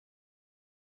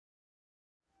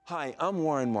Hi, I'm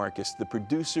Warren Marcus, the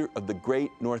producer of the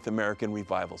Great North American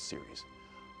Revival Series.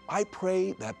 I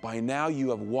pray that by now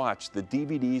you have watched the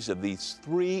DVDs of these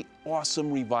three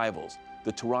awesome revivals,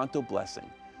 the Toronto Blessing,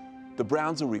 the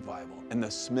Brownsville Revival, and the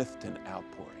Smithton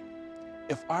Outpouring.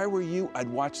 If I were you, I'd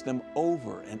watch them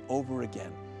over and over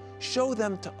again. Show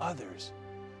them to others.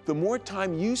 The more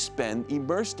time you spend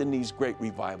immersed in these great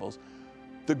revivals,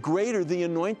 the greater the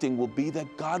anointing will be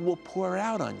that God will pour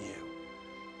out on you.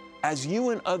 As you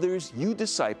and others you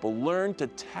disciple learn to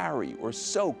tarry or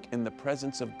soak in the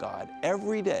presence of God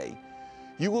every day,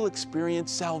 you will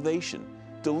experience salvation,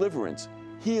 deliverance,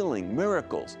 healing,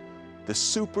 miracles. The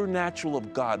supernatural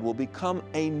of God will become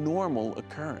a normal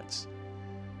occurrence.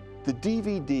 The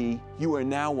DVD you are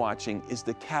now watching is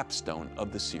the capstone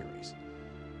of the series.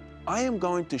 I am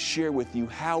going to share with you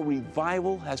how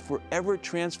revival has forever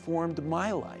transformed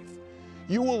my life.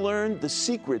 You will learn the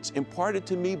secrets imparted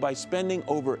to me by spending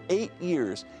over 8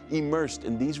 years immersed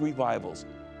in these revivals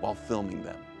while filming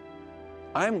them.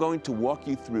 I am going to walk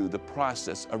you through the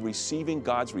process of receiving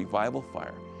God's revival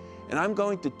fire, and I'm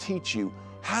going to teach you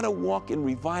how to walk in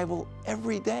revival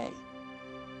every day.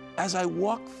 As I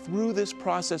walk through this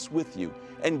process with you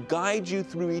and guide you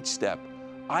through each step,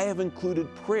 I have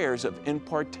included prayers of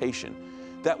impartation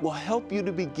that will help you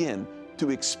to begin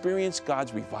to experience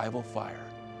God's revival fire.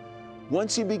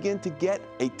 Once you begin to get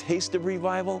a taste of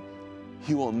revival,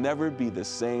 you will never be the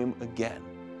same again.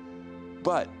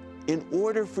 But in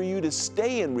order for you to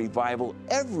stay in revival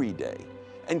every day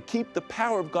and keep the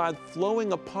power of God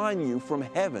flowing upon you from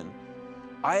heaven,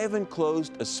 I have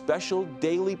enclosed a special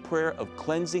daily prayer of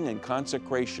cleansing and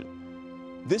consecration.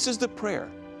 This is the prayer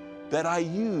that I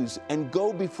use and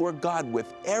go before God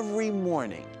with every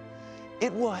morning.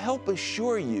 It will help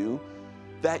assure you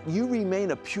that you remain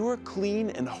a pure,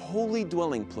 clean, and holy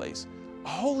dwelling place, a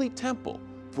holy temple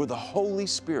for the Holy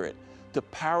Spirit to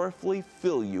powerfully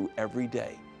fill you every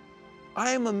day.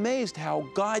 I am amazed how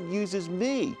God uses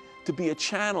me to be a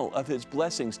channel of His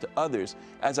blessings to others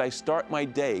as I start my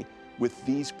day with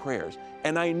these prayers.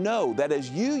 And I know that as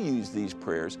you use these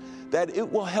prayers, that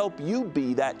it will help you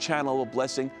be that channel of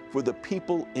blessing for the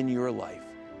people in your life.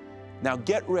 Now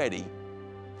get ready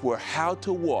for how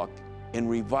to walk in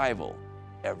revival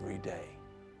every day.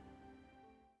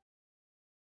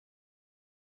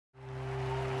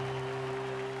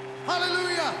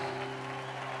 Hallelujah.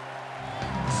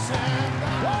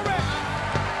 Glory.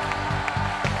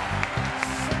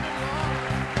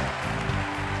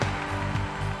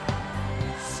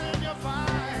 Send your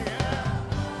fire.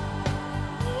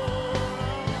 Oh,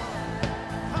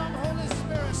 come, Holy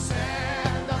Spirit,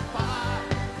 send the fire.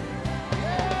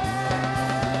 Yeah,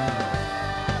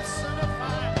 send the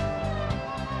fire.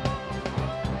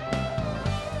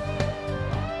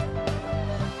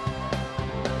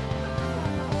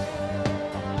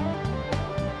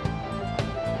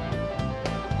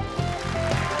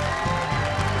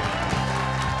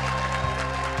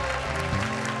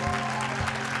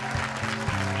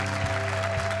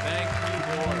 Thank you,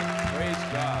 Lord. Praise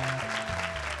God.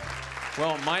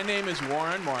 Well, my name is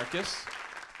Warren Marcus,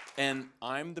 and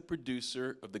I'm the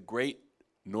producer of the Great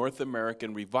North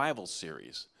American Revival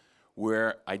Series,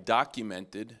 where I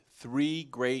documented three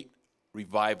great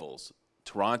revivals: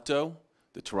 Toronto,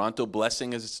 the Toronto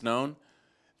Blessing as it's known,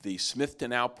 the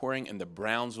Smithton Outpouring, and the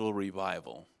Brownsville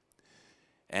Revival.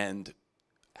 And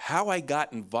how I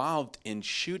got involved in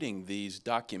shooting these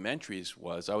documentaries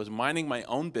was I was minding my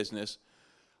own business.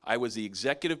 I was the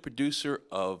executive producer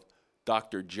of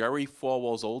Dr. Jerry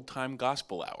Falwell's Old Time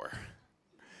Gospel Hour.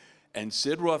 And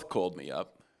Sid Roth called me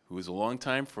up, who was a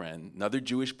longtime friend, another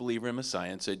Jewish believer in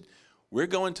Messiah, and said, "We're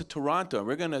going to Toronto, and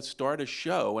we're going to start a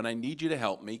show, and I need you to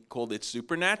help me, called It's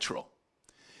Supernatural."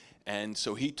 And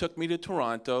so he took me to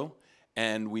Toronto,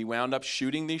 and we wound up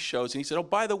shooting these shows. And he said, "Oh,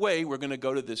 by the way, we're going to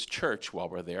go to this church while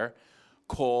we're there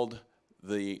called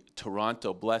the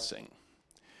Toronto Blessing.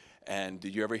 And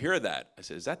did you ever hear that?" I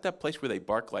said, "Is that place where they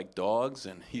bark like dogs?"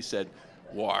 And he said,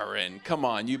 "Warren, come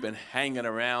on, you've been hanging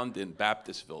around in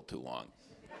Baptistville too long."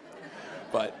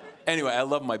 But anyway, I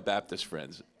love my Baptist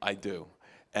friends. I do.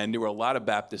 And there were a lot of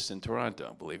Baptists in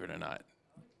Toronto, believe it or not.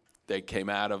 They came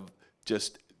out of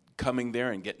just coming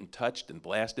there and getting touched and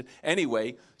blasted.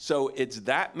 Anyway, so it's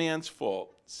that man's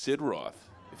fault, Sid Roth.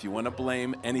 If you want to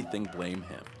blame anything, blame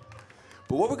him.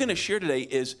 But what we're going to share today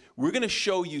is we're going to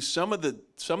show you some of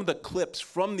the clips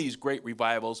from these great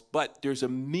revivals, but there's a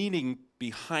meaning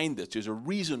behind this. There's a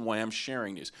reason why I'm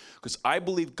sharing this, because I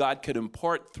believe God could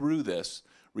impart through this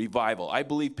revival. I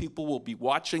believe people will be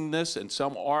watching this, and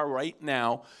some are right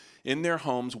now, in their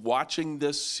homes watching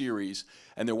this series,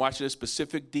 and they're watching a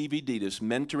specific DVD, this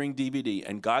mentoring DVD,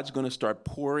 and God's going to start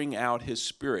pouring out his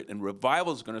Spirit, and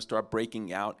revival is going to start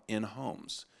breaking out in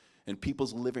homes, in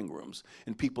people's living rooms,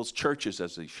 in people's churches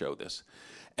as they show this.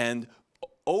 And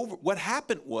what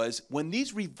happened was, when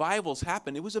these revivals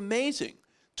happened, it was amazing.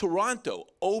 Toronto,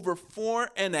 over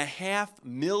 4.5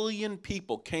 million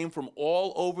people came from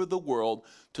all over the world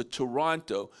to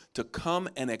Toronto to come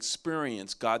and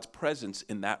experience God's presence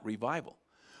in that revival.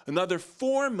 Another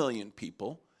 4 million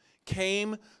people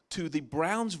came to the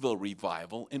Brownsville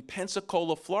revival in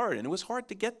Pensacola, Florida, and it was hard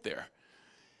to get there.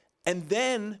 And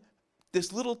then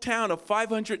this little town of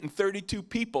 532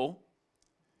 people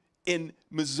in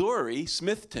Missouri,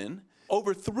 Smithton,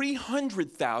 over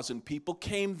 300,000 people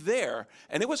came there,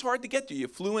 and it was hard to get to. You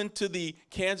flew into the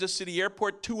Kansas City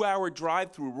airport, 2-hour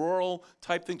drive through rural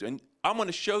type things. And I'm going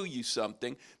to show you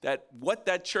something, what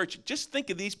that church, just think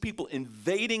of these people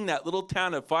invading that little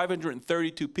town of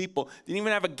 532 people, didn't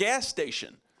even have a gas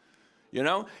station. You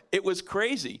know, it was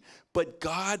crazy. But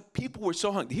God, people were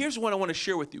so hungry. Here's what I want to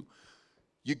share with you.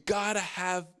 You got to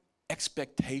have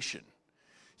expectation.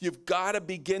 You've got to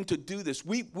begin to do this.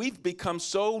 We've become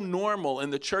so normal in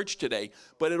the church today,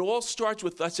 but it all starts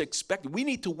with us expecting. We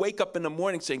need to wake up in the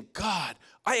morning saying, God,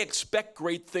 I expect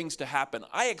great things to happen.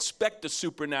 I expect the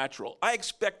supernatural. I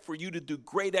expect for you to do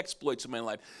great exploits in my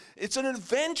life. It's an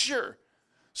adventure.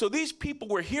 So these people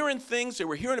were hearing things. They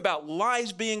were hearing about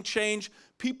lives being changed,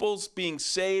 people's being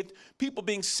saved, people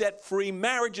being set free,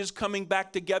 marriages coming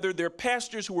back together. Their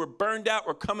pastors who were burned out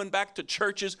were coming back to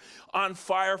churches on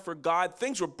fire for God.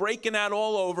 Things were breaking out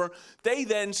all over. They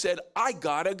then said, I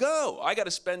got to go. I got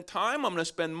to spend time. I'm going to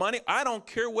spend money. I don't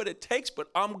care what it takes, but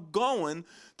I'm going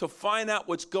to find out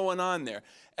what's going on there.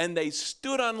 And they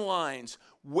stood on lines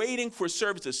waiting for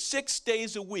services. 6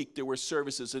 days a week there were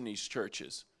services in these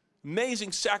churches.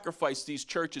 Amazing sacrifice, these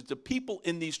churches. The people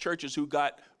in these churches who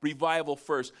got revival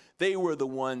first, they were the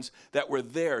ones that were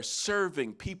there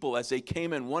serving people as they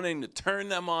came in, wanting to turn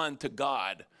them on to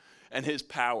God and his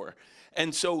power.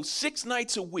 And so 6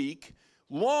 nights a week,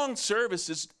 long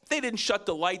services. They didn't shut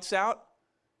the lights out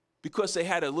because they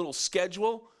had a little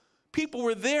schedule. People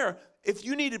were there. If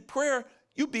you needed prayer,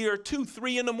 you'd be here 2,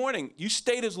 3 in the morning. You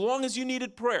stayed as long as you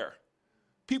needed prayer.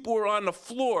 People were on the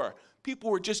floor. People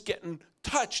were just getting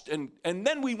touched. And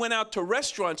then we went out to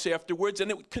restaurants afterwards,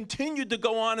 and it continued to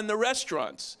go on in the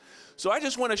restaurants. So I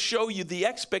just want to show you the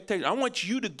expectation. I want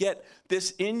you to get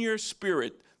this in your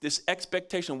spirit, this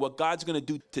expectation of what God's going to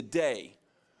do today.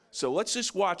 So let's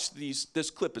just watch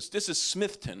this clip. This is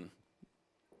Smithton.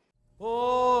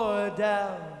 Pour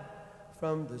down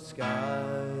from the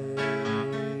skies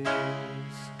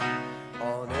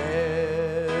on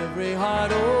every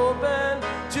heart open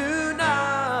tonight.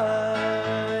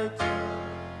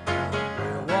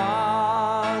 We're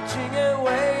watching and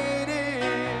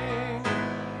waiting,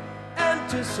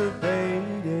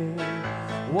 anticipating.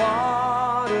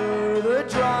 Water the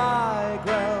dry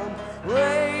ground,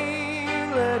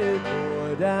 rain, let it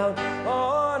pour down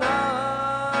on us.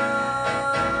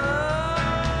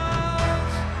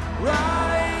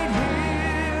 Right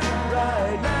here,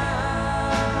 right now.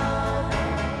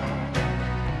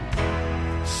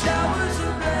 Showers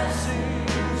of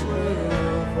blessings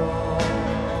will fall.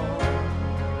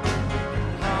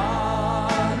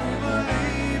 Hardly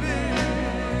believe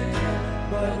it,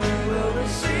 but we will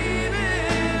receive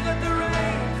it. Let the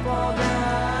rain fall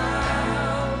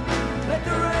down. Let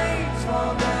the rain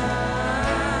fall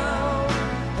down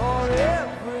on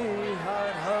every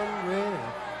heart hungry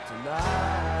tonight.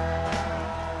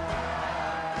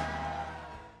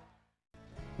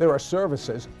 There are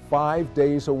services 5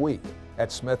 days a week at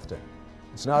Smithton.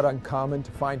 It's not uncommon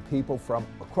to find people from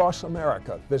across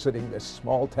America visiting this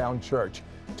small-town church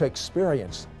to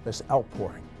experience this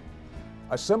outpouring.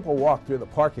 A simple walk through the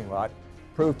parking lot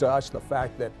proved to us the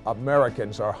fact that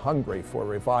Americans are hungry for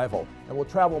revival and will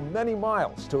travel many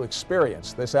miles to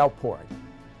experience this outpouring.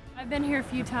 I've been here a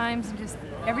few times, and just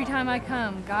every time I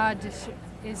come, God just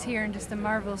is here in just a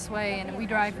marvelous way. And we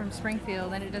drive from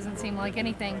Springfield, and it doesn't seem like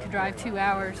anything to drive 2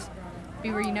 hours,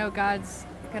 be where you know God's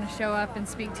going to show up and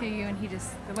speak to you, and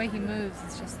the way he moves,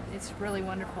 it's really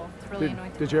wonderful. It's really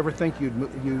anointing. Did you ever think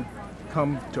you'd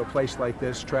come to a place like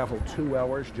this, travel 2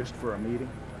 hours just for a meeting?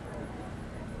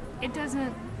 It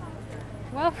doesn't,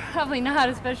 well, probably not,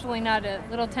 especially not a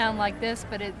little town like this,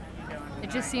 but it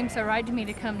just seems so right to me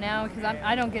to come now, because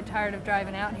I don't get tired of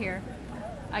driving out here.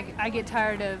 I get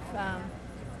tired of,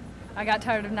 I got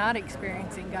tired of not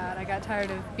experiencing God. I got tired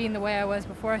of being the way I was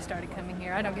before I started coming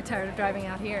here. I don't get tired of driving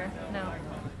out here, no.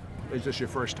 Is this your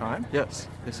first time? Yes,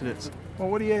 yes it is. Well,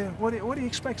 what do you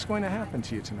expect is going to happen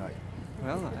to you tonight?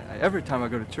 Well, every time I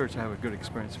go to church, I have a good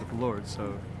experience with the Lord.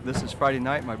 So this is Friday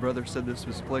night. My brother said this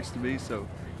was the place to be, so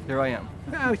here I am.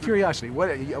 Out of curiosity, what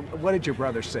did your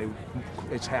brother say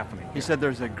is happening? He said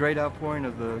there's a great outpouring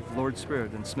of the Lord's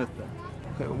Spirit in Smithton.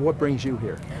 What brings you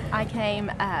here? I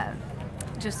came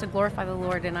just to glorify the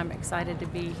Lord, and I'm excited to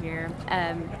be here.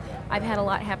 I've had a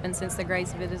lot happen since the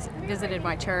Grays visited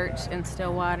my church in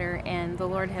Stillwater, and the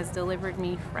Lord has delivered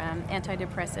me from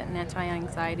antidepressant and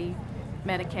anti-anxiety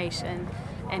medication,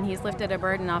 and He's lifted a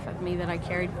burden off of me that I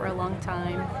carried for a long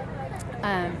time.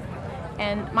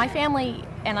 And my family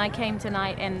and I came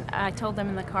tonight, and I told them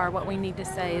in the car what we need to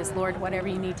say is, Lord, whatever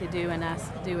you need to do in us,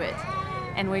 do it.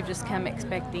 And we've just come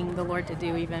expecting the Lord to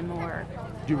do even more.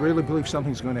 Do you really believe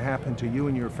something's going to happen to you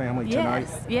and your family tonight?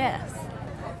 Yes.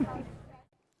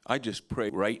 I just pray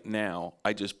right now,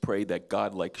 I just pray that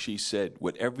God, like she said,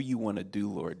 whatever you want to do,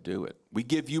 Lord, do it. We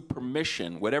give you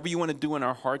permission. Whatever you want to do in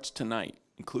our hearts tonight,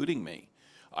 including me,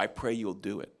 I pray you'll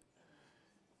do it.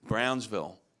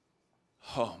 Brownsville.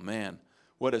 Oh, man,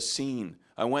 what a scene.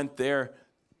 I went there.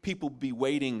 People be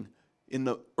waiting in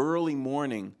the early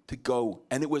morning to go,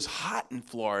 and it was hot in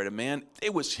Florida, man.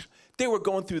 They were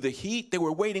going through the heat. They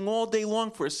were waiting all day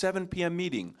long for a 7 p.m.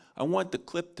 meeting. I want the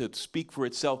clip to speak for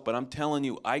itself, but I'm telling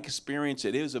you, I experienced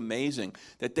it. It was amazing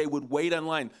that they would wait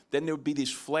online. Then there would be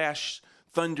these flash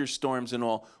thunderstorms and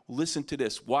all. Listen to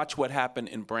this. Watch what happened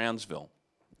in Brownsville.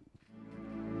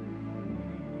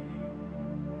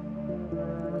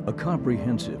 A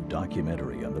comprehensive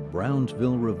documentary on the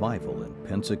Brownsville revival in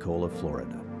Pensacola,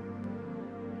 Florida.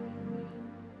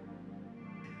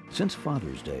 Since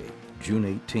Father's Day, June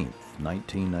 18,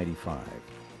 1995,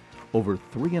 over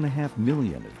 3.5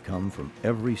 million have come from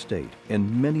every state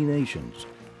and many nations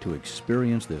to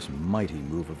experience this mighty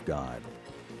move of God.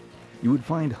 You would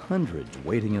find hundreds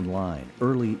waiting in line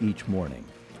early each morning,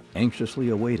 anxiously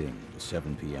awaiting the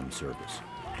 7 p.m. service.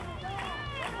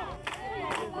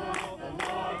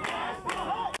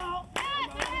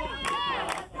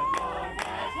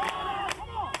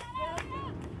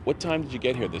 What time did you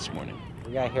get here this morning?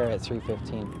 We got here at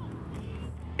 3:15.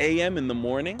 A.M. in the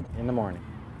morning? In the morning.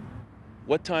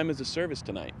 What time is the service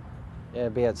tonight? It'll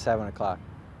be at 7 o'clock.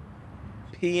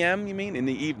 P.M., you mean? In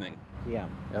the evening?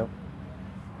 p.m. Yep.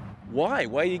 Why?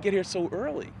 Why do you get here so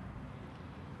early?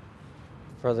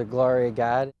 For the glory of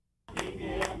God.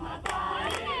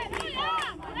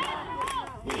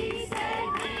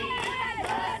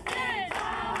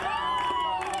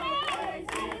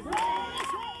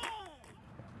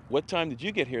 What time did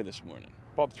you get here this morning?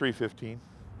 About 3:15.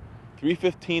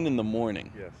 3:15 in the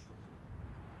morning? Yes.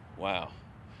 Wow.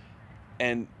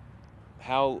 And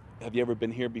how, have you ever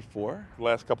been here before? The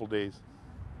last couple days.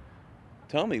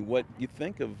 Tell me what you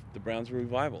think of the Brownsville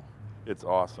Revival. It's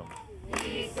awesome.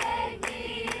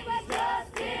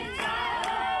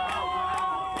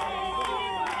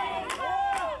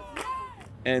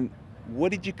 And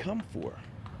what did you come for?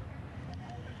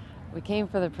 We came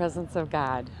for the presence of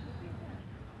God.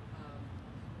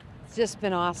 It's just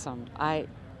been awesome.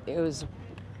 It was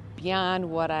beyond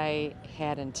what I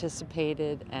had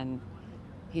anticipated, and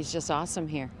He's just awesome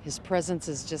here. His presence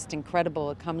is just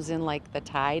incredible. It comes in like the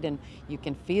tide, and you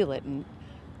can feel it, and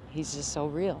He's just so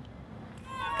real.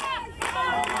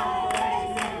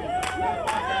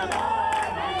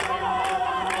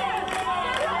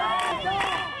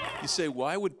 You say,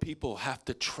 why would people have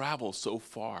to travel so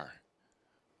far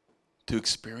to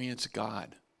experience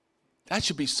God? That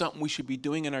should be something we should be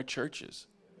doing in our churches,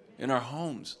 in our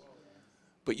homes.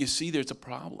 But you see, there's a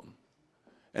problem.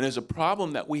 And there's a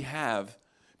problem that we have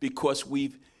because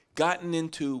we've gotten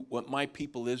into what my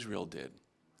people Israel did.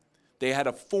 They had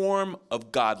a form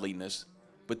of godliness,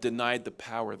 but denied the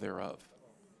power thereof.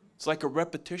 It's like a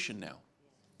repetition now.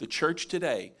 The church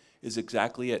today is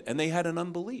exactly it. And they had an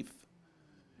unbelief.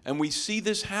 And we see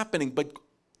this happening, but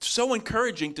so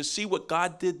encouraging to see what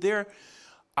God did there.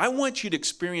 I want you to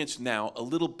experience now a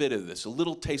little bit of this, a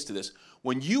little taste of this.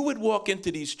 When you would walk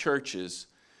into these churches,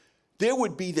 there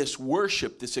would be this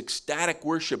worship, this ecstatic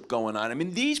worship going on. I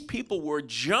mean, these people were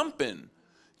jumping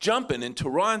in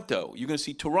Toronto. You're going to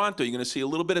see Toronto. You're going to see a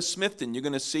little bit of Smithton. You're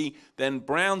going to see then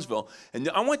Brownsville. And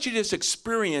I want you to just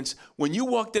experience when you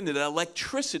walked into that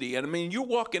electricity. And I mean, you're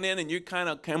walking in and you kind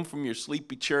of come from your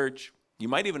sleepy church. You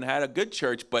might even had a good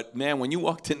church, but man, when you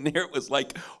walked in there, it was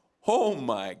like, oh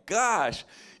my gosh,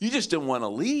 you just didn't want to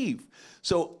leave.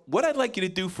 So what I'd like you to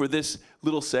do for this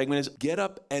little segment is get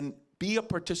up and be a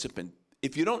participant.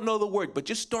 If you don't know the word, but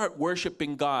just start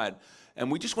worshiping God.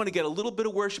 And we just want to get a little bit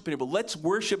of worship in here, but let's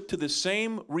worship to the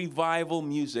same revival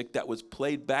music that was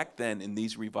played back then in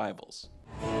these revivals.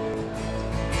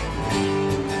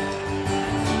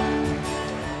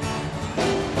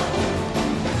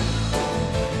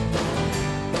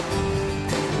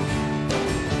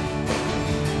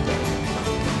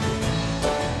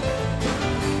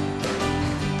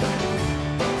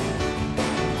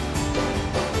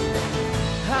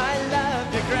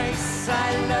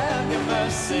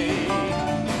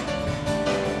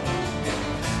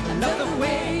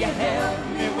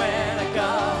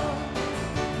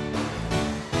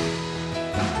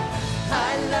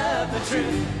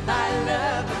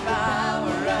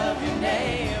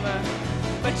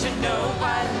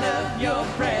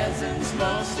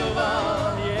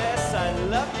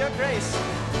 love your grace.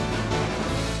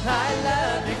 I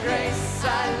love your grace.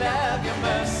 I love your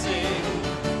mercy.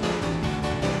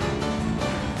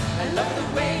 I love the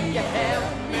way you help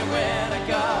me when I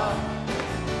go.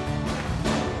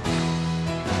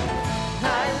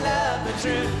 I love the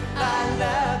truth. I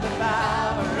love the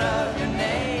power of your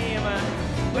name.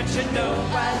 But you know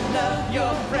I love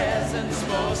your presence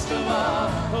most of all.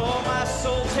 Oh, my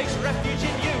soul takes refuge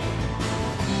in you.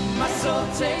 My soul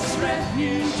takes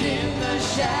refuge in the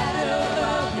shadow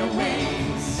of your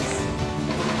wings.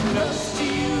 Close to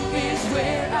you is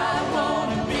where I want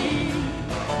to be.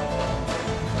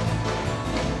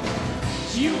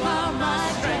 You are my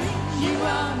strength, you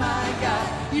are my God,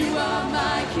 you are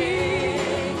my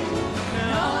King. And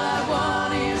all I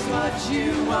want is what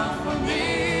you want from me.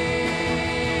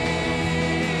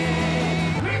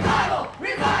 Revival,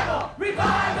 revival,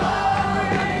 revival.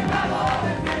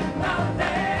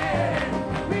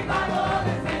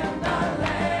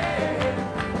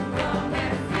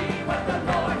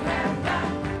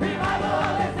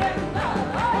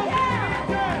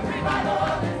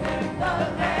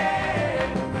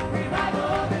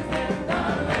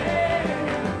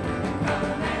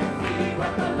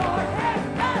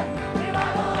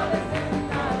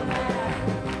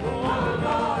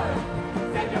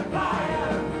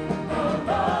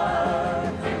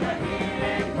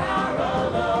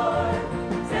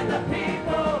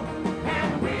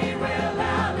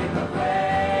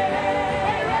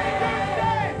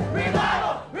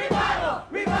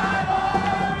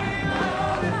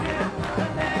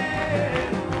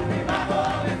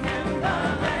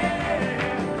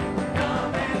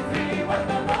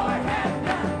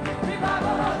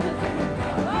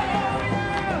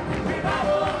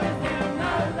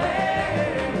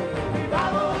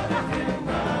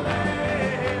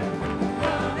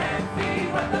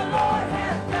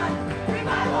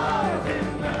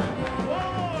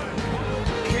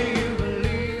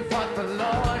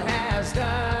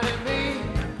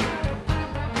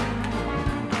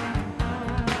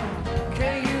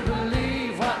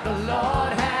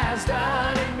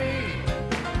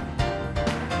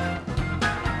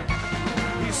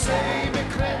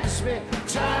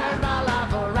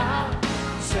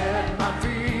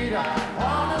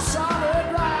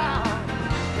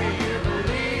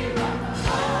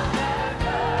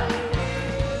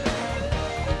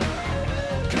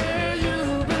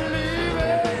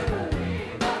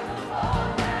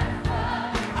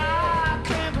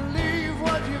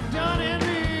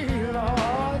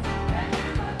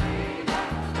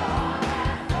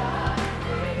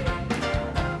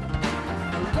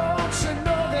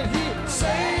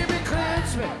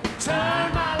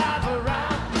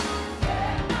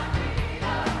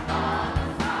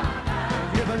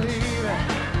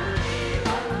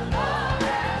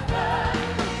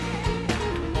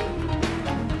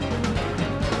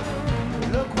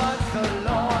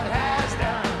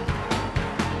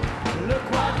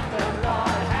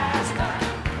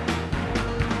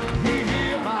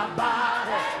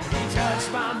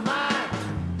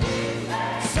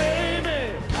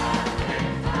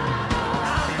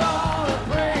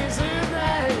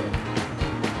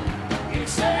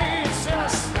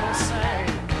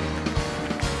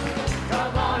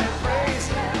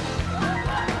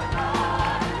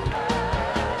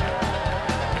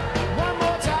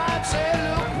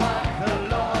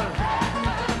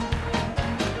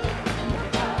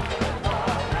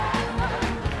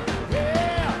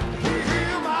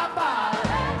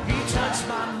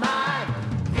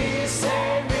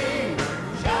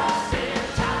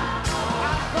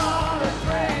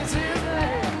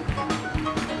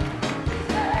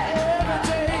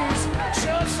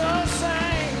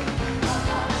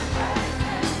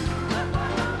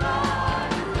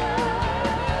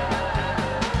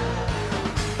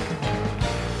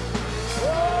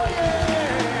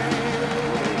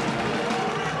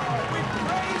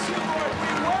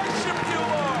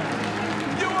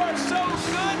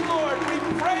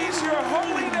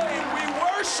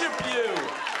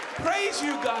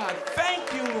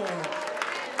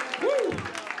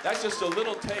 That's just a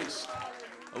little taste.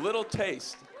 A little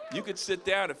taste. You could sit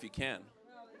down if you can.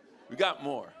 We got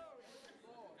more.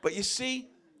 But you see,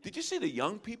 did you see the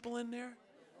young people in there?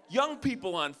 Young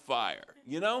people on fire,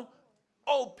 you know?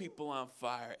 Old people on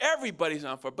fire. Everybody's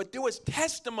on fire. But there was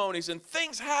testimonies and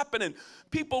things happening.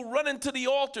 People running to the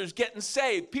altars getting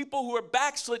saved. People who are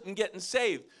backslidden getting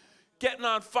saved. Getting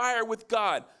on fire with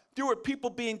God. There were people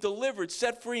being delivered,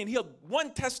 set free, and healed.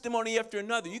 One testimony after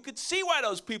another. You could see why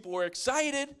those people were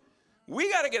excited. We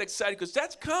got to get excited because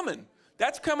that's coming.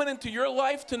 That's coming into your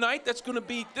life tonight. This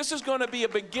is going to be a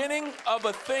beginning of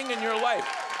a thing in your life.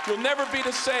 You'll never be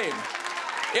the same.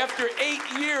 After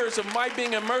 8 years of my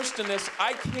being immersed in this,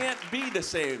 I can't be the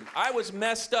same. I was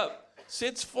messed up.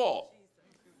 Sid's fault.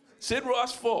 Sid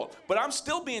Ross' fault. But I'm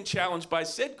still being challenged by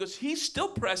Sid because he's still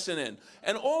pressing in.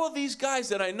 And all of these guys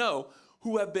that I know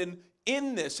who have been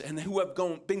in this and who have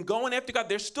been going after God,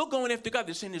 they're still going after God.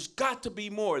 They're saying there's got to be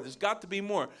more. There's got to be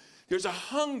more. There's a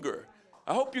hunger.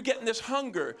 I hope you're getting this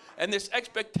hunger and this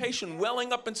expectation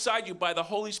welling up inside you by the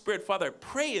Holy Spirit. Father, I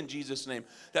pray in Jesus' name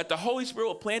that the Holy Spirit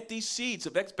will plant these seeds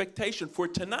of expectation for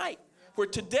tonight, for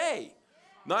today,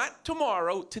 not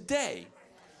tomorrow, today.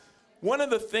 One of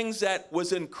the things that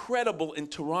was incredible in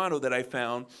Toronto that I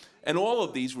found, and all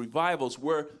of these revivals,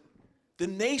 were the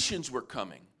nations were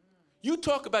coming. You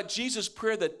talk about Jesus'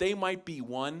 prayer that they might be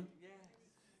one.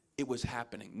 It was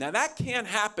happening. Now that can't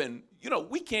happen. You know,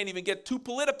 we can't even get two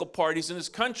political parties in this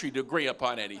country to agree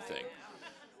upon anything.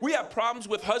 We have problems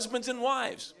with husbands and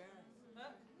wives,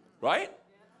 right?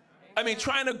 I mean,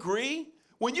 trying to agree.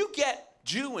 When you get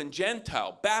Jew and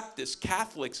Gentile, Baptist,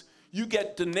 Catholics, you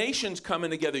get the nations coming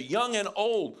together, young and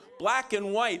old, black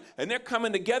and white, and they're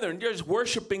coming together and they're just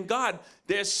worshiping God.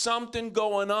 There's something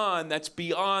going on that's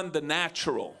beyond the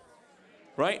natural,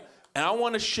 right? And I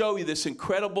want to show you this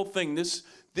incredible thing.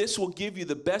 This will give you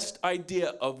the best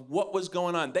idea of what was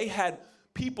going on. They had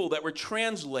people that were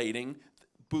translating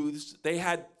booths. They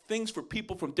had things for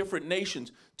people from different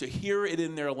nations to hear it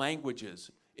in their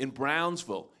languages, in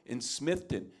Brownsville, in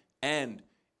Smithton, and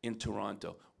in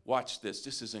Toronto. Watch this.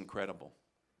 This is incredible.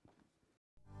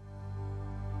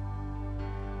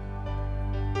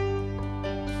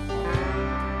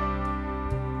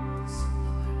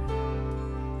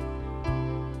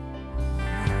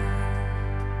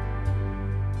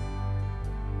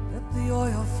 The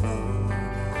oil flow,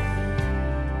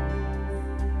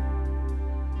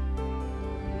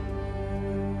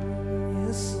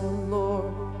 yes, oh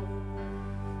Lord,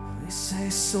 we say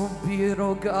so be it,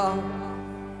 oh God.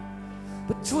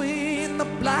 Between the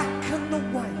black and the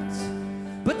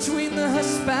white, between the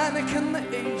Hispanic and the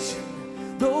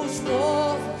Asian, those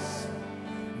walls,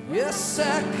 yes,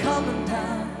 they're coming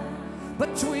down.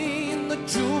 Between the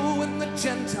Jew and the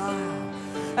Gentile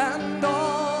and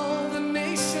all the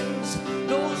nations,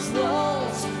 those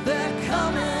walls, they're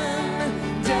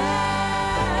coming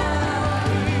down.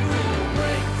 We will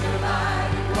break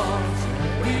dividing walls.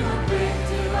 We will break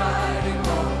dividing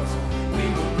walls. We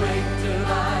will break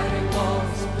dividing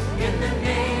walls. In the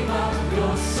name of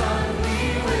your Son, we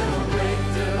will break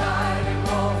dividing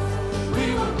walls. We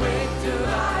will break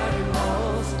dividing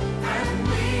walls, and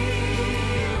we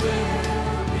will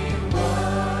be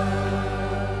one.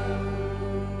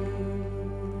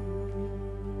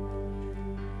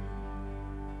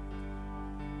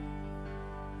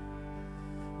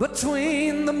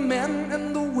 Between the men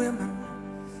and the women,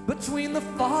 between the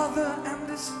father and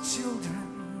his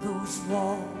children, those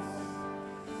walls,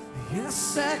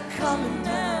 yes, they're coming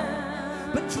down.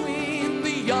 Between the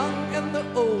young and the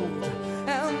old,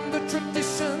 and the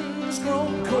traditions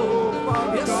grown cold,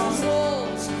 yes, those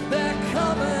walls, they're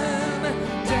coming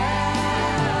down.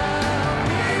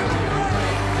 We will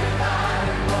break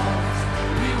dividing walls.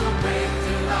 We will break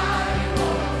dividing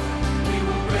walls. We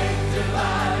will break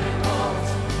dividing walls.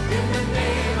 In the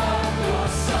name of your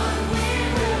Son, we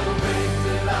will break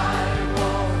dividing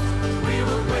walls. We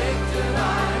will break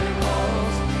dividing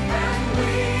walls, and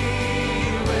we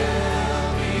will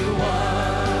be one.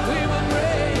 We will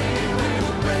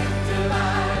break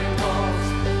dividing walls.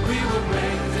 We will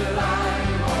break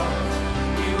dividing walls.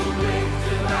 We will break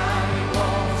dividing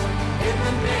walls. In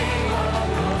the name of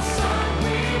your Son,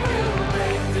 we will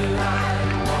break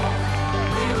dividing walls.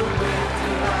 We will break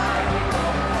dividing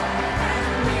walls,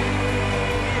 and we will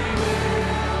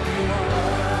be one.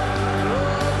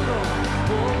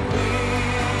 Oh, we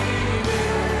will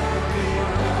be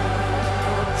one.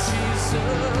 Oh,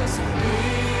 Jesus, we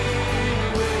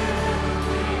will be one.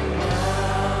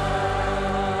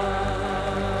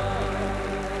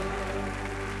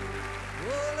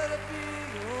 Oh, let it be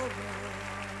your will.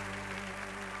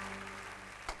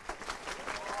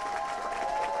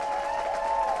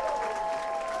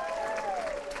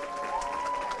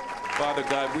 Father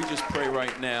God, we just pray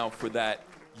right now for that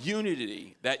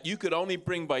unity that you could only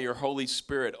bring by your Holy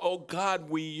Spirit. Oh God,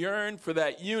 we yearn for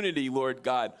that unity, Lord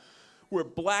God. Where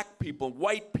black people,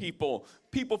 white people,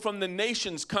 people from the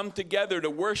nations come together to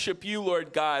worship you,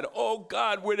 Lord God. Oh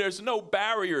God, where there's no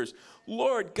barriers.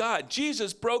 Lord God,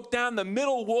 Jesus broke down the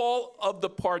middle wall of the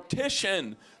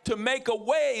partition to make a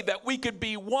way that we could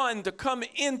be one, to come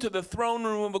into the throne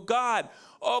room of God.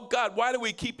 Oh God, why do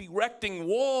we keep erecting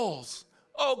walls?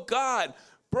 Oh God,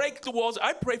 Break the walls.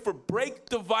 I pray for break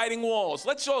dividing walls.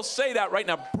 Let's all say that right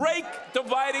now. Break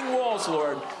dividing walls,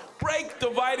 Lord. Break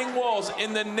dividing walls.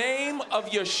 In the name of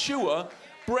Yeshua,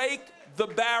 break the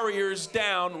barriers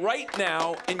down right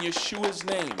now in Yeshua's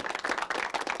name.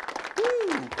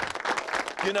 Woo.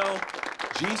 You know,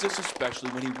 Jesus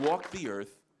especially, when he walked the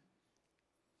earth,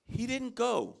 he didn't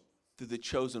go to the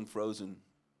chosen frozen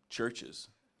churches,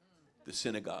 the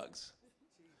synagogues.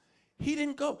 He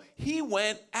didn't go. He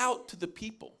went out to the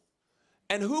people.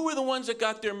 And who were the ones that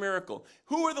got their miracle?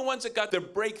 Who were the ones that got their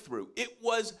breakthrough? It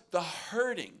was the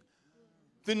hurting,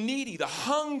 the needy, the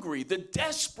hungry, the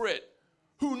desperate,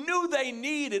 who knew they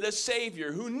needed a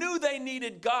Savior, who knew they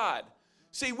needed God.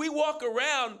 See, we walk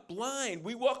around blind.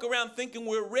 We walk around thinking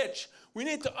we're rich. We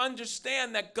need to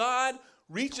understand that God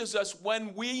reaches us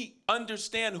when we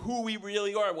understand who we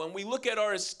really are. When we look at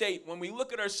our estate, when we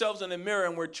look at ourselves in the mirror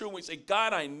and we're true, and we say,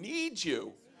 God, I need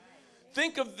you.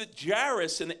 Think of the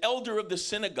Jairus, an elder of the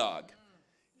synagogue.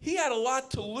 He had a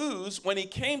lot to lose when he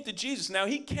came to Jesus. Now,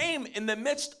 he came in the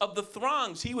midst of the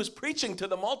throngs. He was preaching to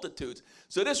the multitudes.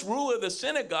 So this ruler of the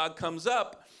synagogue comes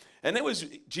up, and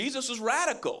Jesus was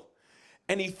radical.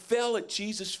 And he fell at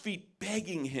Jesus' feet,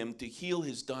 begging him to heal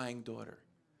his dying daughter.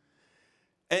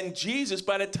 And Jesus,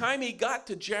 by the time he got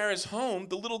to Jairus' home,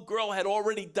 the little girl had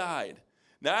already died.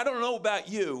 Now, I don't know about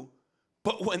you,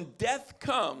 but when death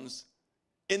comes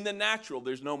in the natural,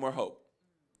 there's no more hope.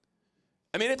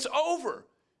 I mean, it's over.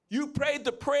 You prayed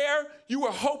the prayer. You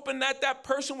were hoping that that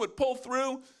person would pull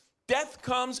through. Death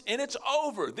comes, and it's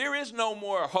over. There is no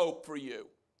more hope for you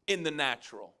in the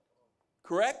natural.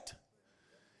 Correct?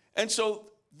 And so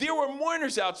there were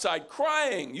mourners outside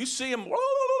crying. You see them.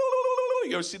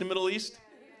 You ever see the Middle East?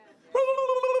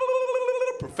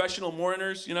 Professional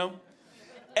mourners, you know.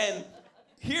 And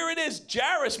here it is.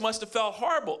 Jairus must have felt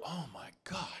horrible. Oh, my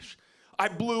gosh. I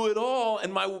blew it all,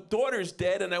 and my daughter's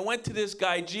dead, and I went to this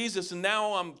guy, Jesus, and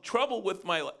now I'm troubled with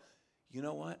my life. You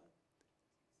know what?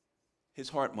 His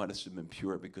heart must have been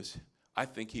pure, because I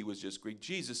think he was just Greek.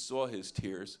 Jesus saw his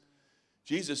tears.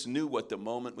 Jesus knew what the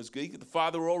moment was good. The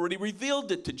Father already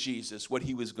revealed it to Jesus, what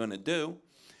he was going to do.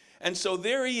 And so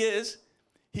there he is.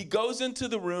 He goes into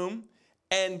the room,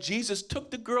 and Jesus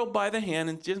took the girl by the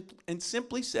hand and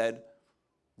simply said,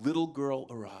 "Little girl,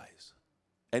 arise."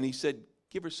 And he said,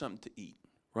 "Give her something to eat,"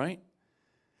 right?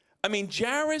 I mean,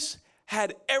 Jairus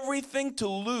had everything to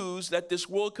lose that this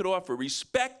world could offer: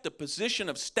 respect, a position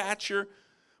of stature.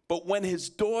 But when his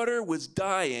daughter was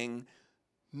dying,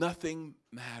 nothing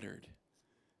mattered.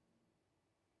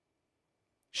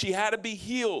 She had to be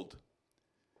healed.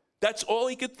 That's all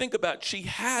he could think about. She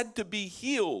had to be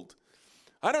healed.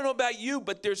 I don't know about you,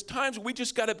 but there's times we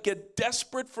just got to get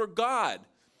desperate for God.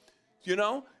 You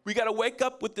know, we got to wake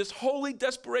up with this holy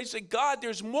desperation. Say, God,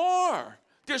 there's more.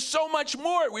 There's so much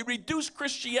more. We reduce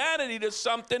Christianity to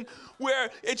something where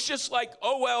it's just like,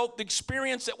 oh, well, the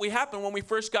experience that we happened when we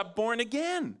first got born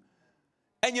again.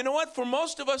 And you know what? For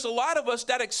most of us, a lot of us,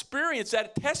 that experience,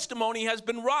 that testimony has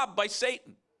been robbed by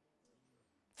Satan.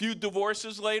 Few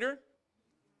divorces later,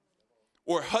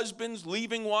 or husbands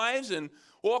leaving wives and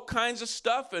all kinds of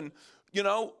stuff, and, you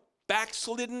know,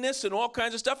 backsliddenness and all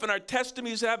kinds of stuff, and our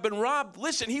testimonies have been robbed.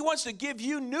 Listen, he wants to give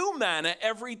you new manna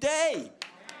every day.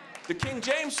 The King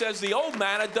James says the old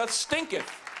manna doth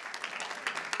stinketh.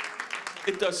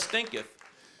 It does stinketh.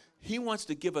 He wants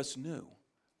to give us new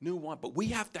one, but we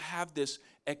have to have this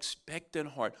expectant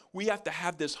heart. We have to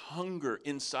have this hunger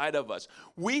inside of us.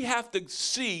 We have to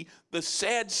see the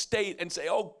sad state and say,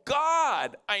 oh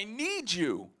God, I need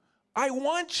you. I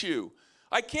want you.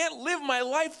 I can't live my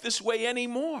life this way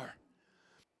anymore.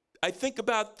 I think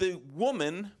about the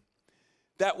woman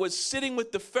that was sitting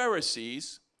with the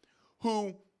Pharisees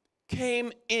who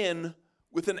came in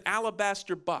with an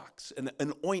alabaster box,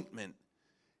 an ointment,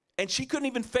 and she couldn't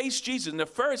even face Jesus. And the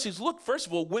Pharisees, look, first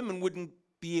of all, women wouldn't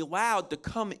be allowed to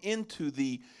come into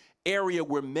the area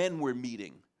where men were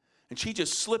meeting. And she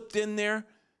just slipped in there.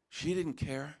 She didn't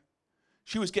care.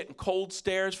 She was getting cold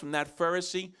stares from that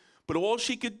Pharisee, but all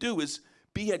she could do is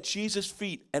be at Jesus'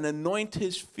 feet and anoint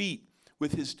his feet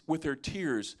with her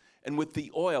tears and with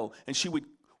the oil, and she would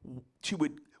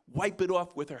wipe it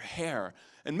off with her hair.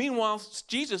 And meanwhile,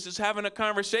 Jesus is having a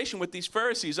conversation with these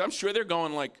Pharisees. I'm sure they're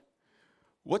going like,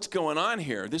 what's going on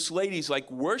here? This lady's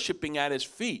like worshiping at his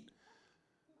feet.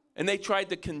 And they tried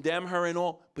to condemn her and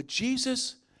all. But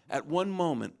Jesus, at one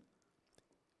moment,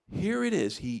 here it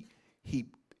is, he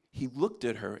looked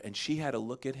at her and she had to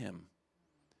look at him.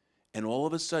 And all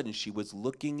of a sudden, she was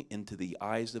looking into the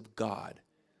eyes of God.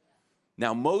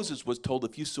 Now, Moses was told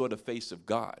if you saw the face of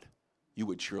God, you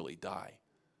would surely die.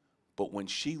 But when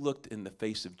she looked in the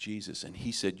face of Jesus and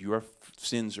he said, your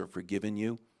sins are forgiven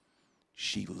you,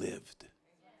 she lived.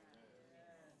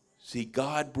 See,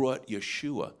 God brought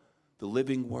Yeshua, the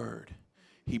living word.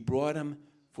 He brought him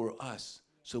for us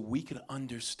so we could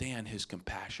understand his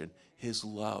compassion, his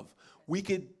love. We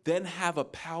could then have a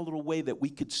palatable way that we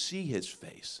could see his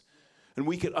face. And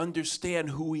we could understand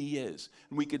who he is.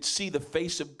 And we could see the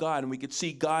face of God. And we could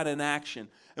see God in action.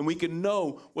 And we could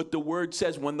know what the word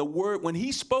says. When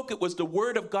he spoke, it was the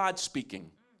word of God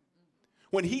speaking.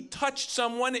 When he touched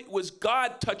someone, it was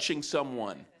God touching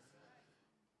someone.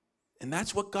 And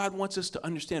that's what God wants us to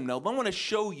understand. Now, I want to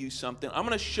show you something. I'm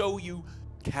going to show you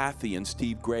Kathy and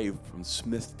Steve Gray from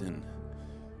Smithton.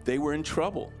 They were in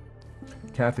trouble.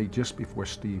 Kathy, just before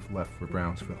Steve left for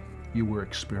Brownsville, you were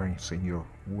experiencing your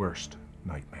worst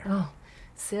nightmare. Oh,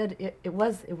 Sid, it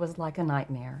was like a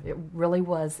nightmare. It really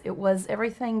was. It was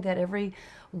everything that every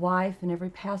wife and every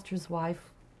pastor's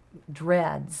wife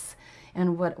dreads.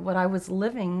 And what I was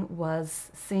living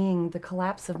was seeing the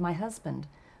collapse of my husband,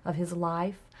 of his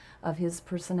life, of his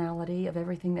personality, of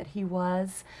everything that he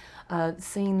was,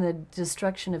 seeing the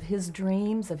destruction of his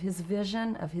dreams, of his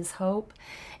vision, of his hope.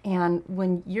 And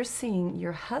when you're seeing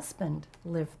your husband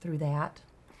live through that,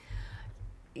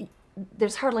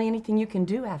 there's hardly anything you can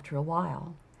do after a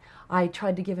while. I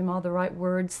tried to give him all the right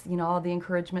words, you know, all the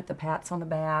encouragement, the pats on the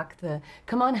back, the,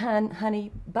 come on,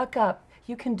 honey, buck up,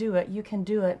 you can do it, you can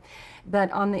do it. But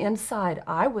on the inside,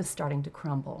 I was starting to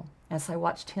crumble. As I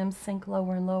watched him sink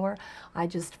lower and lower, I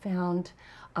just found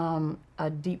a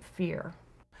deep fear.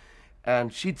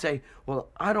 And she'd say, well,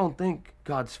 I don't think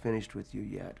God's finished with you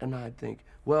yet. And I'd think,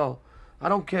 well, I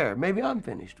don't care. Maybe I'm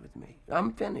finished with me.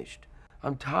 I'm finished.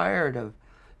 I'm tired of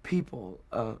people.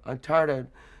 I'm tired of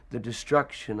the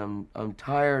destruction. I'm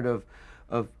tired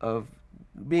of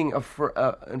being afraid.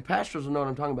 And pastors will know what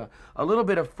I'm talking about. A little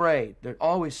bit afraid. There's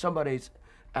always somebody's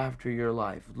after your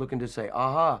life, looking to say,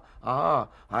 aha,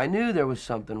 I knew there was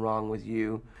something wrong with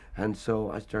you. And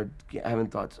so I started having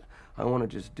thoughts, I want to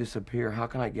just disappear. How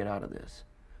can I get out of this?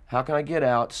 How can I get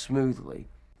out smoothly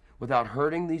without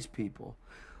hurting these people,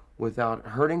 without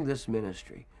hurting this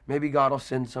ministry? Maybe God will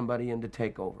send somebody in to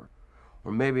take over.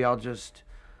 Or maybe I'll just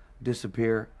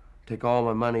disappear, take all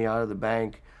my money out of the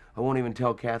bank. I won't even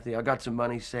tell Kathy. I got some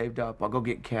money saved up. I'll go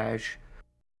get cash.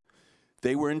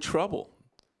 They were in trouble.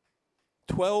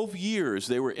 12 years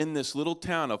they were in this little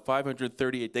town of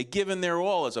 538. They'd given their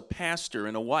all as a pastor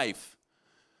and a wife.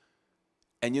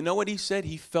 And you know what he said?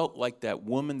 He felt like that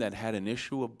woman that had an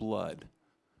issue of blood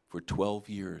for 12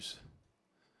 years.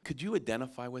 Could you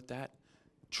identify with that?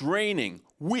 Draining,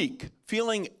 weak,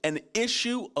 feeling an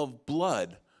issue of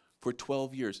blood for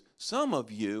 12 years. Some of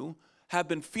you have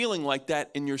been feeling like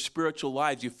that in your spiritual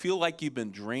lives. You feel like you've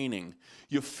been draining.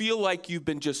 You feel like you've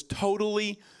been just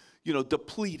totally,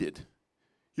 depleted.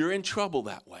 You're in trouble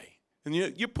that way. And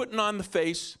you're putting on the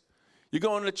face. You're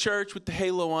going to church with the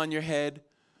halo on your head,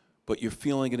 but you're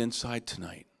feeling it inside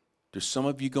tonight. There's some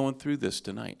of you going through this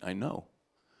tonight. I know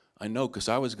because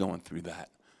I was going through that.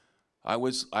 I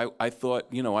thought,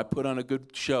 I put on a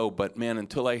good show, but man,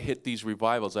 until I hit these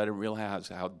revivals, I didn't realize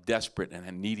how desperate and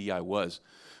how needy I was.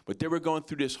 But they were going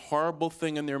through this horrible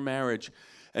thing in their marriage,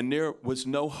 and there was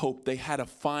no hope. They had to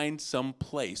find some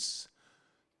place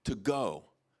to go.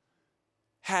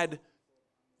 Had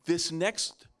this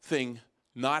next thing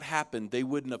not happened, they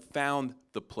wouldn't have found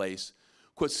the place.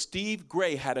 Because Steve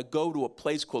Gray had to go to a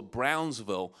place called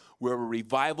Brownsville where a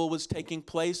revival was taking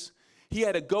place. He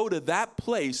had to go to that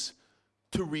place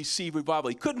to receive revival.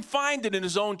 He couldn't find it in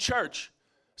his own church.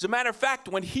 As a matter of fact,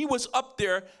 when he was up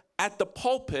there at the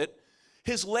pulpit,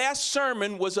 his last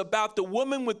sermon was about the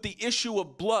woman with the issue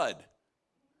of blood.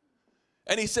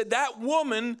 And he said that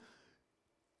woman,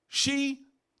 she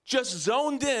just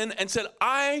zoned in and said,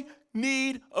 I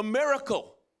need a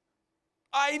miracle.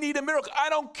 I need a miracle. I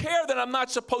don't care that I'm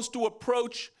not supposed to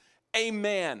approach a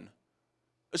man,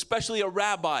 especially a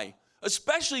rabbi,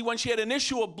 especially when she had an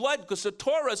issue of blood, because the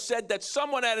Torah said that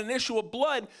someone had an issue of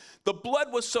blood. The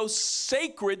blood was so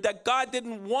sacred that God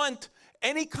didn't want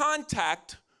any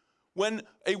contact when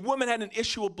a woman had an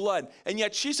issue of blood. And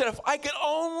yet she said, if I could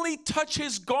only touch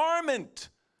his garment.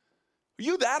 Are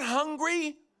you that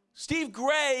hungry? Steve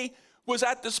Gray was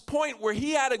at this point where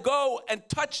he had to go and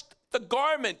touch the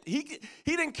garment. He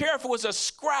didn't care if it was a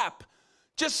scrap,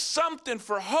 just something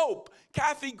for hope.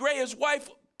 Kathy Gray, his wife,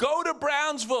 go to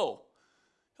Brownsville.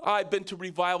 I've been to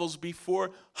revivals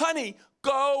before. Honey,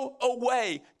 go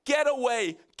away, get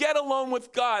alone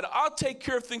with God. I'll take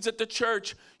care of things at the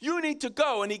church. You need to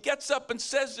go. And he gets up and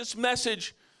says this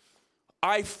message.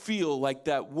 I feel like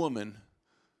that woman,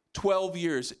 12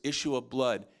 years, issue of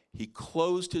blood. he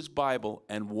closed his Bible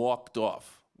and walked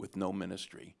off with no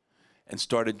ministry and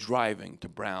started driving to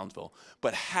Brownsville.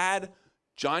 But had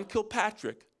John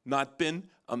Kilpatrick not been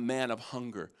a man of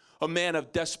hunger, a man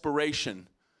of desperation,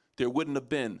 there wouldn't have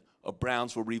been a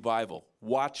Brownsville revival.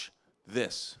 Watch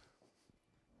this.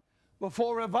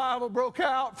 Before revival broke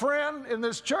out, friend, in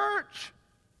this church,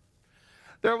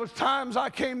 there was times I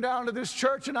came down to this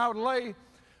church and I would lay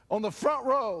on the front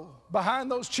row behind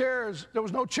those chairs. There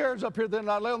was no chairs up here then.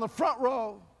 I'd lay on the front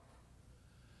row.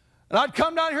 And I'd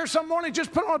come down here some morning,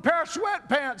 just put on a pair of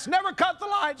sweatpants, never cut the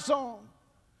lights on.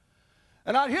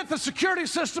 And I'd hit the security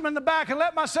system in the back and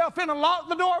let myself in and lock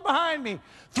the door behind me.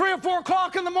 3 or 4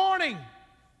 o'clock in the morning.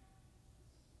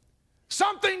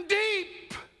 Something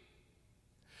deep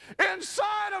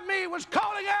inside of me was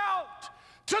calling out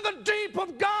to the deep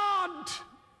of God.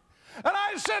 And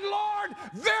I said, Lord,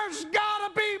 there's got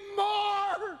to be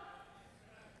more.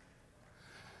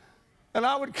 And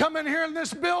I would come in here in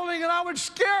this building and I would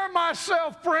scare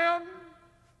myself, friend.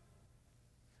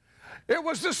 It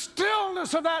was the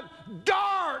stillness of that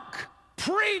dark,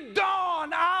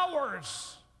 pre-dawn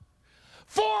hours.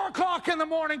 4 o'clock in the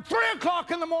morning, 3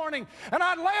 o'clock in the morning, and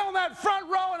I'd lay on that front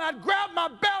row and I'd grab my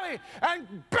belly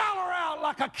and beller out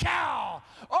like a cow.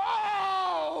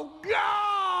 Oh,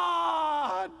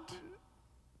 God!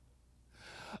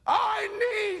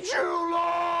 I need you,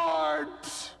 Lord!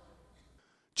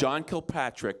 John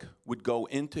Kilpatrick would go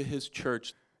into his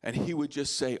church and he would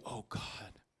just say, oh,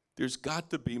 God, there's got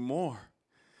to be more.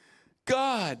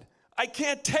 God, I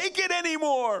can't take it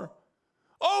anymore.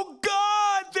 Oh,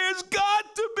 God, there's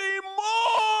got to be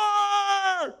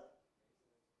more.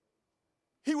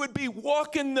 He would be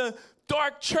walking the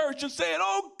dark church and saying,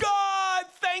 oh, God,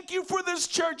 thank you for this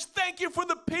church. Thank you for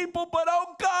the people. But,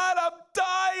 oh, God, I'm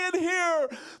dying here.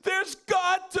 There's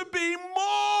got to be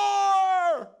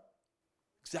more.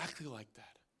 Exactly like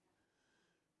that.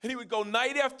 And he would go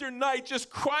night after night just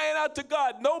crying out to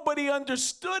God. Nobody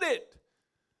understood it.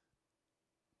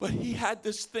 But he had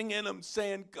this thing in him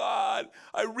saying, God,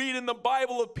 I read in the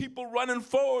Bible of people running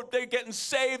forward. They're getting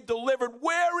saved, delivered.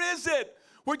 Where is it?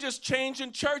 We're just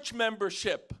changing church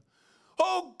membership.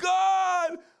 Oh,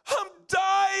 God, I'm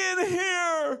dying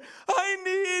here. I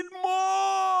need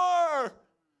more.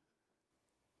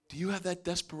 Do you have that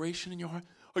desperation in your heart?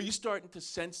 Are you starting to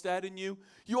sense that in you?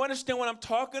 You understand what I'm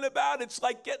talking about? It's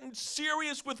like getting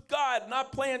serious with God,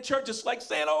 not playing church. It's like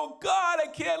saying, oh, God, I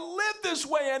can't live this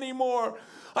way anymore.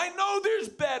 I know there's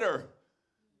better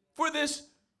for this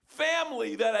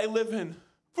family that I live in,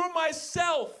 for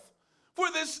myself,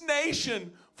 for this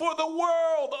nation, for the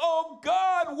world. Oh,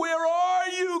 God, where are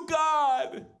you,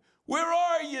 God? Where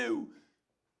are you?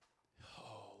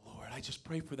 Oh, Lord, I just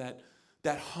pray for that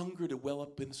hunger to well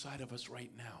up inside of us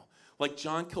right now. Like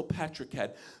John Kilpatrick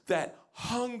had, that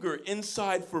hunger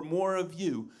inside for more of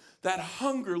you, that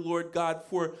hunger, Lord God,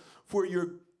 for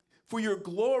your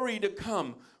glory to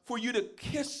come, for you to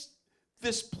kiss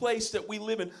this place that we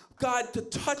live in, God, to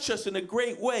touch us in a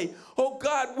great way. Oh,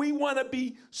 God, we want to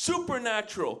be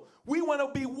supernatural. We want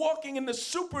to be walking in the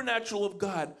supernatural of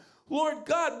God. Lord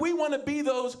God, we want to be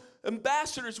those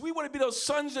ambassadors. We want to be those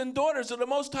sons and daughters of the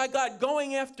Most High God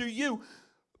going after you.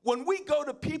 When we go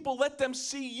to people, let them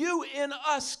see you in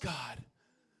us, God.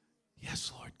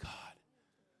 Yes, Lord God.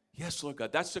 Yes, Lord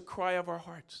God. That's the cry of our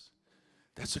hearts.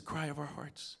 That's the cry of our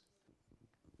hearts.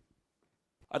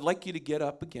 I'd like you to get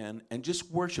up again and just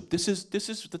worship. This is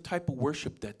the type of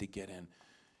worship that they get in.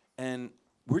 And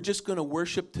we're just going to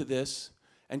worship to this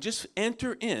and just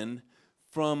enter in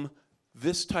from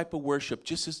this type of worship.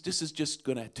 This is just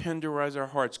going to tenderize our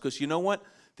hearts, because you know what?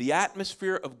 The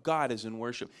atmosphere of God is in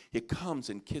worship. It comes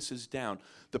and kisses down.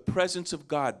 The presence of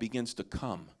God begins to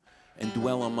come and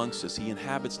dwell amongst us. He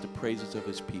inhabits the praises of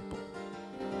his people.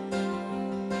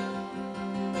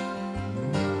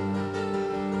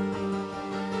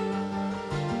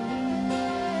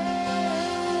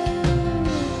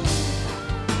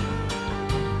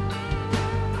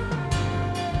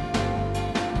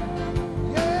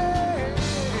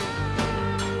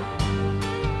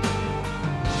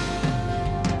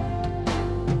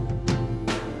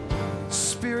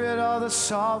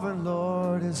 Sovereign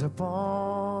Lord is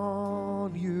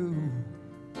upon you,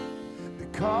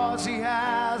 because he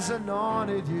has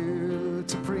anointed you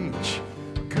to preach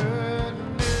good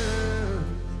news.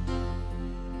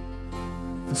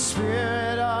 The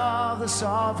Spirit of the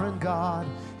sovereign God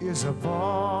is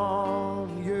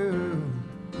upon you,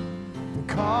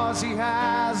 because he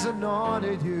has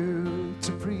anointed you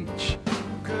to preach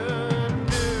good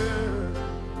news.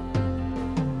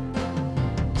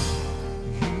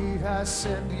 I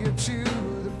send you to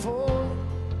the poor.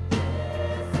 This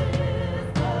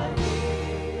is the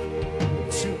year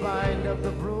of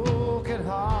the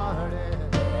brokenhearted.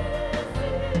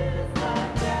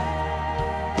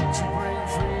 To bring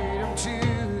freedom to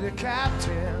the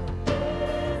captive.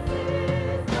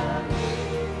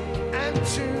 And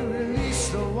to release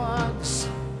the ones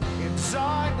in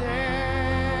darkness.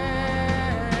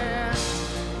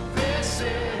 This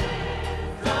is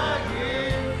the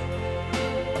year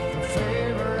of the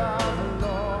favor of the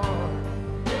Lord.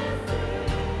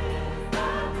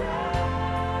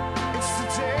 It's the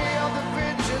day of the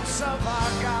vengeance of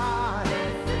our God.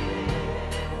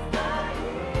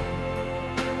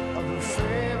 Of the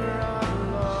favor of the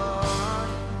Lord.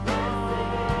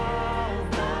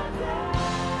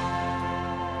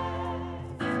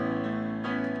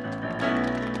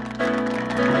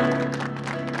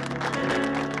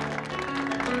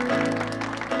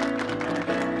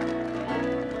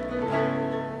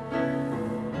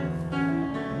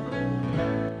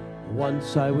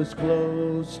 Once I was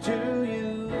close to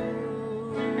you,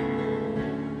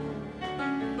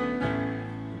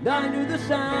 and I knew the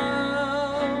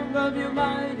sound of your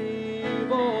mighty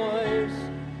voice.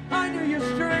 I knew your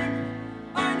strength,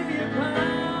 I knew your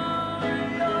power,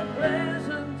 your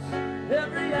presence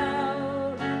every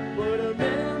hour. But a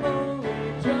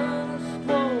memory just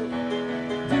won't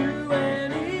do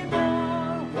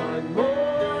anymore. One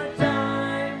more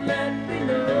time, let me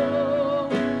know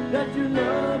that you're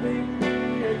loving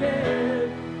me again.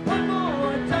 One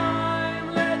more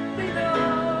time, let me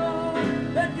know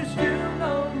that you still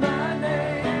know my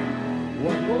name.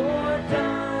 One more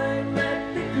time, let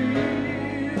me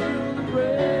feel the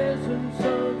presence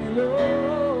of you,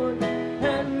 Lord.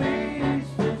 At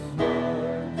least this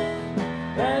once,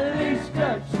 at least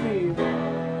touch me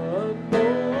one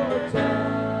more time.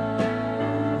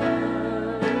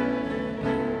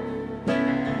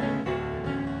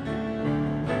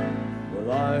 Well,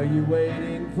 are you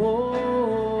waiting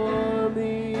for me?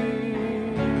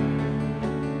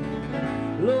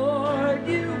 Lord,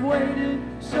 you've waited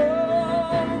so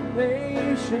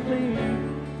patiently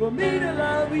for me to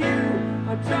love you.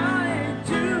 I'm trying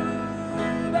to,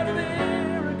 but a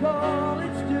miracle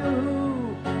it's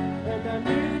due. And I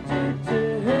need you to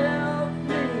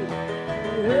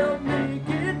help me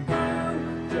get through.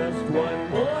 Just one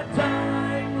more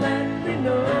time, let me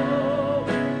know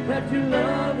that you're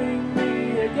loving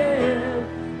me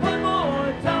again. One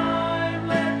more time,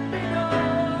 let me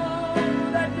know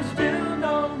that you still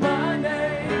know my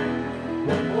name.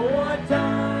 One more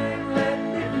time, let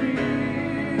me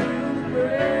feel the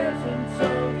presence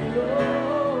of you,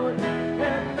 Lord.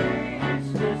 At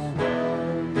least this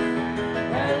once,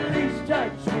 at least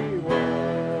touch me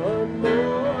one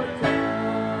more time.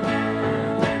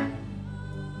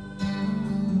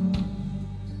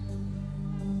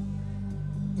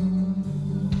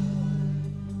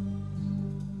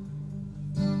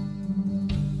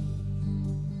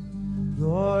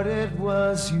 Lord, it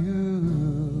was you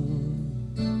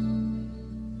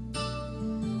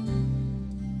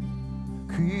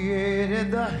created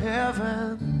the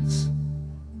heavens,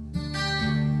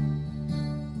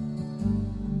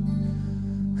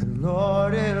 and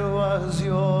Lord, it was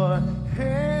your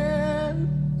hand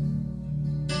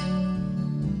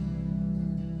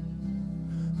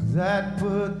that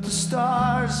put the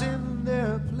stars in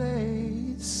their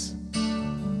place.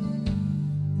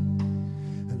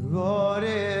 Lord,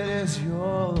 it is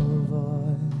your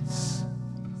voice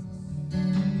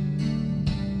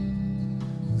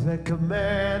that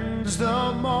commands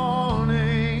the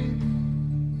morning,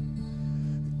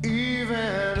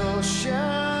 even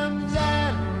oceans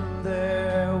and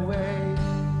their waves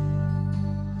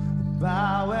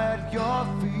bow at your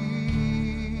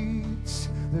feet,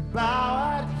 they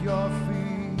bow at your feet.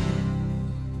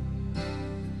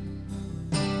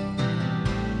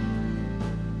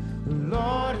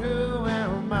 Lord, who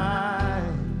am I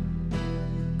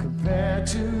compared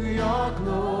to your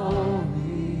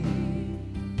glory?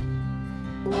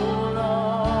 Oh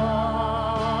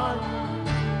Lord,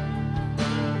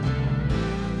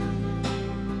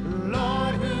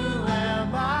 Lord, who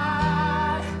am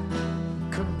I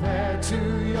compared to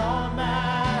your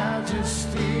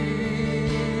majesty?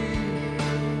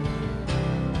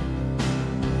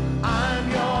 I'm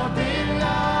your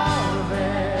beloved,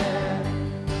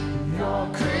 your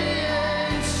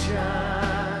creation,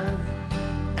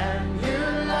 and you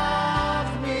love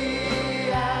me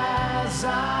as I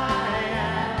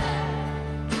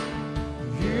am.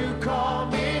 You call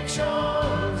me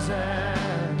chosen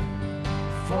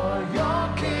for your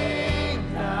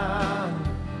kingdom,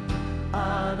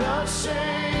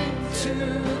 unashamed to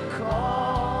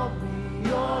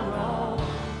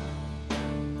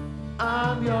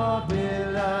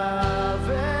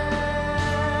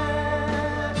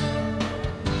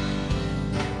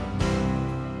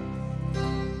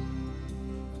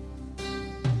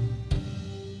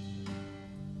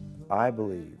I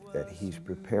believe that he's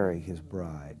preparing his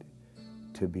bride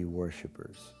to be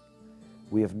worshipers.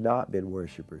 We have not been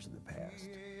worshipers in the past.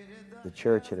 The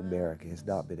church in America has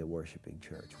not been a worshiping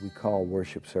church. We call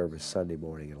worship service Sunday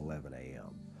morning at 11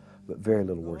 a.m., but very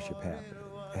little worship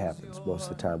happens.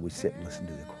 Most of the time we sit and listen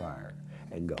to the choir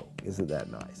and go. Isn't that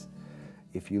nice?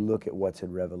 If you look at what's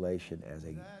in Revelation as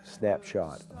a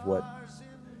snapshot of what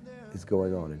is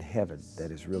going on in heaven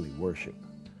that is really worship,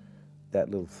 that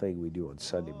little thing we do on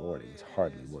Sunday morning is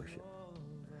hardly worship,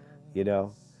 you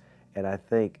know? And I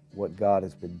think what God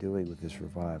has been doing with this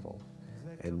revival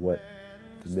and what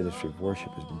the ministry of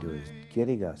worship has been doing is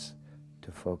getting us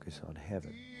to focus on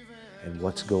heaven and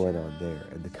what's going on there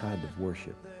and the kind of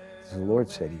worship. As the Lord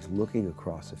said, he's looking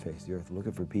across the face of the earth,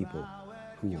 looking for people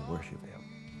who will worship him.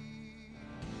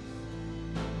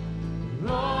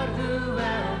 Lord, who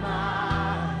am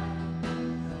I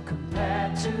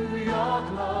compared to your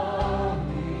glory?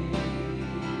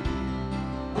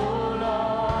 Oh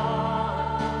Lord,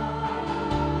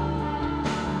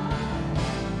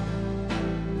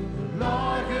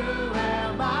 Lord, who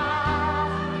am I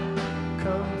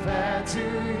compared to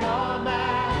your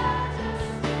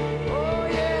majesty? Oh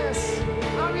yes,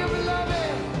 I'm your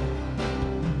beloved.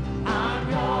 I'm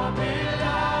your beloved.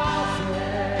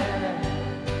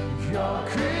 Your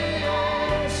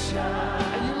creation,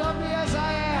 and you love me as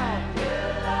I am. You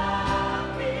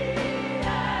love me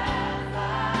as I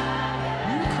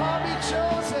am. You call me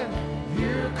chosen.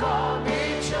 You call me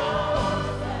chosen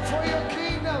for your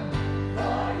kingdom.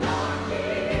 For your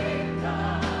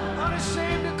kingdom.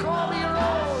 Unashamed to call me your own.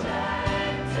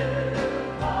 Unashamed to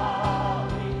call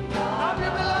me your own. I'm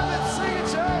your beloved. Sing it,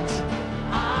 church.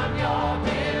 I'm your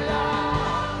beloved.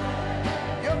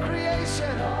 Your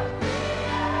creation.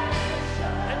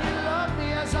 And you love me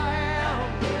as I am.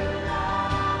 You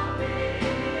love me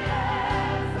as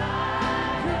I am.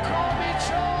 You call me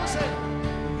chosen.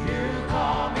 You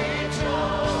call me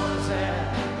chosen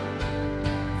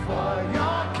for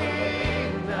your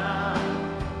kingdom.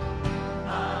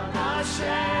 I'm not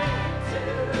ashamed to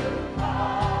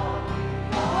call me.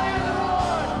 Play the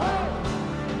Lord.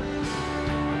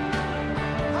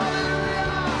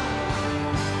 Hallelujah.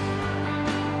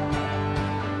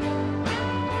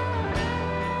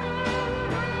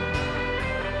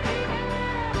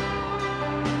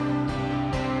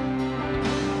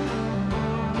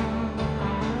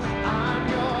 I'm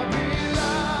your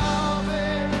beloved,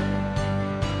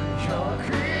 your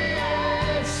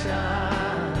creation,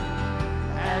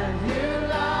 and you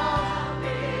love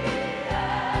me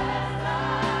as I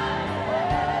am.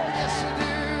 Yes, you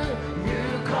do. You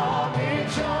call me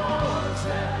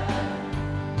chosen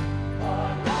for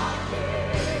your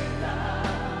kingdom.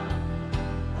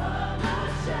 I'm not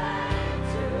ashamed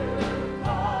to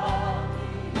call me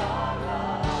your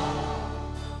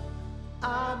own.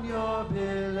 I'm your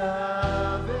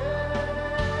beloved.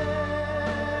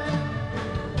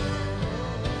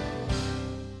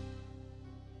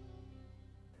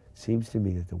 Seems to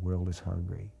me that the world is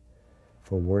hungry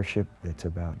for worship that's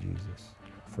about Jesus,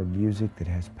 for music that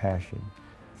has passion,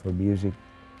 for music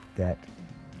that,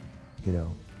 you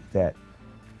know, that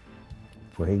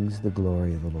brings the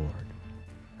glory of the Lord.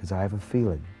 Because I have a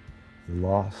feeling the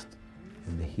lost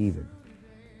and the heathen,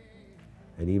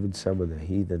 and even some of the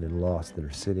heathen and lost that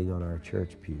are sitting on our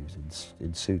church pews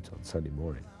in suits on Sunday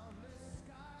morning,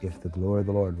 if the glory of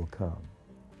the Lord will come,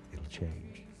 it'll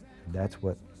change. And that's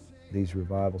what these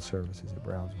revival services at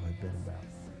Brownsville have been about.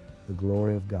 The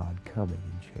glory of God coming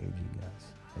and changing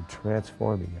us and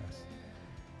transforming us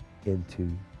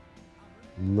into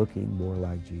looking more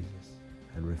like Jesus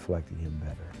and reflecting him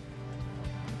better.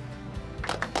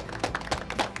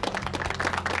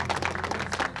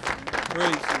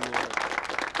 Praise the Lord.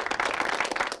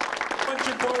 I want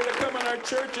your boy to come in our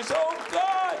churches. Oh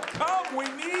God, come, we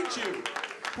need you.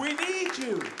 We need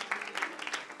you.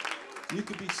 You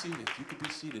could be seated. You could be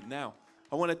seated. Now,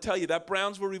 I want to tell you, that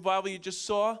Brownsville revival you just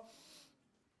saw,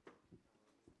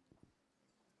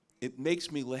 it makes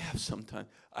me laugh sometimes.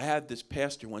 I had this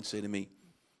pastor once say to me,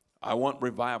 I want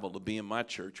revival to be in my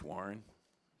church, Warren.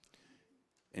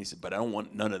 And he said, but I don't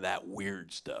want none of that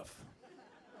weird stuff.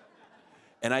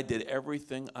 And I did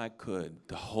everything I could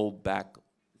to hold back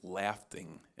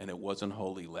laughing, and it wasn't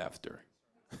holy laughter.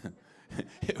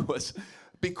 It was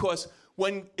because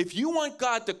if you want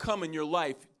God to come in your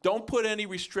life, don't put any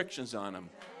restrictions on him.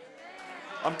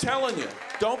 I'm telling you,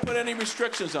 don't put any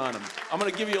restrictions on him. I'm going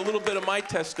to give you a little bit of my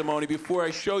testimony before I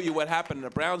show you what happened in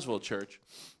the Brownsville church.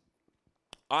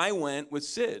 I went with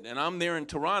Sid, and I'm there in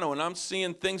Toronto, and I'm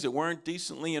seeing things that weren't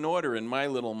decently in order in my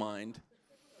little mind.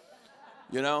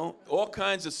 You know, all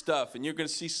kinds of stuff, and you're going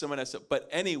to see some of that stuff. But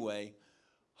anyway,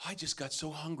 I just got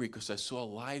so hungry because I saw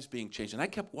lives being changed. And I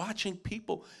kept watching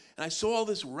people, and I saw all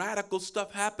this radical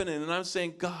stuff happening, and I'm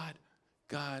saying,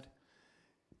 God,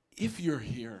 if you're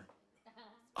here,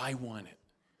 I want it.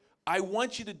 I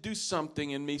want you to do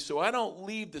something in me so I don't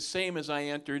leave the same as I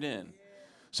entered in.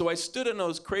 So I stood in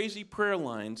those crazy prayer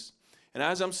lines, and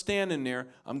as I'm standing there,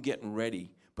 I'm getting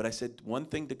ready. But I said one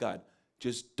thing to God,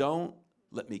 just don't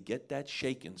let me get that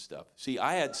shaking stuff. See,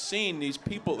 I had seen these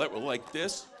people that were like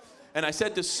this, and I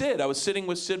said to Sid, I was sitting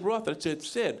with Sid Roth, I said,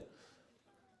 Sid,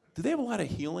 do they have a lot of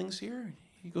healings here?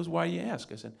 He goes, why do you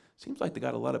ask? I said, seems like they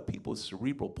got a lot of people with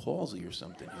cerebral palsy or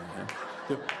something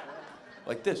here.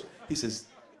 Like this. He says,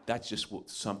 that's just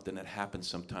something that happens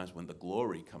sometimes when the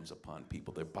glory comes upon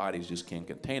people. Their bodies just can't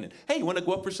contain it. Hey, you want to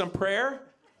go up for some prayer?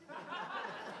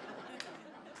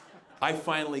 I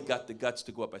finally got the guts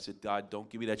to go up. I said, God, don't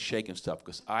give me that shaking stuff,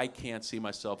 because I can't see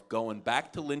myself going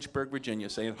back to Lynchburg, Virginia,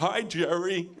 saying, hi,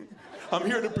 Jerry. I'm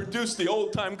here to produce the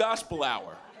old-time gospel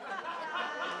hour.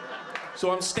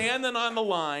 So I'm standing on the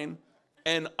line,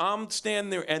 and I'm standing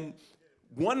there, and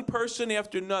one person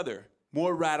after another,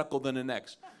 more radical than the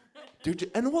next.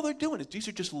 And all they're doing is, these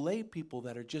are just lay people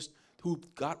that are just, who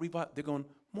got revived. They're going,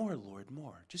 more, Lord,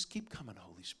 more. Just keep coming,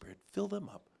 Holy Spirit. Fill them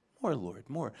up. More, Lord,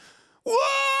 more. Whoa!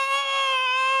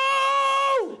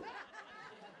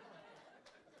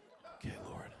 Okay,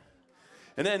 Lord.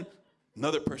 And then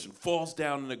another person falls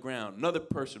down on the ground. Another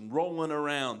person rolling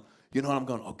around. You know, I'm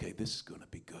going, okay, this is going to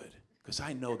be good. Because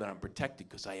I know that I'm protected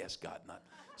because I asked God not.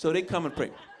 So they come and pray.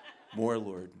 More,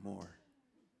 Lord, more.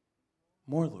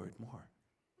 More, Lord, more.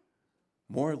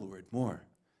 More, Lord, more.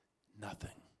 Nothing.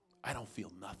 I don't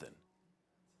feel nothing.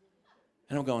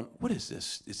 And I'm going, what is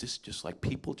this? Is this just like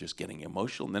people just getting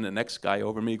emotional? And then the next guy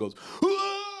over me goes,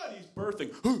 ah! And he's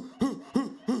birthing,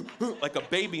 like a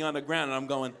baby on the ground. And I'm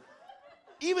going,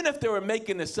 even if they were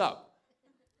making this up,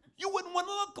 you wouldn't want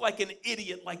to look like an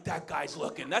idiot like that guy's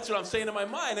looking. That's what I'm saying in my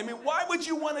mind. I mean, why would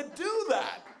you want to do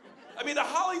that? I mean, a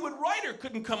Hollywood writer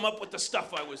couldn't come up with the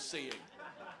stuff I was seeing.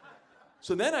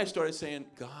 So then I started saying,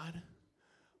 God,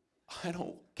 I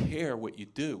don't care what you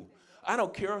do. I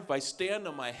don't care if I stand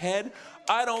on my head.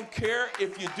 I don't care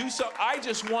if you do something. I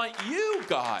just want you,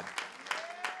 God.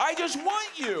 I just want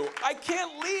you. I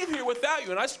can't leave here without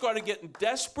you. And I started getting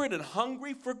desperate and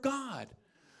hungry for God.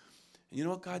 And you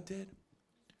know what God did?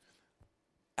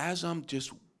 As I'm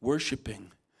just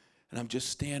worshiping and I'm just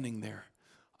standing there,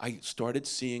 I started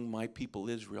seeing my people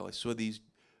Israel. I saw these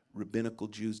rabbinical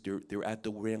Jews. They're at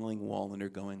the Wailing Wall and they're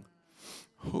going,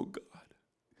 oh God.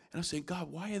 And I'm saying,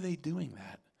 God, why are they doing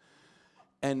that?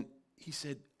 And he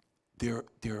said,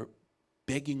 they're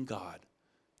begging God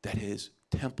that his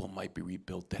temple might be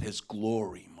rebuilt, that his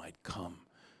glory might come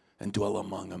and dwell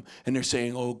among them. And they're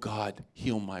saying, oh God,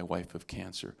 heal my wife of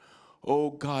cancer. Oh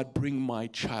God, bring my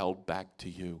child back to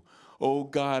you. Oh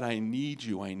God, I need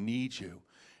you, I need you.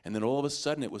 And then all of a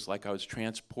sudden it was like I was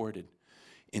transported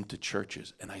into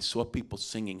churches, and I saw people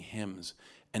singing hymns,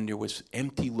 and there was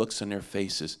empty looks on their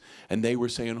faces, and they were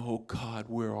saying, oh God,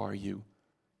 where are you?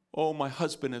 Oh, my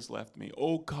husband has left me.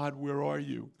 Oh God, where are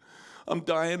you? I'm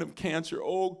dying of cancer.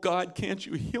 Oh God, can't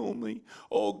you heal me?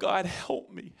 Oh God,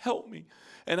 help me, help me.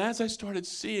 And as I started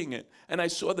seeing it, and I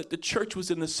saw that the church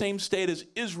was in the same state as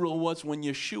Israel was when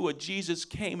Yeshua, Jesus,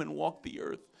 came and walked the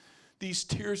earth, these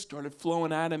tears started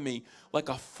flowing out of me like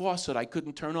a faucet I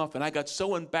couldn't turn off. And I got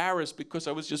so embarrassed because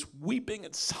I was just weeping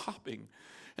and sobbing.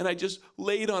 And I just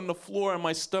laid on the floor on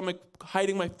my stomach,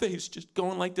 hiding my face, just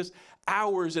going like this,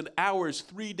 hours and hours,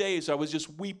 3 days. I was just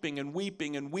weeping and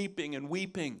weeping and weeping and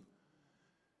weeping.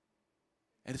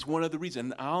 And it's one of the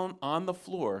reasons. And on the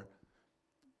floor,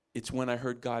 it's when I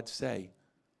heard God say,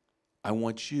 I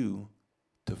want you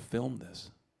to film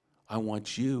this. I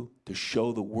want you to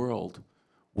show the world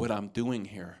what I'm doing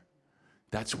here.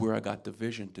 That's where I got the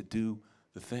vision to do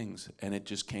the things. And it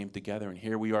just came together. And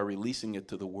here we are releasing it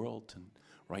to the world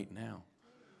right now.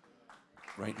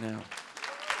 Right now.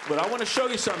 But I want to show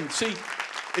you something. See,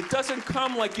 it doesn't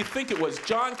come like you think it was.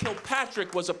 John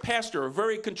Kilpatrick was a pastor, a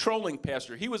very controlling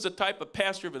pastor. He was the type of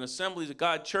pastor of an Assemblies of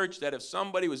God church that if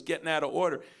somebody was getting out of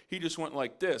order, he just went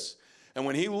like this. And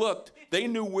when he looked, they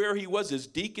knew where he was. His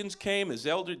deacons came, his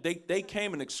elders, they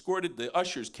came and escorted, the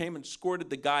ushers came and escorted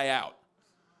the guy out.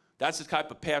 That's the type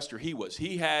of pastor he was.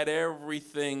 He had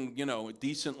everything,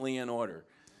 decently in order.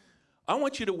 I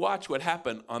want you to watch what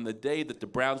happened on the day that the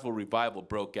Brownsville revival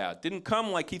broke out. Didn't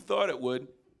come like he thought it would.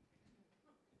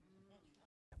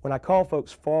 When I call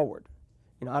folks forward,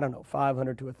 I don't know,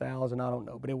 500 to 1,000, I don't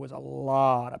know, but it was a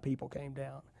lot of people came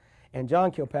down. And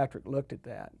John Kilpatrick looked at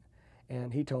that,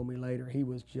 and he told me later he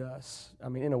was just,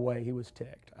 in a way, he was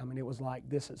ticked. It was like,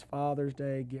 this is Father's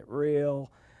Day, get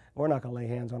real. We're not going to lay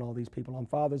hands on all these people. On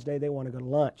Father's Day, they want to go to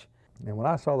lunch. And when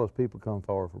I saw those people come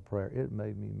forward for prayer, it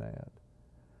made me mad.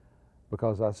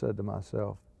 Because I said to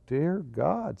myself, dear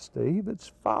God, Steve,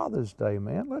 it's Father's Day,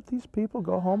 man. Let these people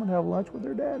go home and have lunch with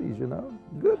their daddies, you know.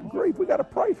 Good grief, we got to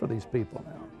pray for these people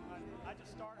now.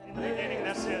 In the beginning,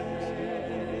 that's it.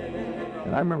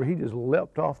 And I remember he just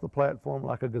leapt off the platform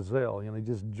like a gazelle, you know, he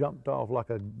just jumped off like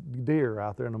a deer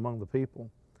out there and among the people.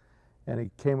 And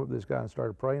he came up to this guy and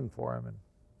started praying for him. And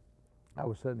I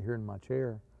was sitting here in my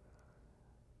chair,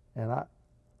 and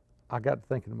I got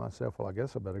thinking to myself, well, I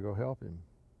guess I better go help him.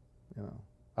 You know,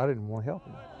 I didn't want to help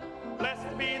him.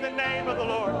 Blessed be the name of the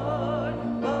Lord.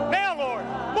 Now, Lord,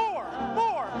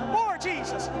 more,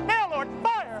 Jesus. Now, Lord,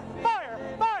 fire, fire,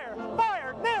 fire,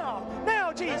 fire,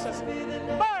 now, Jesus.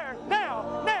 Fire,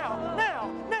 now,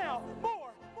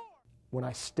 more. When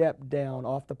I stepped down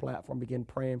off the platform, began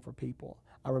praying for people,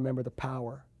 I remember the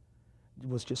power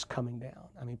was just coming down.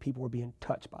 I mean, people were being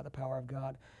touched by the power of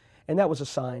God. And that was a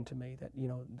sign to me that, you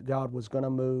know, God was going to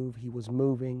move, He was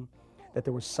moving, that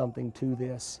there was something to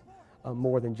this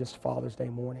more than just Father's Day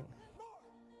morning.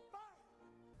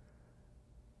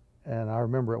 And I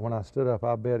remember when I stood up,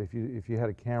 I bet if you had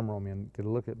a camera on me and could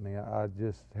look at me, I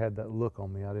just had that look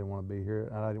on me. I didn't want to be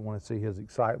here. I didn't want to see his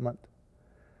excitement.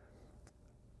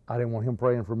 I didn't want him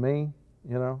praying for me,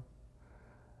 you know.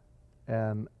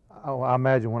 And I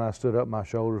imagine when I stood up, my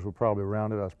shoulders were probably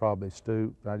rounded. I was probably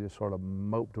stooped. I just sort of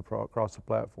moped across the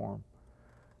platform.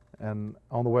 And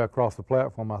on the way across the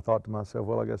platform, I thought to myself,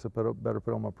 well, I guess I better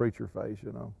put on my preacher face,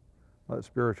 you know, that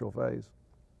spiritual face.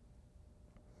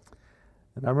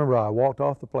 And I remember I walked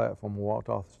off the platform, walked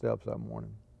off the steps that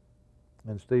morning,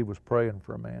 and Steve was praying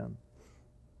for a man.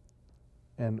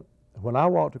 And when I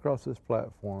walked across this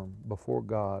platform before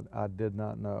God, I did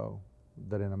not know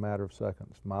that in a matter of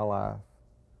seconds, my life,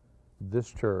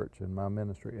 this church and my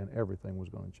ministry and everything was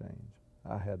going to change.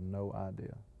 I had no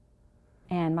idea.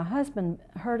 And my husband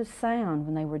heard a sound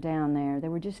when they were down there. They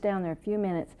were just down there a few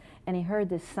minutes, and he heard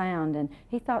this sound, and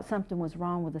he thought something was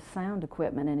wrong with the sound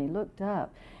equipment, and he looked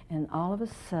up, and all of a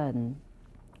sudden,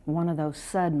 one of those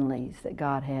suddenlies that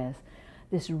God has,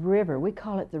 this river, we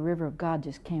call it the river of God,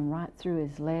 just came right through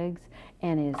his legs,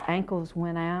 and his ankles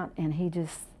went out, and he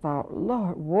just thought,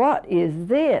 Lord, what is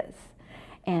this?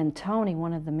 And Tony,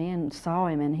 one of the men, saw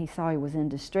him, and he saw he was in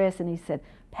distress, and he said,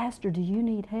 Pastor, do you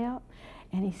need help?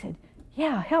 And he said,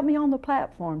 yeah, help me on the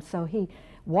platform. So he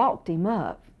walked him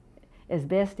up as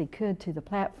best he could to the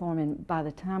platform, and by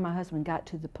the time my husband got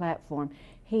to the platform,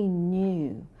 he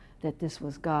knew that this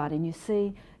was God. And you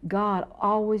see, God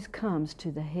always comes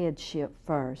to the headship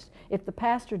first. If the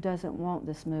pastor doesn't want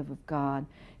this move of God,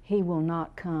 he will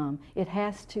not come. It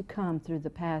has to come through the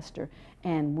pastor.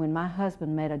 And when my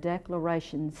husband made a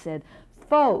declaration and said,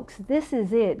 folks, this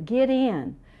is it, get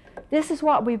in. This is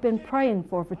what we've been praying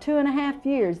for 2.5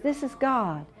 years. This is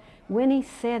God. When he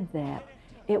said that,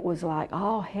 it was like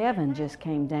all heaven just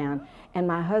came down, and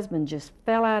my husband just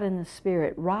fell out in the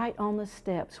spirit right on the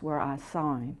steps where I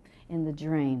saw him in the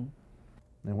dream.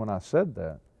 And when I said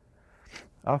that,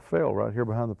 I fell right here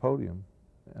behind the podium,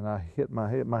 and I hit my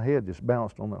head. My head just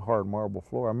bounced on that hard marble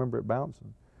floor. I remember it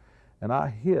bouncing. And I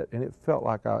hit, and it felt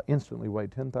like I instantly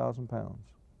weighed 10,000 pounds.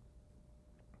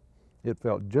 It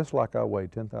felt just like I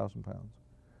weighed 10,000 pounds.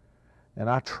 And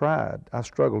I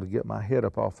struggled to get my head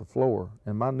up off the floor,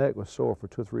 and my neck was sore for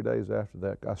 2 or 3 days after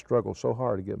that. I struggled so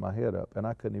hard to get my head up, and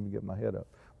I couldn't even get my head up.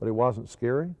 But it wasn't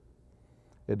scary.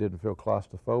 It didn't feel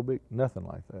claustrophobic, nothing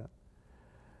like that.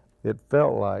 It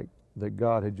felt like that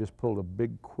God had just pulled a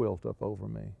big quilt up over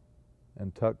me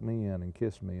and tucked me in and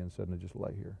kissed me and said, now just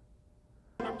lay here.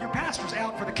 Your pastor's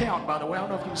out for the count, by the way. I don't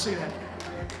know if you can see that.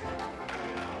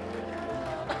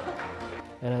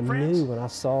 And I knew when I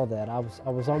saw that, I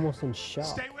was almost in shock.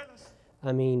 Stay with us.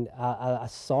 I mean, I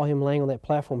saw him laying on that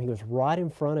platform. He was right in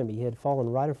front of me. He had fallen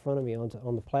right in front of me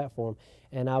on the platform.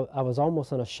 And I was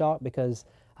almost in a shock because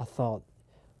I thought,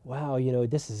 wow, you know,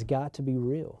 this has got to be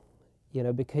real. You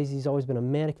know, because he's always been a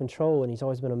man of control and he's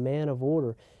always been a man of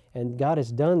order. And God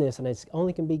has done this, and it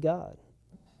only can be God.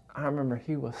 I remember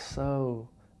he was so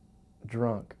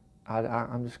drunk.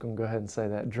 I'm just going to go ahead and say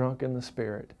that, drunk in the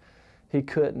spirit. He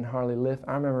couldn't hardly lift.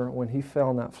 I remember when he fell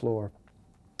on that floor,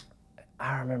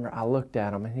 I remember I looked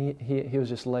at him, and he was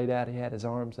just laid out. He had his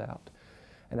arms out.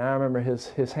 And I remember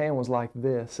his hand was like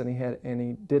this, and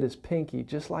he did his pinky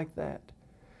just like that.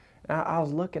 And I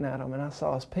was looking at him, and I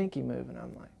saw his pinky move, and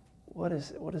I'm like, what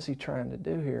is he trying to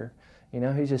do here? You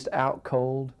know, he's just out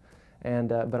cold. And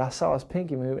but I saw his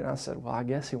pinky move, and I said, well, I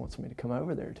guess he wants me to come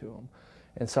over there to him.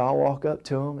 And so I walk up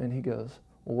to him, and he goes,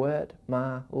 wet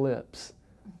my lips.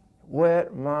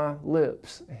 wet my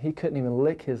lips. He couldn't even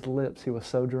lick his lips. He was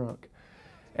so drunk.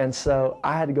 And so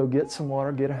I had to go get some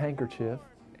water, get a handkerchief,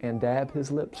 and dab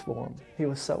his lips for him. He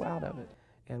was so out of it.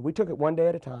 And we took it one day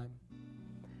at a time.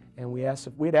 And we'd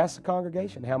asked the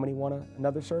congregation how many want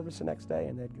another service the next day,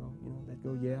 and they'd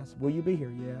go, yes. Will you be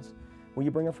here? Yes. Will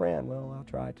you bring a friend? Well, I'll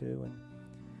try to.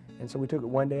 And so we took it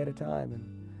one day at a time,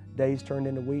 and days turned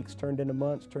into weeks, turned into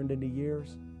months, turned into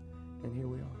years, and here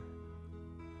we are.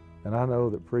 And I know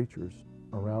that preachers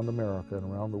around America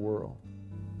and around the world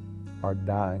are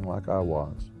dying like I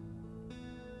was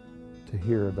to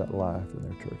hear that life in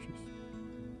their churches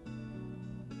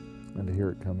and to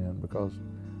hear it come in, because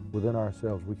within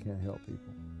ourselves we can't help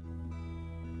people.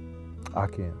 I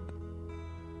can't.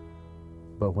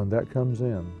 But when that comes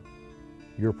in,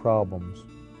 your problems,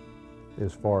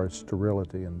 as far as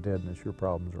sterility and deadness, your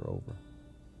problems are over.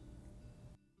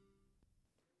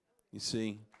 You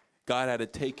see, God had to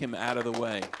take him out of the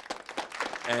way.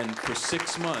 And for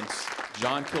 6 months,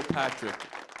 John Kilpatrick,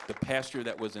 the pastor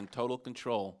that was in total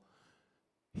control,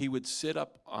 he would sit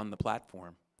up on the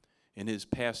platform in his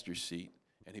pastor's seat,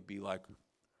 and he'd be like,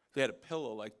 if they had a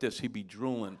pillow like this, he'd be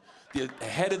drooling. The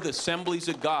head of the Assemblies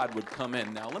of God would come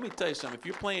in. Now, let me tell you something. If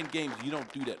you're playing games, you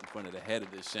don't do that in front of the head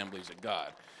of the Assemblies of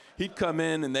God. He'd come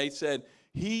in, and they said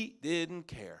he didn't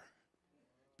care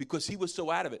because he was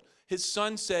so out of it. His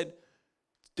son said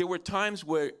there were times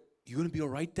where, you going to be all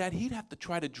right, Dad? He'd have to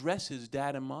try to dress his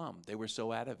dad and mom. They were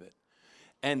so out of it.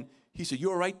 And he said, you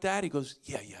all right, Dad? He goes,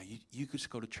 yeah, you just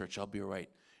go to church. I'll be all right.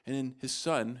 And then his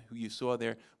son, who you saw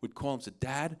there, would call him and say,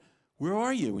 Dad, where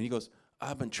are you? And he goes,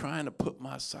 I've been trying to put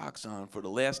my socks on for the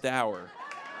last hour.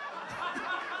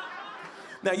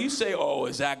 Now you say, oh,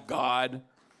 is that God?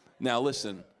 Now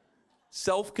listen,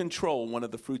 self-control, one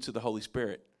of the fruits of the Holy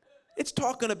Spirit. It's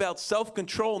talking about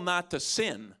self-control not to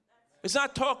sin. It's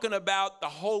not talking about the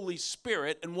Holy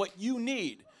Spirit and what you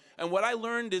need. And what I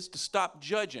learned is to stop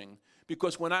judging,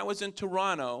 because when I was in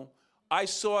Toronto, I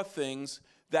saw things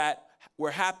that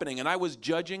were happening and I was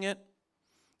judging it.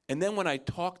 And then when I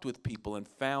talked with people and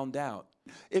found out,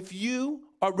 if you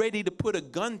are ready to put a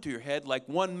gun to your head like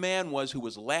one man was who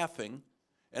was laughing,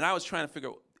 and I was trying to figure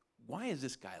out, why is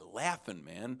this guy laughing,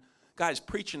 man? Guy's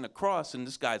preaching the cross and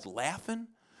this guy's laughing.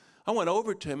 I went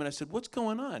over to him and I said, what's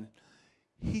going on?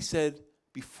 He said,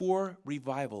 before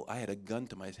revival, I had a gun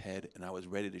to my head and I was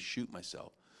ready to shoot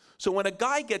myself. So when a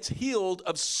guy gets healed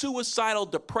of suicidal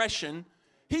depression,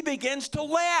 he begins to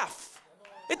laugh.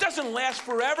 It doesn't last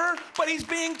forever, but he's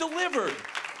being delivered.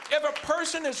 If a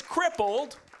person is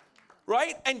crippled,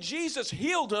 right, and Jesus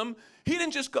healed him, he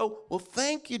didn't just go, well,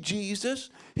 thank you, Jesus.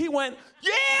 He went,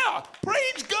 yeah,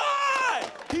 praise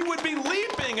God. He would be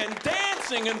leaping and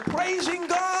dancing and praising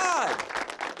God.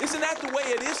 Isn't that the way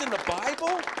it is in the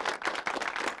Bible?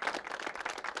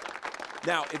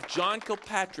 Now, if John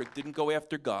Kilpatrick didn't go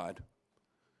after God,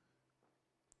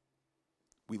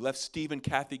 we left Steve and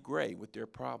Kathy Gray with their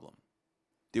problem.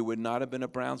 There would not have been a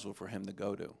Brownsville for him to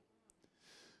go to.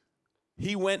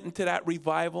 He went into that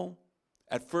revival.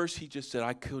 At first, he just said,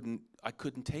 I couldn't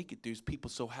take it. There's people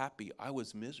so happy. I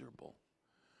was miserable.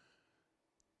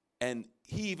 And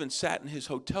he even sat in his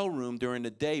hotel room during the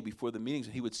day before the meetings,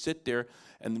 and he would sit there,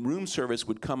 and the room service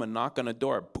would come and knock on the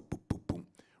door. Boom, boom, boom, boom.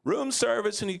 Room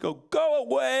service, and he'd go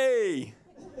away.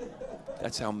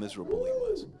 That's how miserable he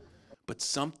was. But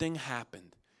something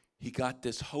happened. He got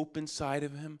this hope inside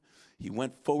of him. He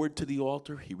went forward to the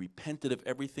altar. He repented of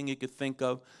everything he could think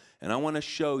of. And I want to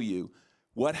show you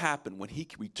what happened when he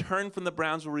returned from the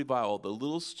Brownsville revival. The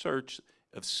little church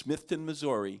of Smithton,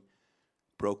 Missouri,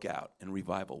 broke out in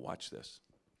revival. Watch this.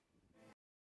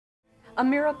 A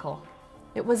miracle.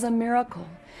 It was a miracle.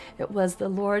 It was the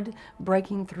Lord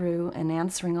breaking through and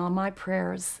answering all my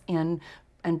prayers and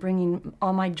bringing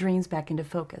all my dreams back into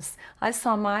focus. I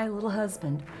saw my little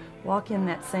husband walk in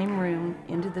that same room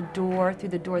into the door, through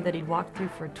the door that he'd walked through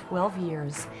for 12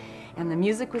 years. And the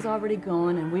music was already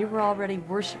going, and we were already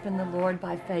worshiping the Lord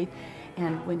by faith.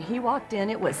 And when he walked in,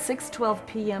 it was 6:12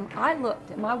 p.m. I looked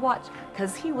at my watch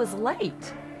because he was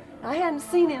late. I hadn't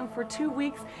seen him for 2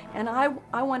 weeks, and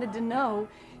I wanted to know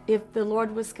if the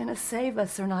Lord was going to save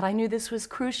us or not. I knew this was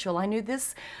crucial. I knew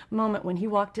this moment when he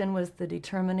walked in was the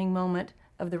determining moment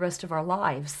of the rest of our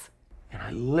lives. And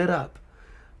I lit up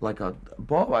like a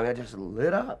bulb. I mean, I just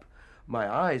lit up. My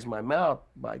eyes, my mouth,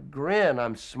 my grin,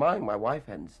 I'm smiling. My wife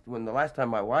hadn't, when the last time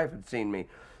my wife had seen me,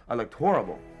 I looked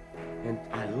horrible. And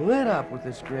I lit up with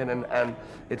this grin, and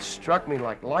it struck me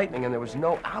like lightning, and there was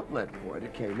no outlet for it.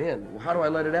 It came in. Well, how do I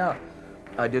let it out?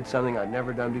 I did something I'd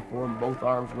never done before, and both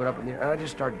arms went up in the air, and I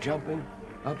just started jumping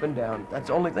up and down. That's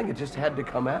the only thing. It just had to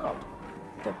come out.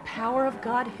 The power of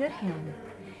God hit him.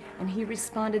 and he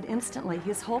responded instantly.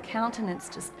 His whole countenance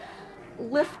just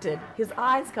lifted. His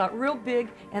eyes got real big,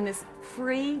 and this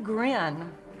free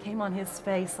grin came on his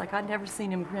face like I'd never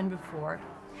seen him grin before.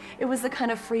 It was the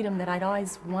kind of freedom that I'd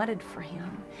always wanted for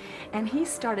him. And he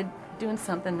started doing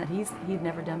something that he'd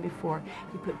never done before.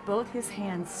 He put both his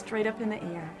hands straight up in the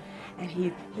air, and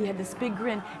he had this big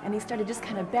grin, and he started just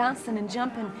kind of bouncing and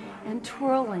jumping and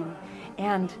twirling.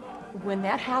 And when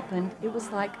that happened, it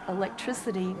was like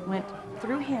electricity went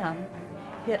through him,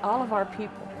 hit all of our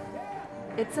people.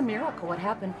 It's a miracle what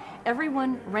happened.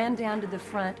 Everyone ran down to the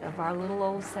front of our little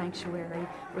old sanctuary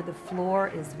where the floor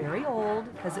is very old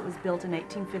because it was built in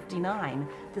 1859,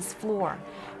 this floor.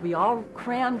 We all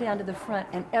crammed down to the front,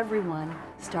 and everyone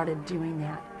started doing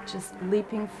that, just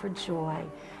leaping for joy.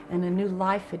 And a new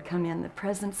life had come in. The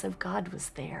presence of God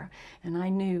was there. And I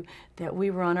knew that we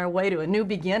were on our way to a new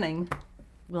beginning.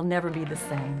 We'll never be the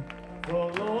same. Oh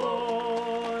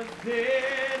Lord,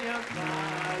 send your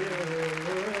fire.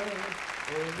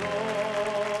 Oh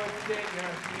Lord, send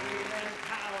your healing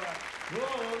power.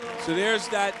 Oh Lord. So there's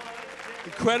that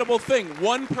incredible thing.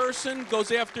 One person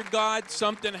goes after God,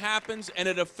 something happens, and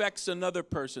it affects another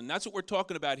person. That's what we're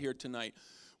talking about here tonight.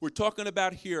 We're talking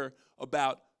about here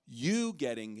about you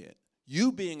getting it,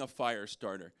 you being a fire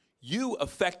starter, you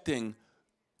affecting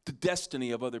the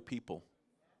destiny of other people.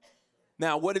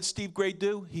 Now, what did Steve Gray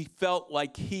do? He felt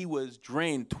like he was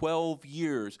drained 12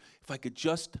 years. If I could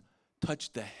just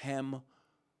touch the hem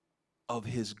of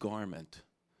his garment.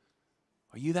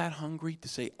 Are you that hungry to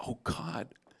say, oh God,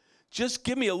 just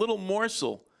give me a little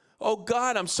morsel. Oh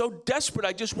God, I'm so desperate.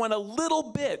 I just want a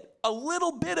little bit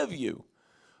of you.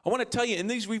 I want to tell you, in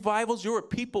these revivals, there were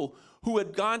people who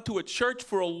had gone to a church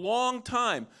for a long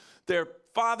time. Their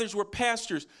fathers were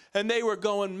pastors, and they were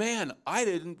going, man, I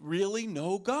didn't really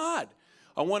know God.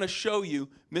 I want to show you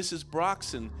Mrs.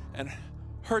 Broxson and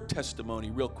her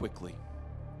testimony real quickly.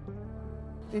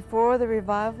 Before the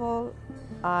revival,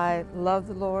 I loved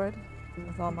the Lord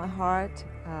with all my heart.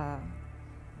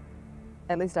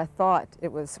 At least I thought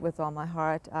it was with all my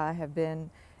heart. I have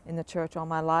been in the church all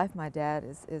my life. My dad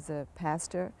is a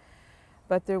pastor.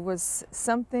 But there was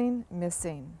something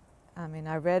missing. I mean,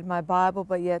 I read my Bible,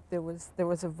 but yet there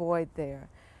was a void there.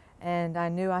 And I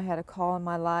knew I had a call in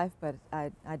my life, but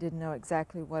I didn't know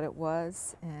exactly what it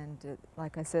was. And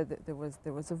like I said, there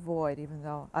was a void, even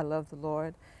though I loved the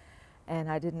Lord. And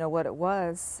I didn't know what it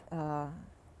was.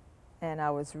 And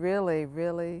I was really,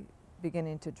 really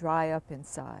beginning to dry up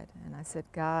inside. And I said,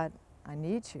 God, I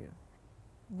need you.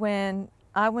 When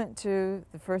I went to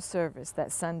the first service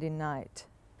that Sunday night,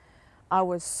 I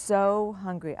was so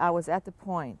hungry. I was at the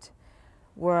point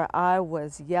where I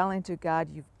was yelling to God,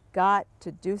 you've got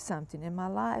to do something in my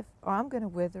life or I'm going to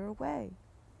wither away.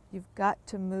 You've got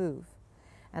to move.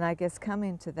 And I guess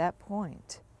coming to that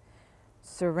point,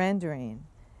 surrendering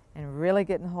and really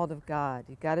getting hold of God,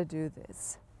 you've got to do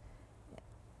this.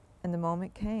 And the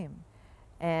moment came.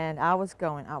 And I was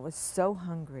going. I was so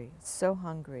hungry, so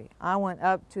hungry. I went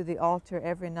up to the altar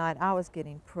every night. I was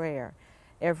getting prayer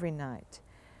every night.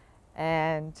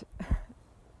 And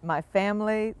my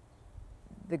family,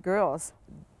 the girls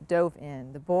dove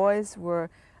in. The boys were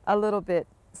a little bit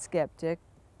skeptic.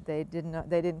 They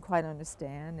didn't quite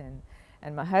understand.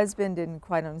 And my husband didn't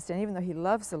quite understand, even though he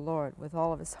loves the Lord with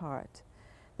all of his heart.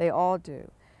 They all do.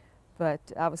 But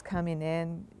I was coming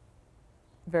in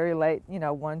very late,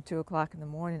 1, 2 o'clock in the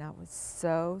morning. I was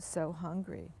so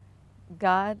hungry.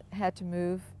 God had to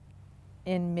move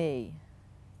in me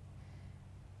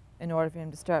in order for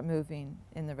him to start moving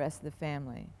in the rest of the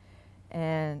family.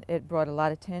 And it brought a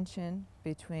lot of tension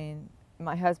between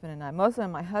my husband and I, mostly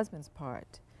on my husband's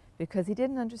part, because he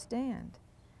didn't understand.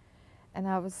 And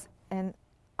I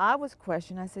was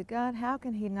questioning. I said, God, how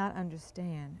can he not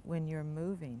understand when you're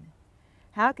moving?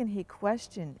 How can he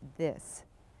question this?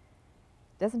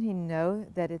 Doesn't he know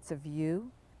that it's of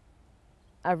you?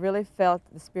 I really felt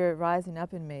the Spirit rising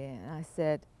up in me, and I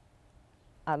said,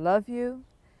 I love you,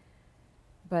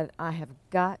 but I have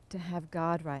got to have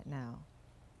God right now.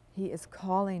 He is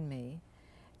calling me,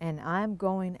 and I'm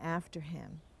going after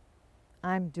him.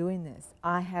 I'm doing this.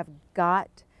 I have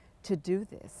got to do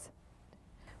this.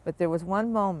 But there was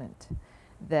one moment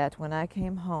that when I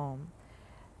came home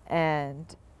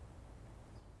and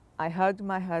I hugged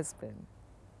my husband,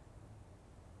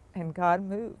 and God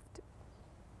moved,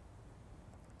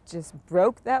 just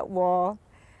broke that wall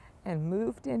and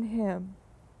moved in him,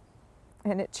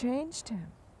 and it changed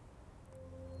him,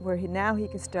 where now he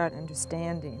could start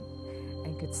understanding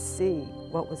and could see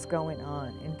what was going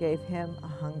on, and gave him a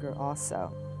hunger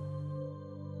also.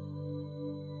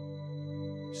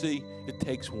 See, it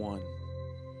takes one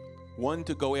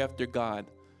to go after God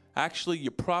Actually,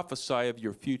 you prophesy of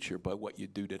your future by what you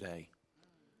do today.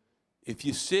 If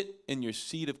you sit in your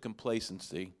seat of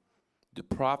complacency, the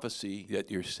prophecy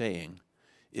that you're saying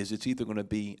is it's either going to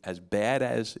be as bad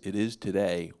as it is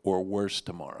today or worse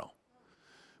tomorrow.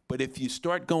 But if you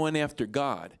start going after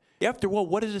God, after all,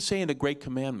 what does it say in the Great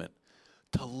Commandment?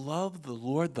 To love the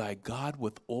Lord thy God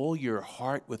with all your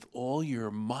heart, with all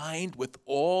your mind, with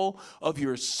all of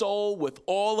your soul, with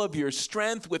all of your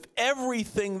strength, with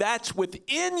everything that's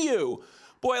within you.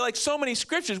 Boy, like so many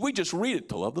scriptures, we just read it.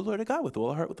 To love the Lord thy God with all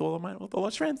our heart, with all our mind, with all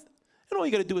our strength. And all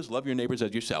you got to do is love your neighbors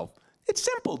as yourself. It's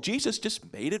simple. Jesus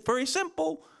just made it very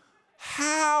simple.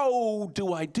 How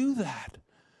do I do that?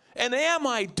 And am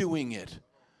I doing it?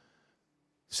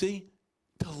 See,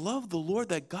 to love the Lord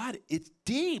thy God, it's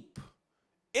deep.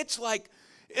 It's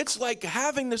like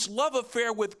having this love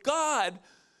affair with God,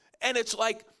 and it's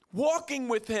like walking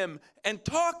with him and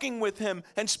talking with him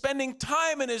and spending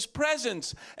time in his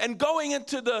presence and going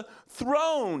into the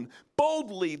throne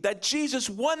boldly, that Jesus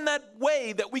won that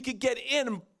way that we could get in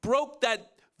and broke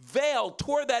that veil,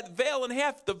 tore that veil in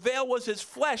half. The veil was his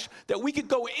flesh, that we could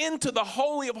go into the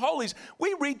Holy of Holies.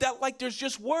 We read that like there's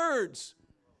just words.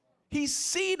 He's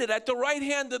seated at the right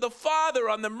hand of the Father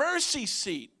on the mercy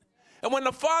seat. And when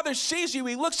the Father sees you,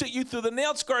 he looks at you through the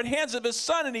nail-scarred hands of his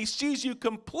Son, and he sees you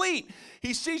complete.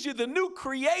 He sees you the new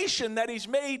creation that he's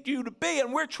made you to be,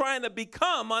 and we're trying to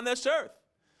become on this earth.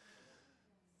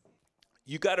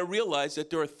 You got to realize that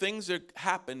there are things that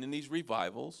happen in these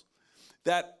revivals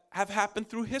that have happened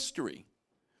through history.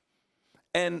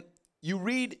 And you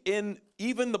read in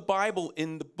even the Bible,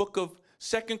 in the book of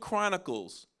 2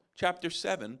 Chronicles, chapter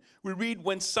 7, we read,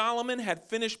 when Solomon had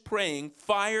finished praying,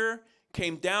 fire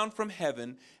came down from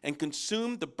heaven and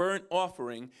consumed the burnt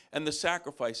offering and the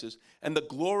sacrifices, and the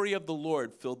glory of the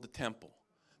Lord filled the temple,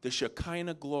 the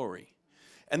Shekinah glory.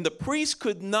 And the priest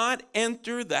could not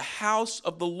enter the house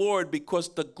of the Lord because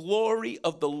the glory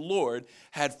of the Lord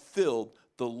had filled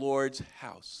the Lord's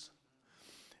house.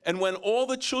 And when all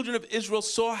the children of Israel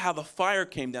saw how the fire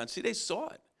came down, see, they saw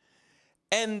it,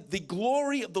 and the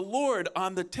glory of the Lord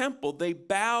on the temple, they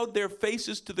bowed their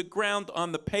faces to the ground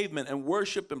on the pavement and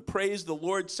worshiped and praised the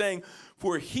Lord, saying,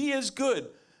 for he is good.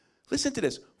 Listen to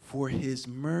this. For his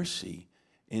mercy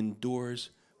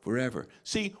endures forever.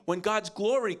 See, when God's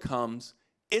glory comes,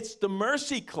 it's the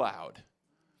mercy cloud.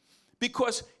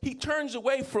 Because he turns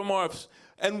away from us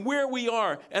and where we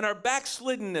are and our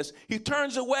backsliddenness. He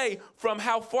turns away from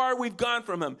how far we've gone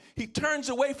from him. He turns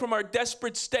away from our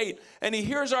desperate state, and he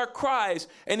hears our cries,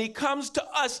 and he comes to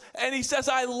us and he says,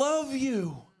 I love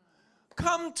you.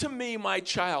 Come to me, my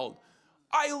child.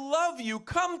 I love you.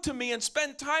 Come to me and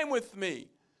spend time with me.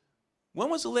 When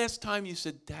was the last time you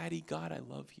said, Daddy, God, I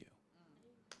love you?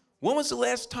 When was the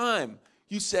last time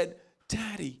you said,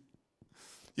 Daddy?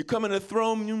 You come in the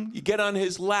throne room, you get on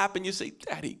his lap, and you say,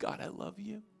 Daddy, God, I love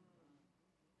you.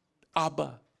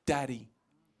 Abba, Daddy,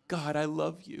 God, I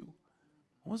love you.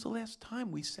 When was the last time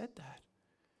we said that?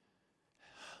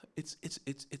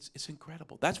 It's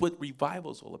incredible. That's what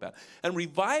revival is all about. And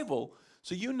revival,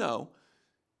 so you know,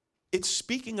 it's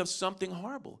speaking of something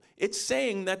horrible. It's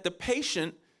saying that the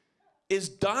patient is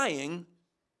dying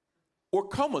or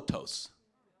comatose.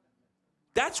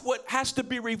 That's what has to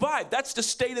be revived. That's the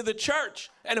state of the church.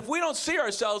 And if we don't see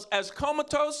ourselves as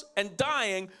comatose and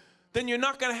dying, then you're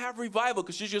not going to have revival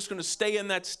because you're just going to stay in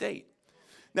that state.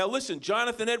 Now listen,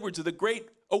 Jonathan Edwards of the Great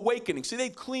Awakening. See,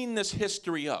 they've cleaned this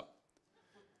history up.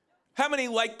 How many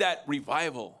like that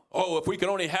revival? Oh, if we could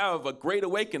only have a great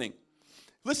awakening.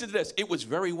 Listen to this. It was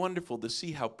very wonderful to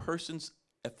see how persons'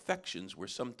 affections were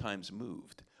sometimes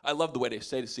moved. I love the way they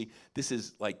say to see, this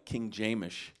is like King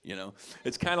James-ish, you know.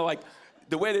 It's kind of like,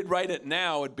 the way they'd write it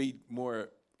now would be more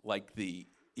like the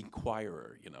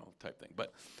Inquirer, you know, type thing.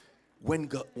 But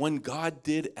when God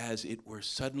did, as it were,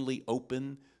 suddenly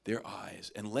open their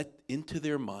eyes and let into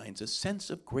their minds a sense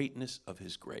of greatness of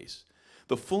his grace,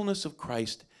 the fullness of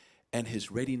Christ and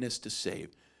his readiness to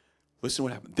save. Listen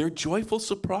what happened. Their joyful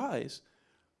surprise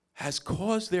has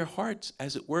caused their hearts,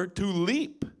 as it were, to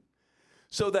leap,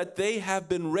 so that they have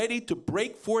been ready to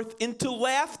break forth into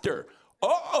laughter.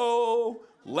 Uh-oh!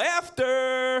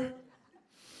 Laughter,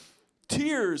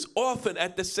 tears often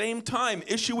at the same time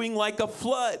issuing like a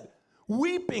flood,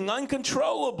 weeping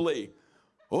uncontrollably.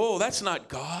 Oh, that's not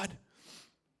God.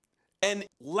 And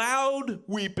loud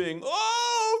weeping.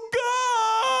 Oh,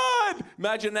 God!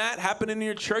 Imagine that happening in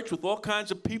your church with all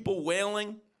kinds of people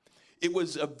wailing. It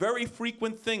was a very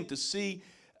frequent thing to see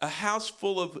a house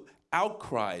full of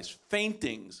outcries,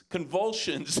 faintings,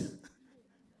 convulsions,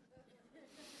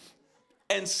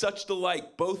 and such the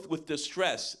like, both with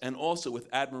distress and also with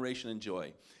admiration and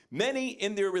joy. Many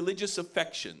in their religious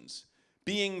affections,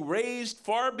 being raised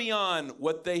far beyond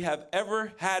what they have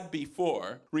ever had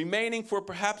before, remaining for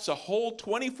perhaps a whole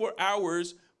 24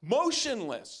 hours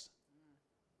motionless,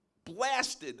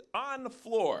 blasted on the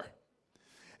floor,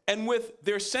 and with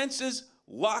their senses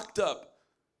locked up,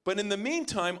 but in the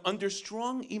meantime under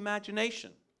strong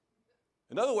imagination.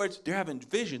 In other words, they're having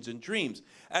visions and dreams,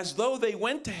 as though they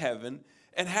went to heaven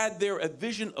and had there a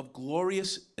vision of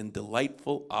glorious and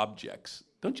delightful objects.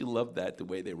 Don't you love that, the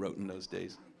way they wrote in those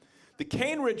days? The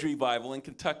Cane Ridge Revival in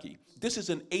Kentucky. This is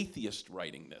an atheist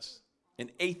writing this. An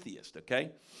atheist,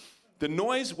 okay? The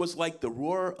noise was like the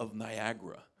roar of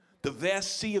Niagara. The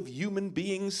vast sea of human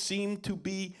beings seemed to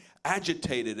be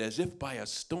agitated as if by a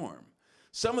storm.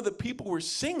 Some of the people were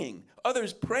singing,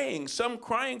 others praying, some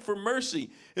crying for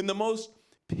mercy in the most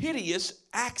piteous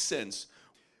accents.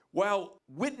 While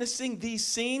witnessing these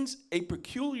scenes, a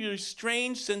peculiarly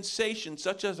strange sensation,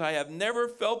 such as I have never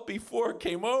felt before,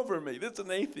 came over me. This is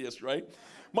an atheist, right?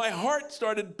 My heart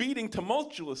started beating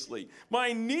tumultuously.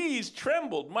 My knees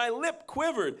trembled, my lip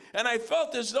quivered, and I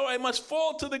felt as though I must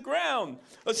fall to the ground.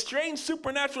 A strange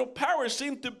supernatural power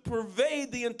seemed to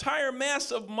pervade the entire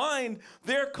mass of mind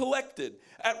there collected.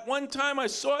 At one time, I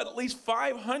saw at least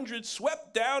 500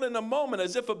 swept down in a moment,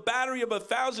 as if a battery of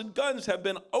 1,000 guns had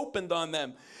been opened on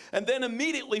them. And then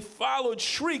immediately followed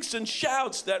shrieks and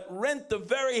shouts that rent the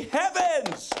very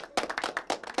heavens.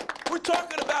 We're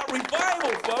talking about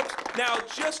revival, folks. Now,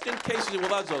 just in case you say, well,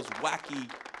 that's those wacky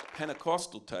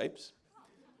Pentecostal types.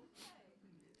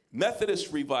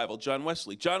 Methodist revival, John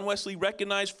Wesley. John Wesley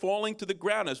recognized falling to the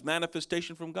ground as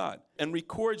manifestation from God and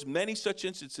records many such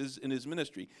instances in his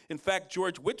ministry. In fact,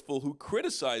 George Whitefield, who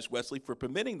criticized Wesley for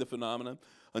permitting the phenomenon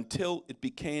until it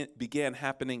began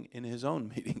happening in his own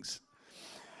meetings.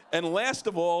 And last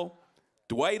of all,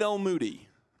 Dwight L. Moody.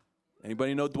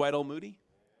 Anybody know Dwight L. Moody?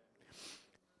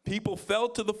 People fell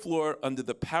to the floor under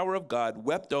the power of God,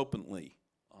 wept openly,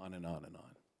 on and on and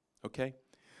on. Okay?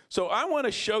 So I want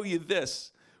to show you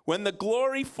this. When the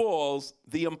glory falls,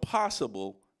 the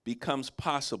impossible becomes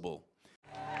possible.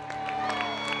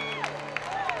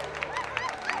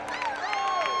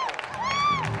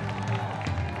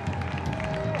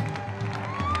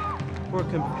 For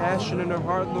compassion in our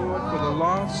heart, Lord, for the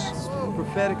lost,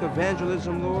 prophetic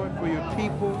evangelism, Lord, for your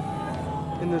people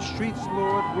in the streets,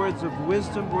 Lord, words of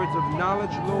wisdom, words of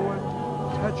knowledge, Lord.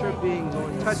 Touch her being,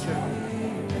 Lord, touch her.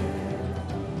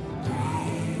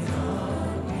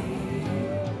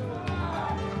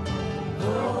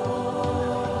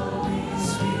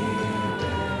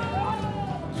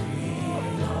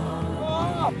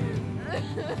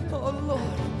 Oh,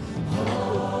 Lord.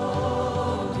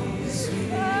 Holy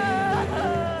Spirit,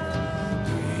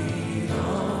 breathe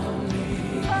on me.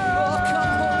 Oh,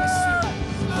 come, Holy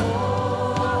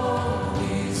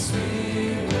Spirit,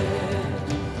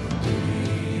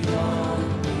 breathe on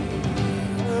me.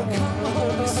 Come,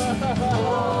 Holy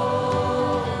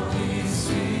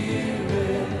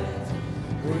Spirit,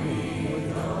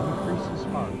 breathe on me. Increase his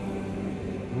heart.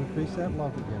 Increase that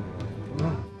love again. Come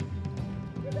on.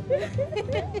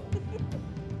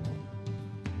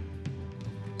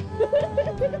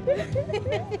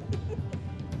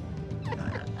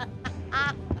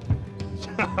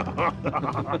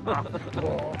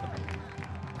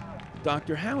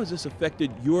 Doctor, how has this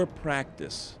affected your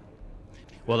practice?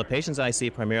 Well, the patients I see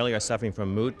primarily are suffering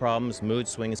from mood problems, mood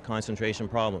swings, concentration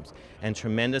problems, and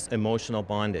tremendous emotional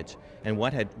bondage. And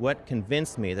what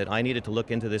convinced me that I needed to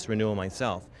look into this renewal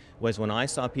myself was when I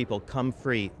saw people come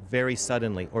free very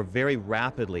suddenly or very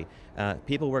rapidly.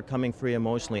 People were coming free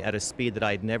emotionally at a speed that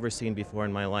I'd never seen before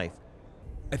in my life.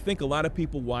 I think a lot of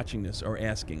people watching this are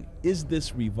asking, is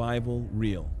this revival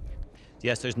real?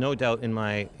 Yes, there's no doubt in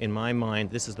my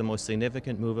mind, this is the most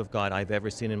significant move of God I've ever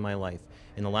seen in my life.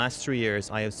 In the last 3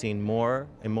 years, I have seen more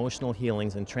emotional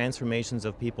healings and transformations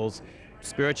of people's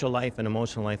spiritual life and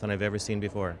emotional life than I've ever seen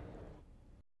before.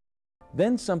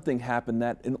 Then something happened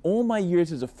that in all my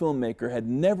years as a filmmaker had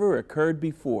never occurred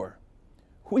before.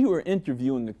 We were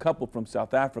interviewing a couple from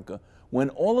South Africa when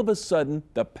all of a sudden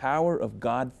the power of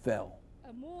God fell.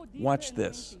 Watch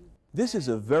this. This is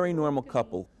a very normal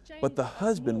couple, but the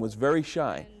husband was very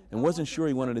shy and wasn't sure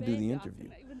he wanted to do the interview.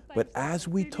 But as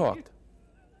we talked,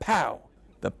 pow,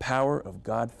 the power of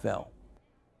God fell.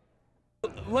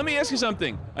 Let me ask you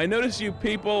something. I notice you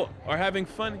people are having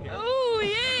fun here. Oh,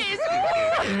 yes!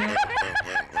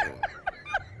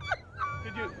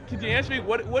 Could you answer me?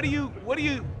 What are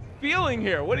you feeling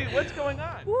here? What's going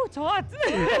on? Oh, it's hot.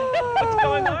 What's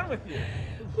going on with you?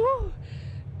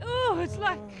 Oh, it's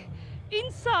like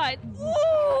inside.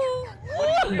 Oh,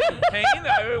 What are you in pain?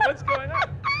 What's going on?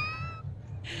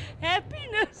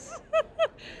 Happiness.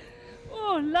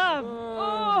 love.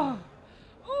 Oh.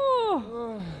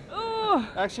 Oh. Oh.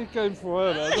 Actually came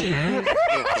for her.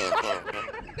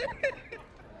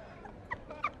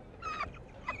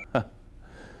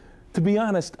 To be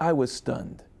honest, I was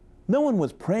stunned. No one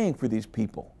was praying for these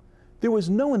people. There was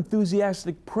no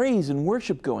enthusiastic praise and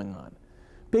worship going on.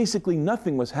 Basically,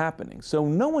 nothing was happening, so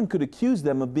no one could accuse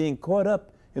them of being caught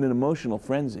up in an emotional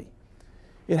frenzy.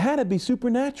 It had to be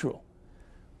supernatural.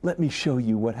 Let me show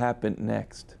you what happened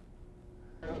next.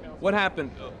 What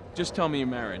happened? Just tell me your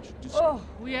marriage. Oh,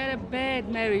 we had a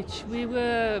bad marriage. We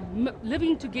were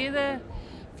living together.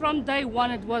 From day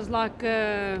one, it was like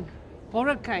a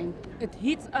hurricane. It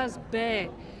hits us bad.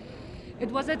 It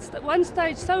was at one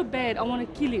stage so bad, I want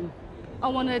to kill him. I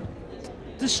want to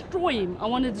destroy him. I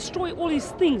want to destroy all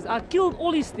his things. I killed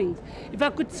all his things. If I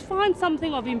could find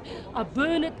something of him, I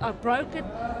burned it, I broke it.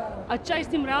 I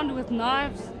chased him around with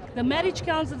knives. The marriage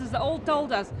counselors all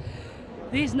told us,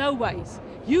 there's no ways.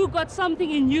 You got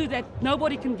something in you that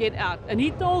nobody can get out. And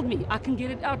he told me I can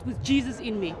get it out with Jesus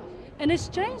in me. And it's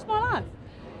changed my life.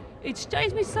 It's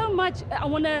changed me so much. I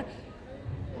want to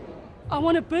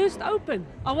burst open.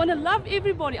 I want to love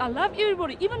everybody. I love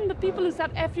everybody, even the people in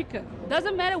South Africa.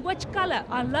 Doesn't matter which color.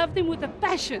 I love them with a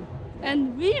passion.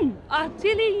 And him, I'm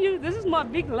telling you, this is my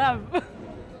big love.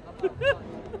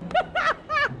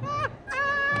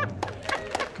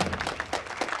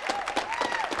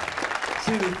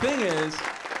 See, the thing is,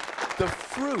 the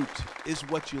fruit is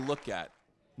what you look at,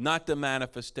 not the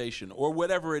manifestation or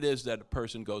whatever it is that a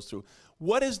person goes through.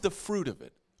 What is the fruit of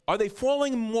it? Are they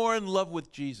falling more in love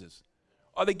with Jesus?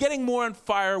 Are they getting more on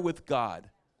fire with God?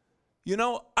 You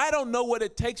know, I don't know what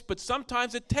it takes, but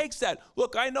sometimes it takes that.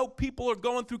 Look, I know people are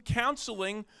going through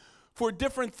counseling for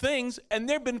different things, and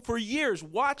they've been for years.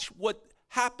 Watch what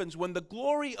happens when the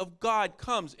glory of God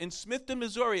comes. In Smithton,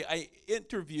 Missouri, I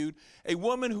interviewed a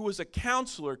woman who was a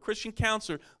counselor, Christian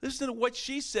counselor. Listen to what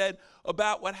she said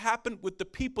about what happened with the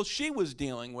people she was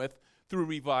dealing with through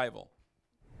revival.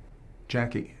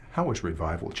 Jackie, how has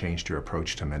revival changed your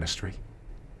approach to ministry?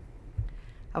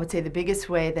 I would say the biggest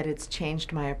way that it's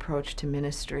changed my approach to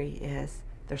ministry is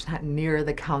there's not near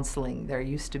the counseling there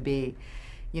used to be.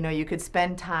 You know, you could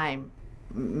spend time,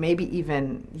 maybe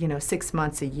even, 6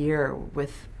 months, a year,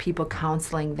 with people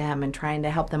counseling them and trying to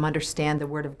help them understand the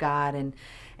Word of God and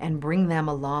bring them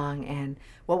along. And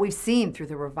what we've seen through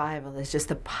the revival is just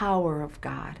the power of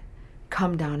God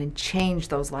come down and change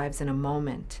those lives in a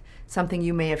moment. Something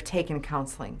you may have taken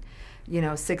counseling,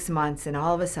 6 months, and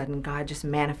all of a sudden God just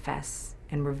manifests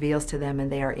and reveals to them, and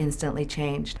they are instantly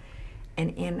changed.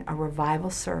 And in a revival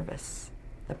service,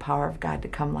 the power of God to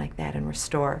come like that and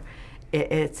restore,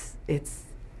 it's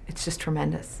just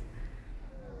tremendous.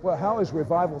 Well, how has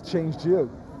revival changed you?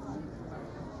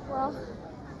 Well,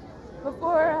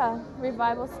 before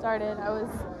revival started, I was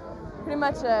pretty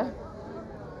much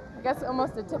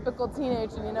almost a typical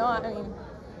teenager, I mean,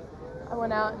 I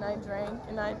went out and I drank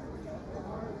and I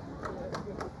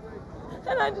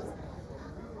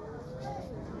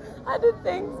did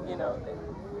things, that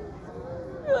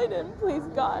really didn't please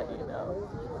God,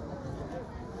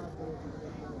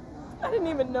 I didn't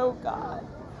even know God.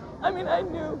 I mean, I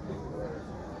knew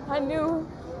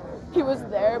He was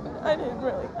there, but I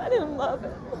didn't love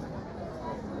Him.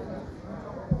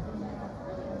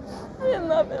 I didn't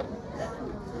love Him.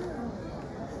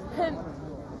 And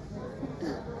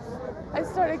I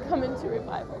started coming to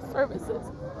revival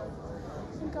services,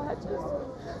 and God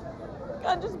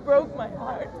just broke my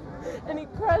heart, and He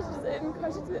crushes it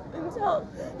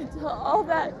until all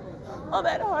that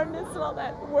hardness and all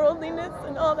that worldliness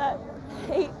and all that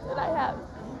hate that I have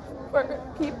for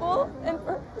people and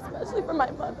especially for my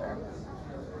mother,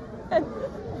 and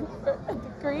for the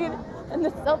greed and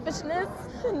the selfishness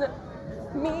and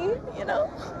me,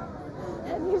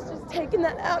 and He's just taking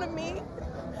that out of me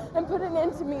and putting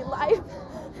into me life,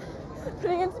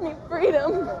 putting into me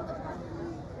freedom,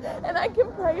 and I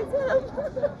can praise Him.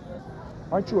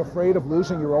 Aren't you afraid of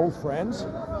losing your old friends?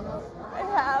 I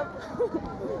have.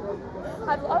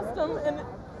 I've lost them,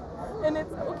 and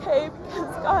it's okay because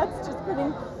God's just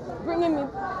bringing me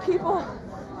people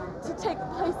to take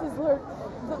places, Lord.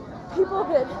 The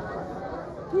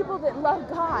people that love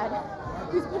God.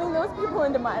 He's putting those people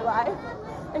into my life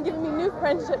and giving me new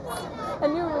friendships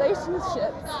and new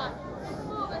relationships.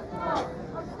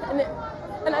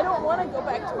 And I don't want to go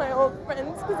back to my old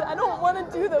friends because I don't want to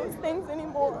do those things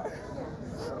anymore.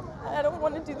 I don't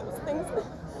want to do those things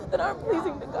that aren't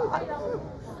pleasing to God.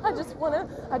 I just want to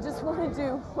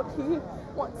do what He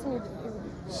wants me to do.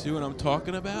 See what I'm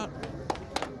talking about?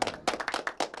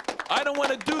 I don't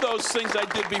want to do those things I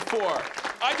did before.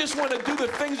 I just want to do the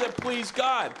things that please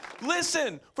God.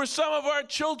 Listen, for some of our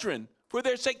children, For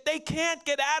their sake, they can't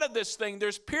get out of this thing.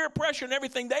 There's peer pressure and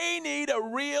everything. They need a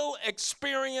real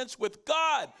experience with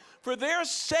God. For their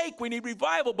sake, we need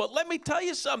revival. But let me tell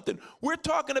you something. We're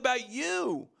talking about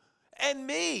you and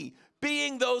me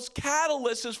being those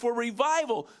catalysts for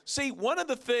revival. See, one of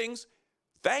the things,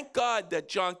 thank God that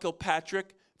John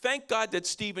Kilpatrick, thank God that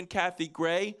Steve and Kathy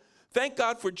Gray, thank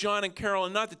God for John and Carol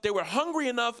and Not, that they were hungry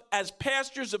enough as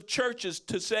pastors of churches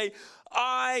to say,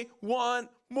 I want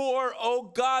more.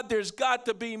 Oh God, there's got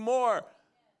to be more.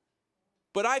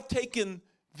 But I've taken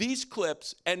these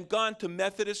clips and gone to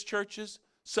Methodist churches,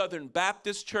 Southern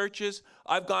Baptist churches.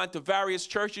 I've gone to various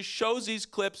churches, shows these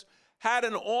clips, had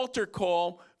an altar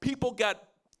call. People got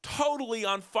totally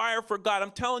on fire for God.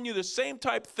 I'm telling you, the same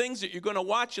type of things that you're going to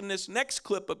watch in this next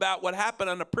clip about what happened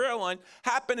on the prayer line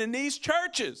happened in these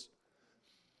churches.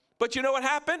 But you know what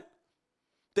happened?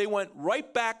 They went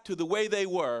right back to the way they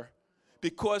were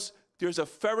because there's a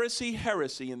Pharisee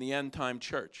heresy in the end-time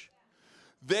church.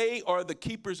 They are the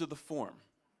keepers of the form.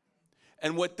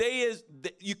 And what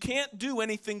you can't do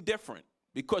anything different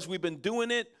because we've been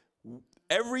doing it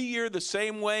every year the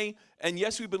same way. And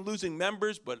yes, we've been losing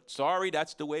members, but sorry,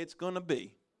 that's the way it's going to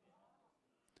be.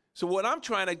 So what I'm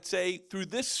trying to say through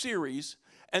this series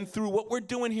and through what we're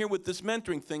doing here with this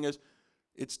mentoring thing is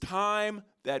it's time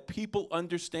that people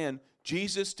understand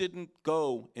Jesus didn't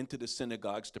go into the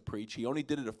synagogues to preach. He only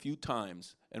did it a few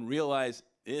times and realized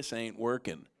this ain't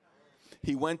working.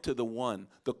 He went to the one.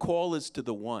 The call is to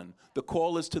the one. The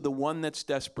call is to the one that's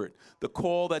desperate. The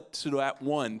call that's to that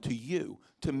one, to you,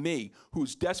 to me,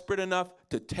 who's desperate enough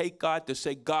to take God, to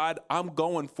say, God, I'm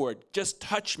going for it. Just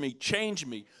touch me, change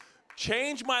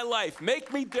my life,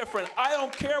 make me different. I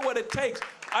don't care what it takes.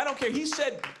 I don't care. He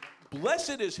said,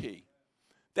 blessed is he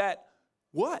that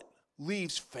what?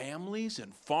 Leaves families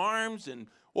and farms and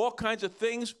all kinds of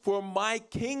things for my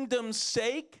kingdom's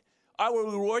sake. I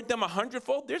will reward them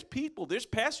 100-fold. There's people, there's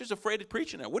pastors afraid of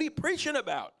preaching now. What are you preaching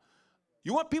about?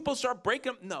 You want people to start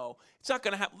breaking up? No, it's not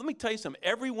going to happen. Let me tell you something.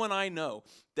 Everyone I know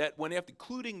that went after,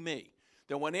 including me,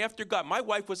 that went after God. My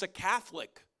wife was a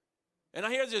Catholic. And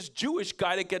I hear this Jewish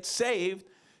guy that gets saved.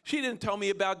 She didn't tell me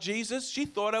about Jesus. She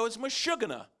thought I was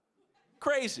Meshuggah.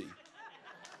 Crazy.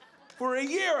 For a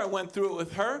year I went through it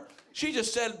with her. She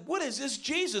just said, what is this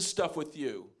Jesus stuff with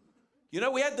you? You know,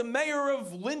 we had the mayor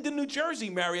of Linden, New Jersey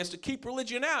marry us to keep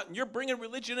religion out, and you're bringing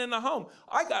religion in the home.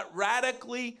 I got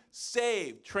radically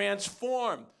saved,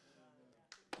 transformed,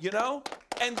 you know?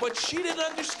 But she didn't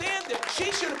understand it. She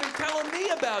should have been telling me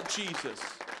about Jesus.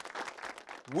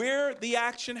 Where the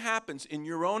action happens in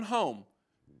your own home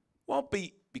won't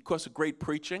be because of great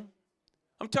preaching.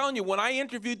 I'm telling you, when I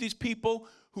interviewed these people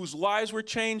whose lives were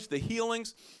changed, the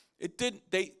healings,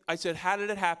 I said, how did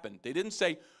it happen? They didn't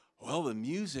say, well, the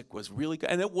music was really good.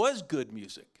 And it was good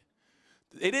music.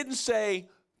 They didn't say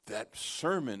that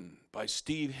sermon by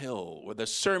Steve Hill or the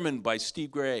sermon by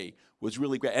Steve Gray was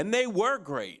really great. And they were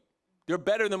great. They're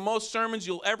better than most sermons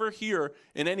you'll ever hear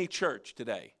in any church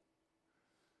today.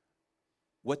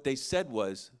 What they said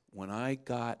was, when I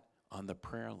got on the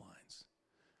prayer lines,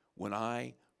 when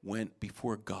I went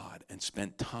before God and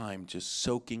spent time just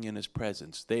soaking in his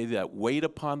presence, they that wait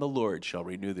upon the Lord shall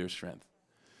renew their strength.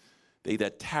 They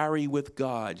that tarry with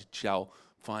God shall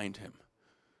find him,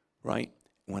 right?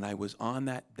 When I was on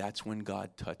that, that's when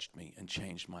God touched me and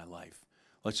changed my life.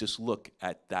 Let's just look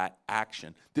at that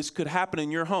action. This could happen in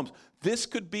your homes. This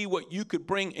could be what you could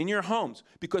bring in your homes.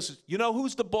 Because you know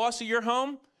who's the boss of your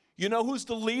home? You know who's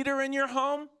the leader in your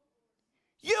home?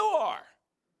 You are.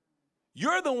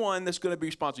 You're the one that's going to be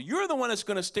responsible. You're the one that's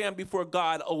going to stand before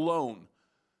God alone.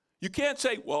 You can't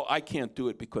say, well, I can't do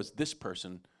it because this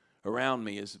person around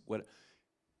me is what.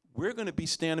 We're going to be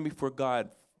standing before God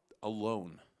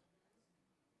alone,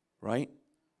 right?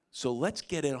 So let's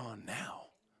get it on now.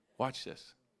 Watch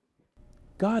this.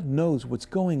 God knows what's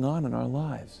going on in our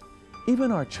lives,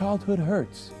 even our childhood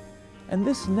hurts. And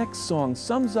this next song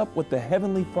sums up what the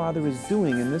Heavenly Father is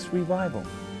doing in this revival.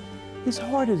 His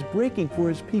heart is breaking for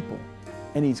his people,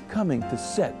 and he's coming to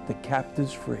set the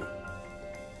captives free.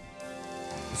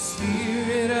 The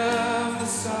Spirit of the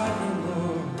Sovereign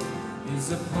Lord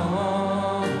is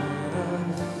upon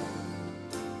us,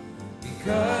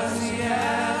 because he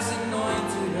has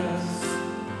anointed us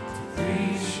to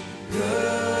preach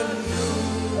good news.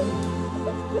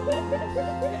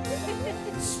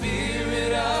 The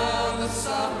Spirit of the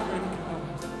Sovereign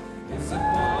God is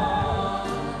upon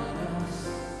us,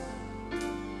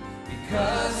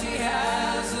 because he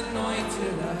has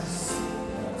anointed us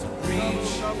to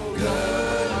preach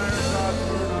good news.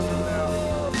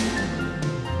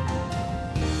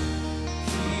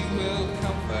 He will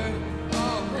comfort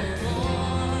all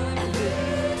men.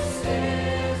 This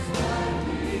is my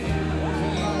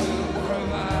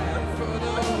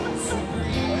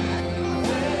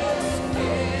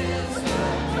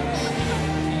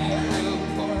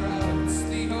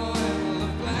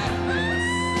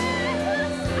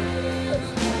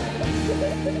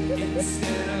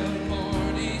Instead of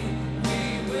mourning,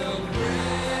 we will pray.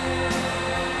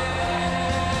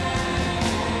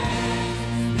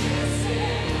 This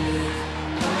is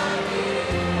our year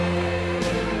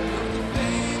of the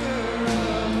favor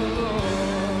of the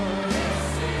Lord.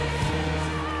 This is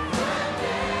our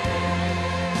day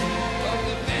of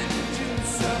the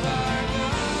vengeance of our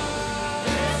God.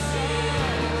 This is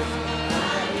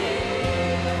our year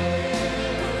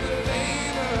of the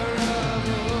favor of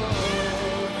the Lord.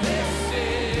 This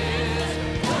is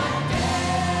our day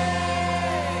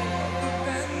of the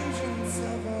vengeance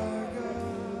of our God.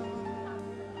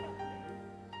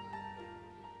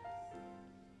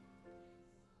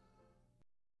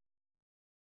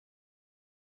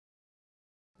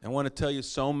 I want to tell you,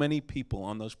 so many people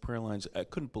on those prayer lines, I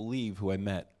couldn't believe who I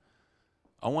met.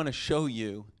 I want to show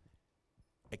you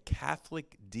a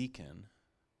Catholic deacon,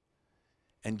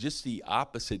 and just the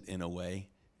opposite in a way,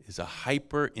 is a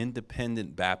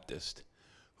hyper-independent Baptist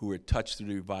who were touched through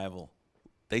the revival.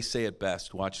 They say it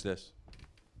best. Watch this.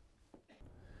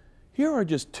 Here are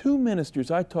just two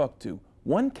ministers I talked to,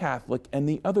 one Catholic and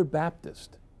the other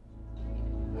Baptist.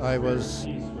 I was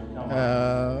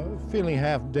feeling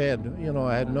half dead. You know,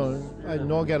 I had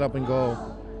no get up and go.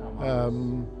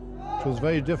 It was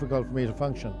very difficult for me to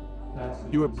function.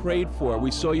 You were prayed for.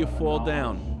 We saw you fall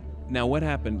down. Now, what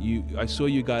happened? I saw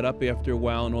you got up after a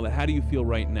while and all that. How do you feel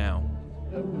right now?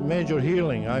 Major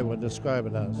healing, I would describe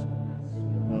it as.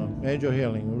 Major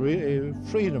healing,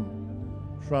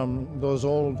 freedom from those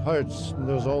old hurts, and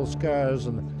those old scars,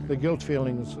 and the guilt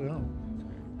feelings. You know.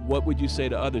 What would you say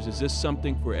to others? Is this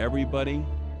something for everybody?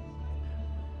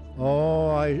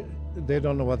 Oh, they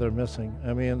don't know what they're missing.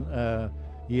 I mean,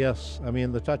 yes. I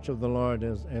mean, the touch of the Lord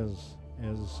is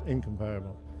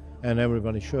incomparable, and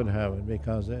everybody should have it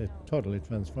because it totally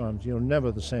transforms. You're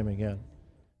never the same again.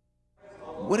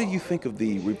 What do you think of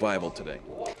the revival today?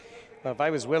 Well, if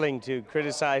I was willing to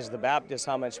criticize the Baptists,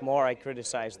 how much more I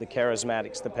criticize the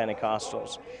Charismatics, the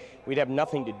Pentecostals. We'd have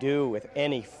nothing to do with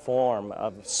any form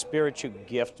of spiritual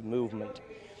gift movement.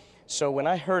 So when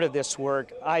I heard of this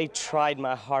work, I tried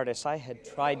my hardest. I had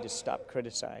tried to stop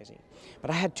criticizing, but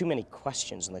I had too many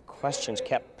questions, and the questions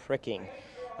kept pricking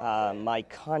my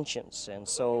conscience. And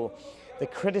so the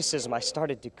criticism, I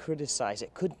started to criticize.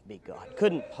 It couldn't be God.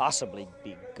 Couldn't possibly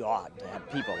be God to have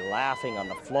people laughing on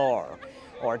the floor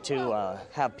or to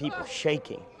have people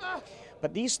shaking.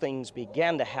 But these things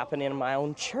began to happen in my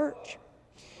own church.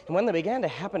 And when they began to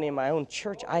happen in my own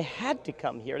church, I had to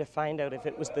come here to find out if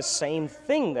it was the same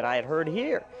thing that I had heard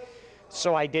here.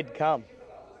 So I did come.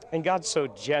 And God so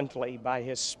gently, by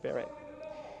His Spirit,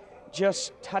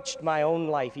 just touched my own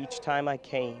life each time I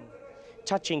came,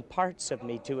 touching parts of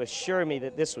me to assure me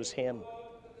that this was Him.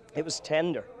 It was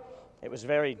tender. It was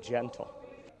very gentle.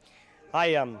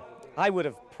 I would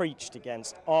have preached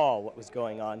against all what was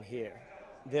going on here.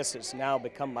 This has now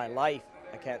become my life.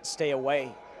 I can't stay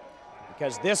away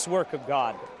because this work of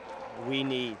God we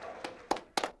need.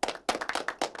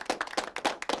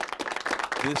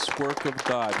 This work of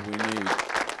God we need.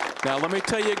 Now let me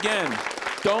tell you again,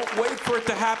 don't wait for it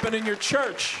to happen in your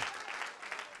church.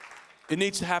 It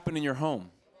needs to happen in your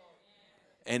home.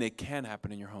 And it can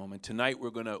happen in your home. And tonight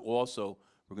we're going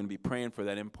to be praying for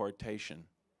that impartation,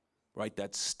 right?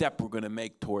 That step we're going to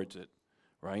make towards it,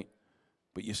 right?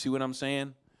 But you see what I'm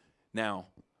saying? Now,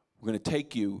 we're going to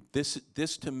take you, this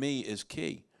to me is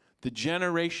key. The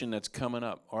generation that's coming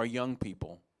up, our young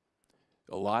people,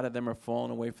 a lot of them are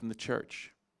falling away from the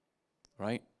church,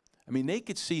 right? I mean, they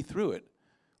could see through it.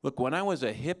 Look, when I was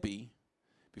a hippie,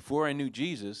 before I knew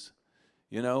Jesus,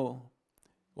 you know,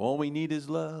 all we need is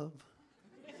love.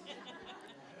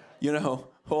 You know,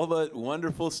 all the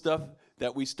wonderful stuff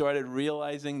that we started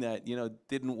realizing that, you know,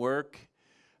 didn't work.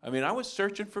 I mean, I was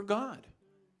searching for God.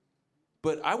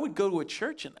 But I would go to a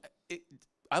church and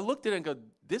I looked at it and go,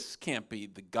 this can't be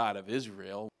the God of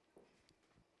Israel.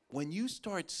 When you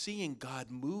start seeing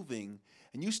God moving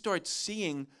and you start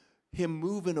seeing Him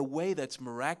move in a way that's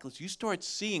miraculous, you start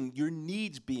seeing your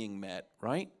needs being met,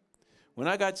 right? When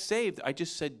I got saved, I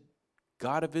just said,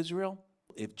 God of Israel,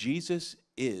 if Jesus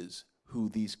is who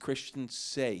these Christians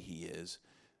say He is,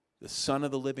 the Son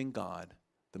of the living God,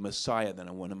 the Messiah, then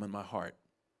I want Him in my heart.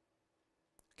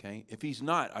 Okay? If He's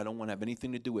not, I don't want to have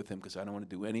anything to do with Him because I don't want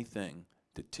to do anything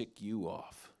to tick you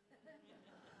off.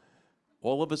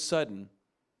 All of a sudden,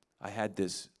 I had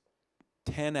this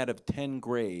 10 out of 10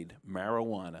 grade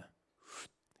marijuana.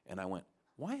 And I went,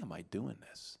 why am I doing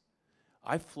this?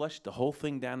 I flushed the whole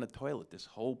thing down the toilet, this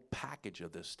whole package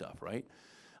of this stuff, right?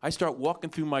 I start walking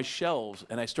through my shelves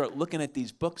and I start looking at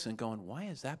these books and going, why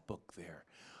is that book there?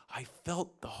 I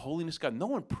felt the holiness of God. No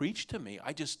one preached to me.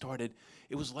 I just started,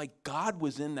 it was like God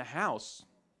was in the house,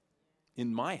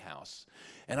 in my house.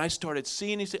 And I started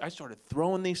seeing these things. I started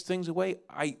throwing these things away.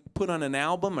 I put on an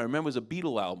album. I remember it was a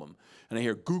Beatle album. And I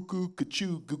hear goo goo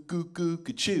ka-choo, goo goo goo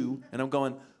ka-choo. And I'm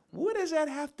going, what does that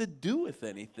have to do with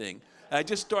anything? And I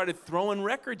just started throwing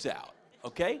records out,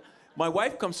 okay? My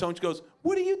wife comes home, she goes,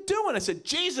 what are you doing? I said,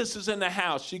 Jesus is in the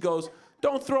house. She goes,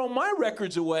 don't throw my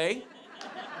records away.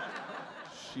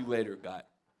 She later got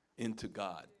into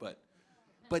God.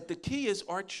 But the key is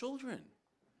our children.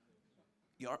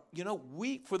 You know,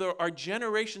 our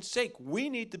generation's sake, we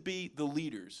need to be the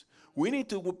leaders. We need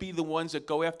to be the ones that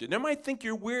go after. They might think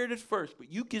you're weird at first, but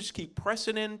you just keep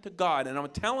pressing into God. And I'm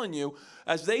telling you,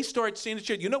 as they start seeing the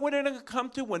church, you know what they're going to come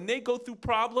to when they go through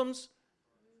problems?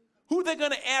 Who are they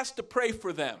going to ask to pray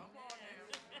for them?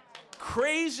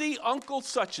 Crazy Uncle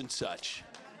such and such.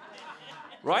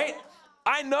 Right?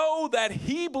 I know that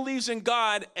he believes in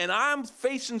God and I'm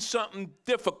facing something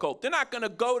difficult. They're not going to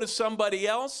go to somebody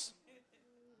else.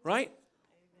 Right?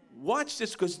 Watch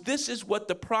this, because this is what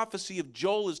the prophecy of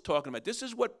Joel is talking about. This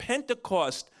is what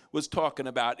Pentecost was talking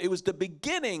about. It was the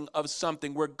beginning of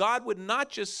something where God would not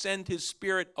just send his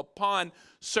Spirit upon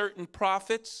certain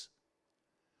prophets,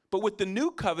 but with the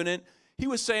new covenant, he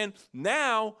was saying,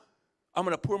 now I'm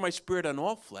going to pour my Spirit on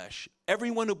all flesh.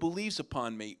 Everyone who believes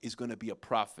upon me is going to be a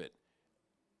prophet.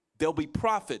 There'll be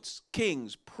prophets,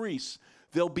 kings, priests.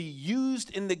 They'll be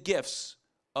used in the gifts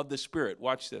of the Spirit.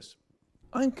 Watch this.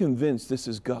 I'm convinced this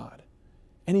is God.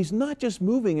 And he's not just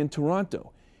moving in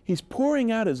Toronto. He's pouring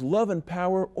out his love and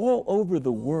power all over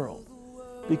the world.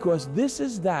 Because this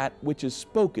is that which is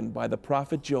spoken by the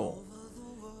prophet Joel.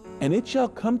 And it shall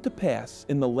come to pass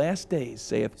in the last days,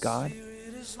 saith God,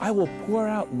 I will pour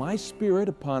out my Spirit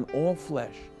upon all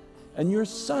flesh, and your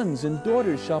sons and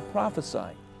daughters shall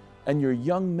prophesy, and your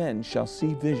young men shall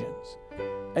see visions,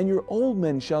 and your old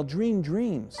men shall dream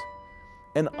dreams.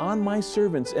 And on my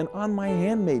servants and on my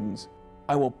handmaidens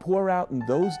I will pour out in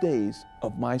those days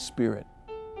of my Spirit.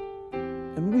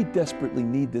 And we desperately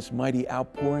need this mighty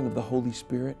outpouring of the Holy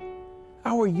Spirit.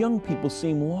 Our young people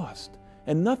seem lost,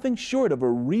 and nothing short of a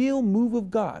real move of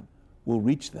God will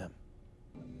reach them.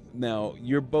 Now,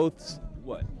 you're both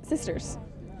what? Sisters.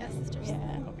 Yeah, sisters.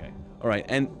 Yeah. Okay. All right,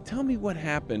 and tell me what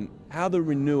happened, how the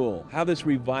renewal, how this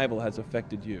revival has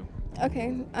affected you.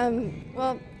 Okay.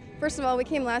 Well, first of all, we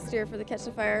came last year for the Catch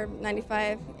the Fire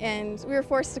 95, and we were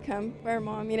forced to come by our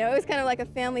mom. You know, it was kind of like a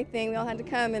family thing. We all had to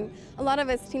come, and a lot of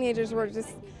us teenagers were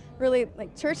just really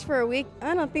like, church for a week?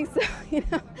 I don't think so, you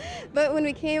know. But when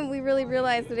we came, we really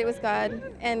realized that it was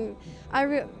God, and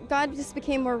God just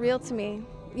became more real to me.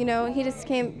 You know, he just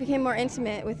became more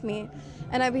intimate with me,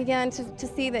 and I began to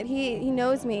see that he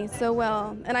knows me so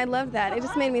well, and I love that. It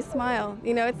just made me smile.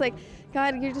 You know, it's like,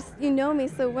 God, you know me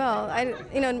so well.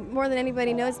 You know, more than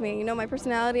anybody knows me. You know my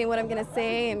personality and what I'm going to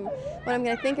say and what I'm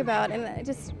going to think about, and it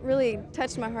just really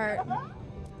touched my heart.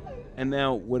 And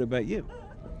now, what about you?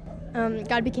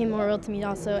 God became more real to me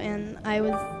also, and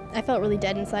I felt really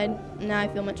dead inside. Now I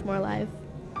feel much more alive.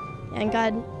 And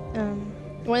God,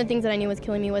 one of the things that I knew was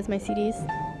killing me was my CDs.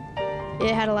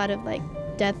 It had a lot of like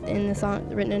death in the song,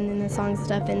 written in the songs and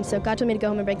stuff, and so God told me to go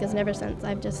home and break those, and ever since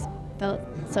I've just felt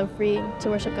so free to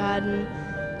worship God and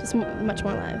just much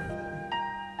more alive.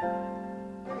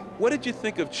 What did you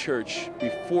think of church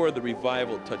before the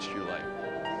revival touched your life?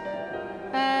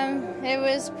 It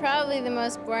was probably the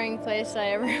most boring place I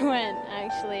ever went,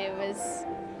 actually.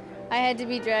 I had to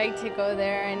be dragged to go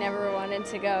there. I never wanted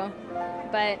to go.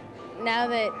 But now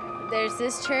that there's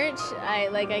this church,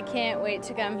 I can't wait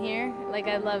to come here. Like,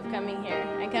 I love coming here.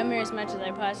 I come here as much as I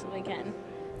possibly can.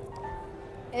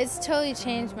 It's totally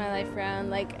changed my life around.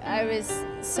 Like, I was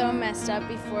so messed up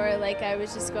before, like I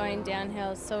was just going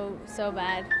downhill so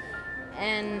bad.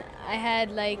 And I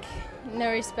had like no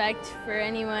respect for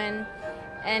anyone,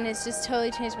 and it's just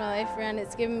totally changed my life around.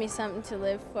 It's given me something to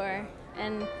live for,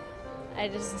 and I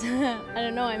just, I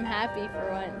don't know, I'm happy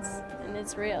for once, and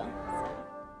it's real.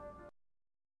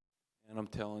 And I'm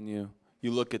telling you,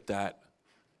 you look at that,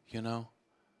 you know,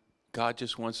 God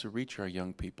just wants to reach our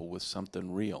young people with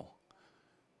something real.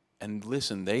 And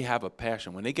listen, they have a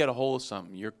passion. When they get a hold of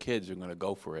something, your kids are going to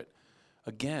go for it.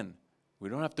 Again, we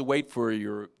don't have to wait for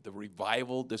the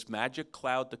revival, this magic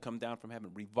cloud to come down from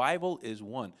heaven. Revival is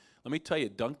one. Let me tell you,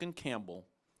 Duncan Campbell,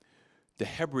 the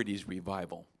Hebrides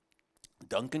revival.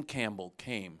 Duncan Campbell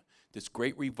came. This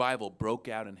great revival broke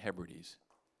out in Hebrides,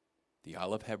 the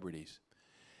Isle of Hebrides.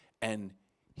 And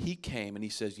he came and he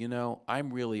says, you know,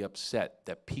 I'm really upset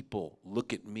that people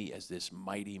look at me as this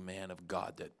mighty man of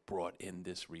God that brought in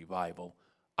this revival.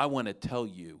 I want to tell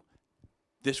you,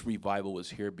 This revival was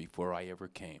here before I ever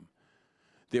came.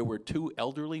 There were two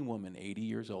elderly women, 80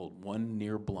 years old, one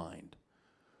near blind,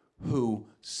 who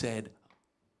said,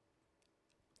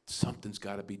 something's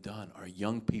got to be done. Our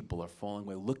young people are falling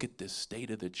away. Look at this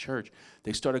state of the church.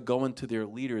 They started going to their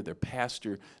leader, their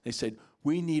pastor. They said,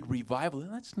 we need revival.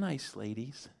 And that's nice,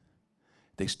 ladies.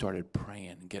 They started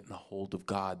praying and getting a hold of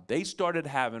God. They started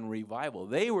having revival.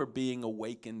 They were being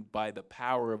awakened by the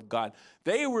power of God.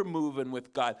 They were moving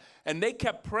with God. And they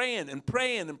kept praying and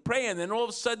praying and praying. And all of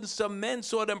a sudden, some men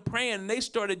saw them praying, and they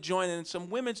started joining, and some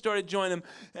women started joining them,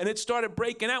 and it started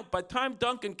breaking out. By the time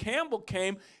Duncan Campbell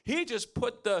came, he just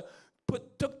took the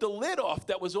lid off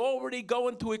that was already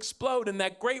going to explode, and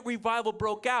that great revival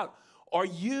broke out. Are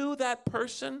you that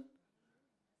person?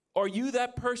 Are you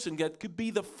that person that could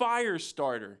be the fire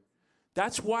starter?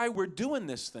 That's why we're doing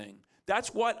this thing.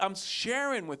 That's what I'm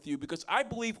sharing with you, because I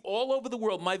believe all over the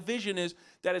world, my vision is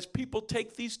that as people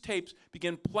take these tapes,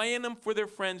 begin playing them for their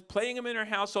friends, playing them in their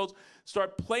households,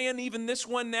 start playing even this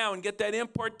one now and get that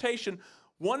impartation.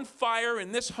 One fire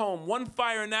in this home, one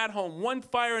fire in that home, one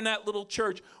fire in that little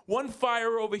church, one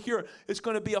fire over here. It's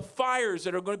going to be fires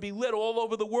that are going to be lit all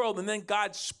over the world, and then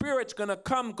God's Spirit's going to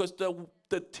come because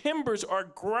the timbers are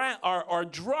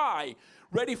dry,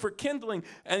 ready for kindling,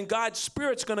 and God's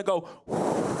Spirit's going to go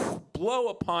blow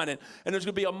upon it, and there's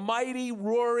going to be a mighty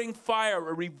roaring fire,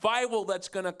 a revival that's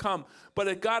going to come. But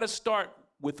it got to start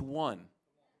with one.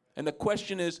 And the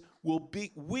question is, will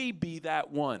we be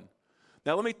that one?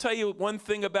 Now, let me tell you one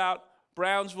thing about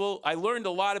Brownsville. I learned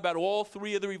a lot about all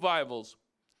three of the revivals.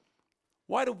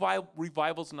 Why do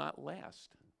revivals not last?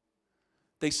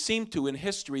 They seem to in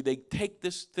history. They take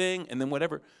this thing and then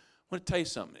whatever. I want to tell you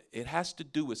something. It has to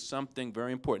do with something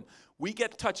very important. We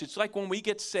get touched. It's like when we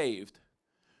get saved,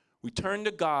 we turn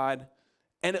to God,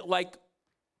 and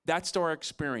that's our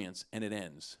experience, and it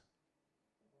ends.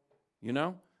 You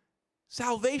know?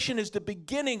 Salvation is the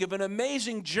beginning of an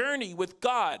amazing journey with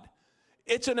God.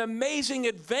 It's an amazing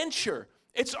adventure.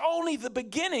 It's only the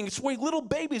beginning. It's where little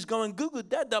babies going, goo-goo,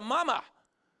 dada, mama.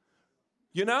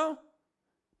 You know?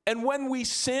 And when we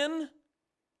sin,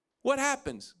 what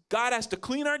happens? God has to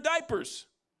clean our diapers.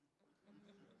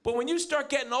 But when you start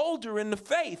getting older in the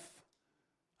faith,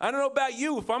 I don't know about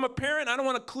you, if I'm a parent, I don't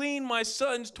want to clean my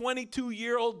son's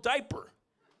 22-year-old diaper.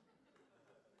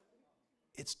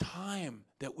 It's time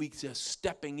that we just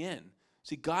stepping in.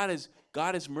 See, God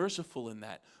is merciful in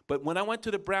that. But when I went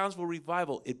to the Brownsville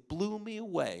revival, it blew me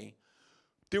away.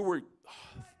 There were,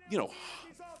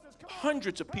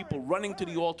 hundreds of people running to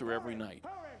the altar every night.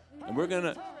 And we're going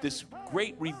to, this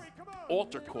great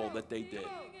altar call that they did.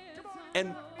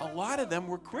 And a lot of them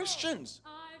were Christians,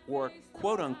 or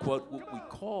quote unquote, what we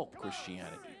call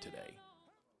Christianity today.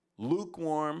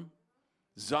 Lukewarm,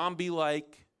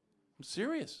 zombie-like. I'm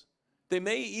serious. They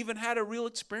may even had a real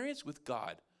experience with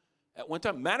God at one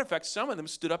time. Matter of fact, some of them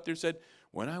stood up there and said,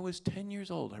 when I was 10 years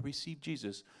old, I received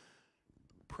Jesus.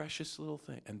 Precious little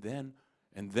thing. And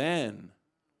then,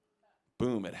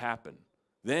 boom, it happened.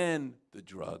 Then the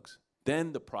drugs.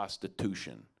 Then the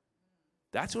prostitution.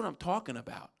 That's what I'm talking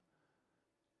about.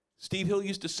 Steve Hill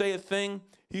used to say a thing.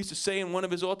 He used to say in one of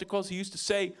his altar calls, he used to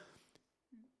say,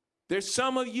 there's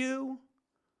some of you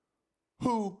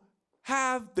who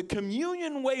have the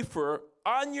communion wafer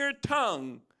on your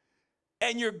tongue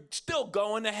and you're still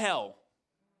going to hell.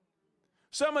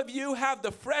 Some of you have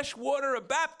the fresh water of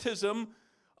baptism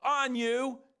on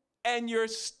you and you're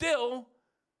still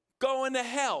going to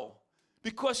hell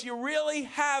because you really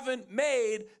haven't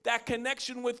made that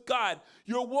connection with God.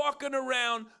 You're walking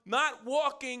around not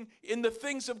walking in the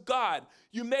things of God.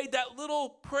 You made that little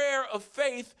prayer of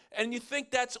faith and you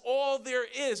think that's all there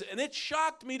is. And it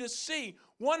shocked me to see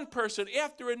one person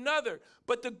after another.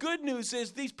 But the good news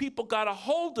is these people got a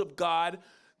hold of God.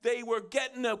 They were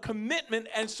getting a commitment,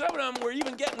 and some of them were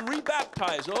even getting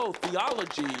rebaptized. Oh,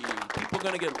 theology. People are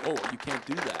going to get, oh, you can't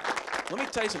do that. Let me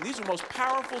tell you something. These are the most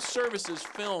powerful services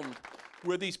filmed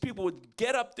where these people would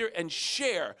get up there and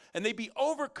share, and they'd be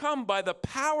overcome by the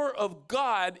power of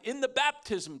God in the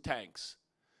baptism tanks.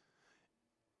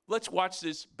 Let's watch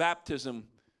this baptism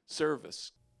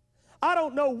service. I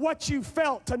don't know what you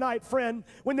felt tonight, friend,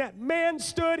 when that man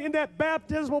stood in that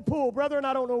baptismal pool. Brethren,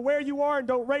 I don't know where you are, and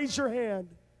don't raise your hand.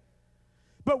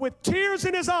 But with tears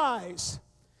in his eyes,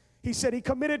 he said he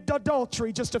committed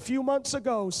adultery just a few months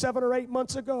ago, 7 or 8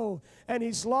 months ago, and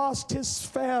he's lost his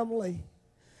family.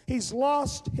 He's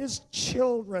lost his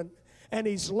children, and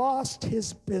he's lost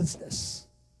his business.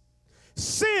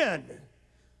 Sin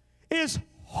is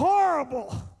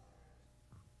horrible.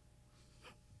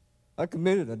 I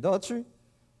committed adultery,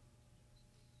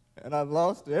 and I've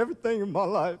lost everything in my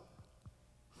life.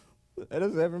 that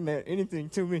has ever meant anything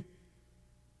to me.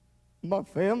 My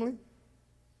family,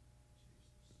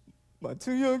 my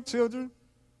 2 young children,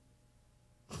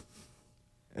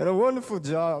 and a wonderful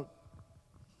job.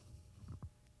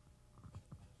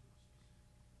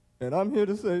 And I'm here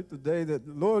to say today that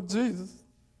the Lord Jesus,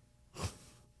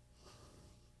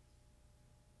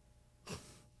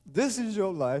 this is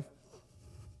your life.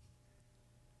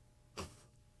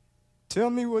 Tell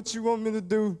me what you want me to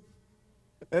do,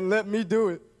 and let me do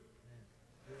it.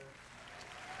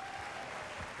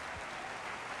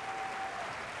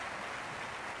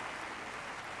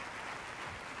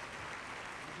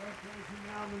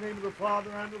 Now in the name of the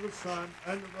Father, and of the Son,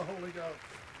 and of the Holy Ghost.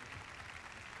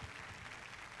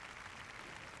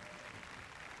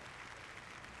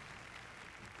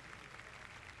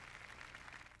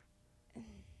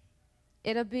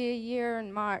 It'll be a year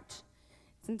in March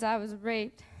since I was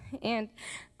raped, and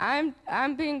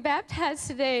I'm being baptized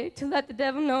today to let the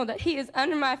devil know that he is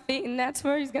under my feet and that's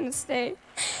where he's gonna stay.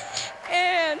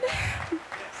 And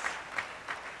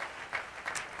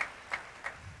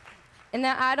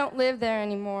that I don't live there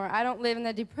anymore. I don't live in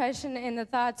the depression and the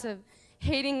thoughts of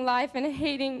hating life and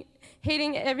hating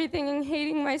everything and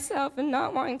hating myself and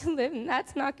not wanting to live, and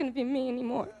that's not going to be me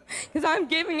anymore. Because I'm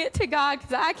giving it to God,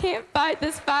 because I can't fight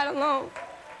this fight alone.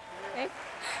 Okay?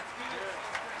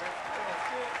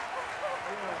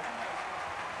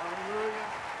 Hallelujah.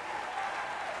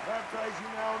 Baptize you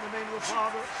now in the name of the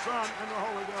Father, Son, and the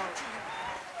Holy Ghost.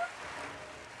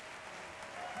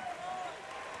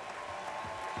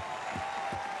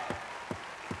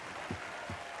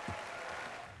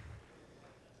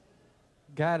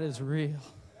 God is real.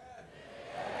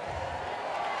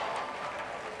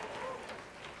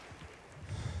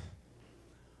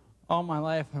 All my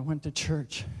life I went to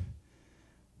church,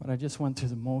 but I just went through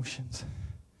the motions.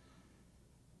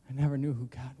 I never knew who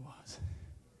God was.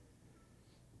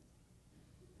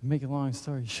 To make a long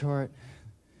story short,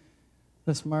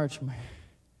 this March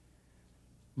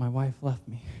my wife left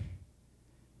me,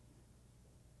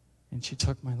 and she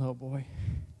took my little boy.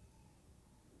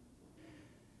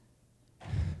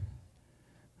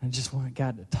 I just wanted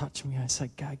God to touch me. I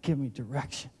said, God, give me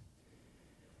direction.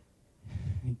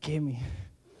 And he gave me,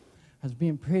 I was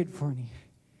being prayed for, and he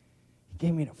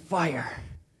gave me the fire.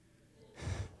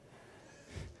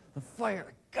 The fire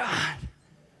of God.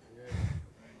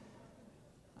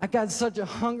 I got such a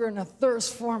hunger and a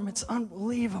thirst for him, it's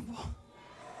unbelievable.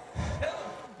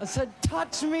 I said,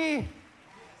 touch me.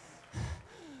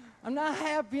 I'm not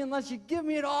happy unless you give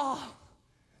me it all.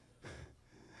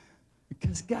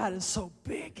 Because God is so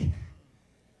big.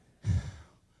 I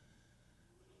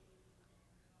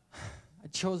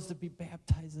chose to be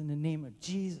baptized in the name of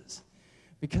Jesus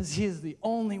because he is the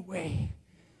only way.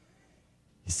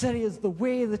 He said he is the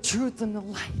way, the truth, and the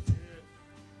light.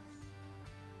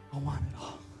 I want it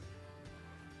all.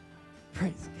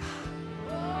 Praise God.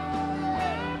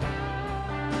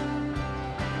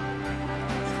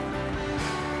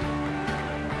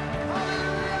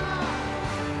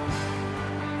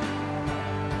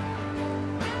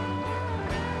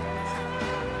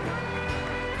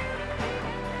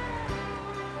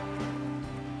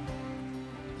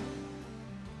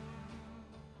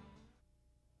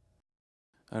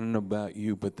 I don't know about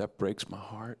you, but that breaks my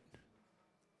heart.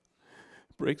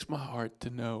 It breaks my heart to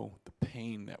know the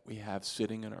pain that we have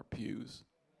sitting in our pews.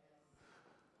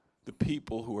 The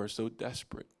people who are so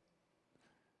desperate.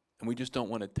 And we just don't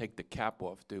want to take the cap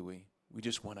off, do we? We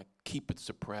just want to keep it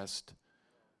suppressed.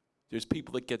 There's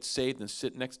people that get saved and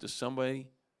sit next to somebody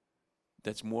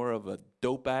that's more of a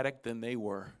dope addict than they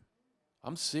were.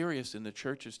 I'm serious in the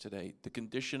churches today, the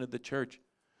condition of the church.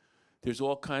 There's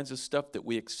all kinds of stuff that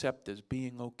we accept as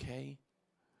being okay.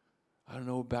 I don't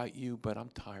know about you, but I'm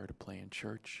tired of playing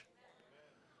church.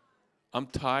 I'm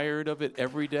tired of it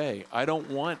every day. I don't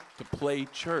want to play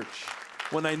church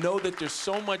when I know that there's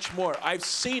so much more. I've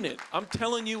seen it. I'm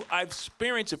telling you, I've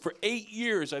experienced it. For 8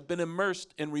 years, I've been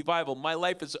immersed in revival. My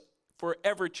life is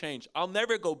forever changed. I'll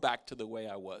never go back to the way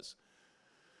I was.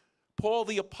 Paul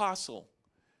the Apostle,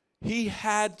 he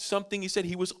had something, he said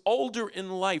he was older in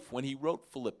life when he wrote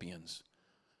Philippians.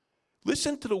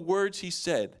 Listen to the words he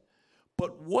said.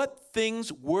 But what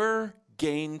things were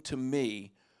gain to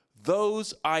me,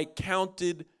 those I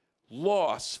counted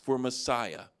loss for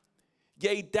Messiah.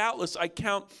 Yea, doubtless I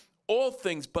count all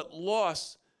things but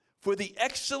loss for the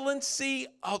excellency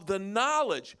of the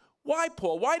knowledge. Why,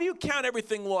 Paul? Why do you count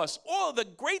everything loss? All of the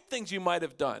great things you might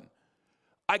have done.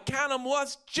 I count them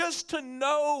loss just to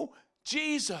know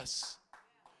Jesus,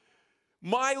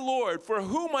 my Lord, for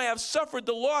whom I have suffered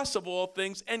the loss of all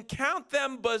things, and count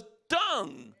them but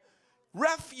dung,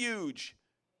 refuge,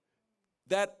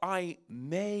 that I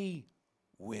may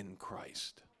win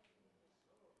Christ.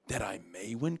 That I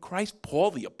may win Christ?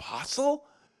 Paul the apostle?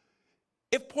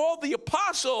 If Paul the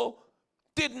apostle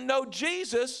didn't know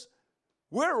Jesus,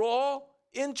 we're all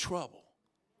in trouble.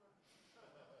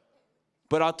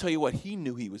 But I'll tell you what, he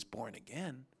knew he was born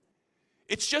again.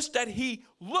 It's just that he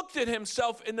looked at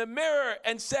himself in the mirror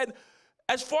and said,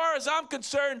 as far as I'm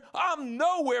concerned, I'm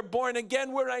nowhere born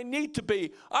again where I need to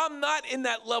be. I'm not in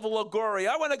that level of glory.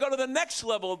 I want to go to the next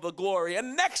level of the glory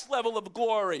and next level of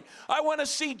glory. I want to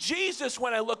see Jesus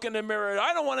when I look in the mirror.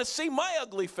 I don't want to see my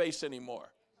ugly face anymore.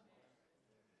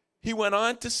 He went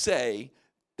on to say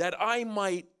that I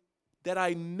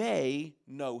may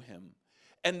know him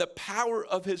and the power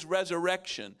of his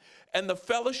resurrection and the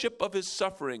fellowship of his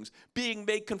sufferings, being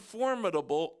made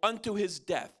conformable unto his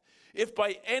death, if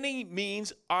by any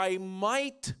means I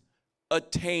might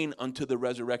attain unto the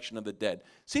resurrection of the dead.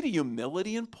 See the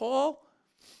humility in Paul?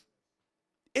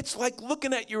 It's like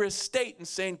looking at your estate and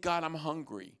saying, God, I'm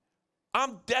hungry.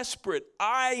 I'm desperate.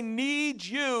 I need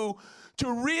you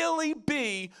to really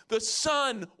be the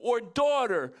son or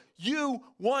daughter you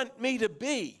want me to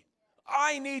be.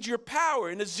 I need your power.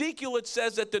 In Ezekiel, it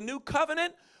says that the new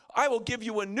covenant, I will give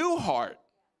you a new heart.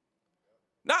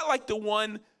 Not like the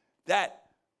one that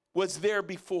was there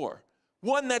before.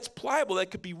 One that's pliable,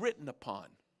 that could be written upon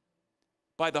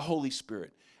by the Holy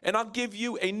Spirit. And I'll give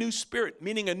you a new spirit,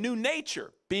 meaning a new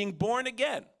nature, being born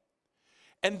again.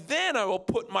 And then I will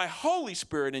put my Holy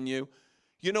Spirit in you.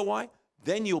 You know why?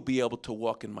 Then you'll be able to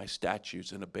walk in my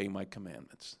statutes and obey my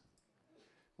commandments.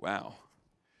 Wow.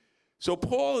 So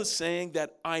Paul is saying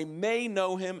that I may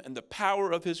know him and the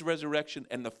power of his resurrection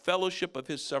and the fellowship of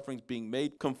his sufferings, being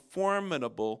made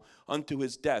conformable unto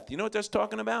his death. You know what that's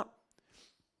talking about?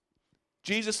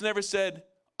 Jesus never said,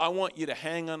 I want you to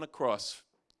hang on the cross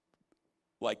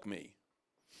like me.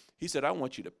 He said, I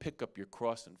want you to pick up your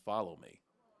cross and follow me.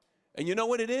 And you know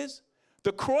what it is?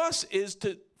 The cross is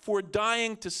for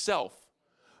dying to self.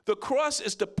 The cross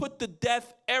is to put to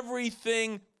death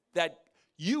everything that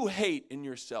you hate in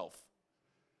yourself.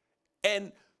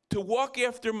 And to walk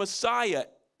after Messiah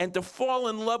and to fall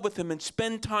in love with him and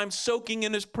spend time soaking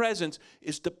in his presence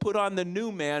is to put on the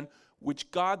new man,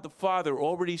 which God the Father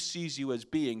already sees you as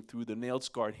being through the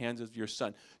nail-scarred hands of your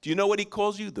Son. Do you know what he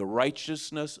calls you? The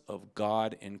righteousness of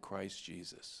God in Christ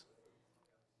Jesus.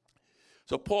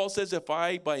 So Paul says, if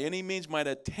I by any means might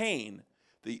attain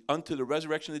unto the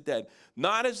resurrection of the dead,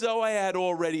 not as though I had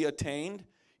already attained,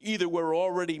 either we're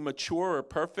already mature or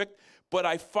perfect, but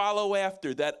I follow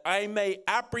after, that I may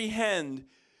apprehend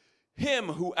him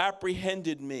who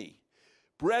apprehended me.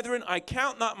 Brethren, I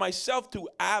count not myself to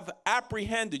have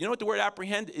apprehended. You know what the word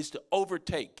apprehend is? To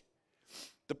overtake.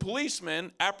 The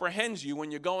policeman apprehends you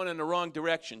when you're going in the wrong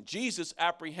direction. Jesus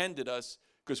apprehended us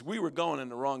because we were going in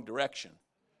the wrong direction.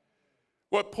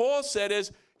 What Paul said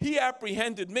is, he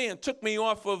apprehended me and took me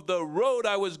off of the road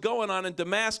I was going on in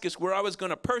Damascus, where I was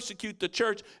going to persecute the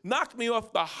church, knocked me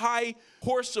off the high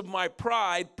horse of my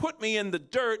pride, put me in the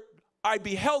dirt. I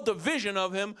beheld a vision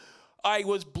of him. I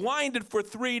was blinded for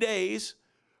 3 days.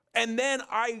 And then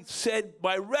I said,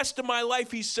 my rest of my life,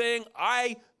 he's saying,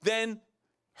 I then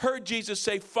heard Jesus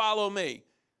say, follow me.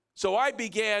 So I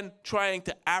began trying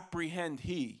to apprehend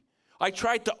I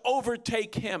tried to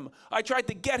overtake him. I tried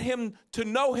to get him to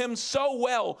know him so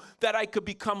well that I could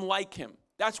become like him.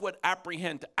 That's what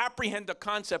apprehend. To apprehend the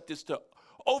concept is to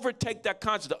overtake that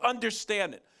concept, to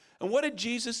understand it. And what did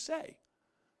Jesus say?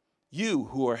 You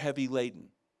who are heavy laden,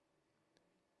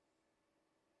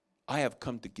 I have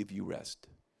come to give you rest.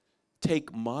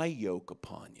 Take my yoke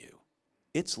upon you.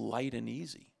 It's light and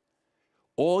easy.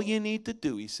 All you need to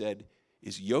do, he said,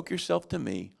 is yoke yourself to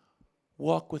me,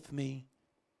 walk with me.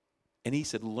 And he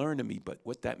said, learn of me, but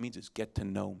what that means is get to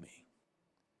know me.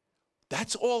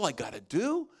 That's all I got to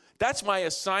do. That's my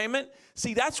assignment.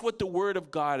 See, that's what the Word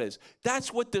of God is.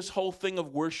 That's what this whole thing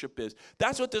of worship is.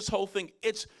 That's what this whole thing,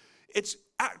 it's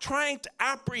trying to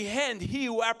apprehend he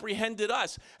who apprehended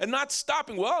us and not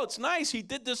stopping. Well, it's nice. He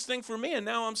did this thing for me and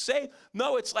now I'm saved.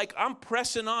 No, it's like I'm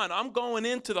pressing on. I'm going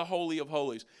into the Holy of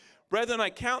Holies. Brethren,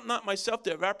 I count not myself to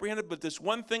have apprehended, but this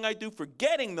one thing I do,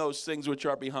 forgetting those things which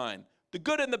are behind, the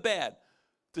good and the bad,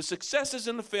 the successes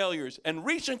and the failures, and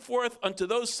reaching forth unto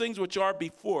those things which are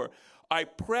before, I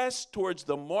press towards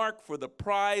the mark for the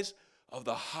prize of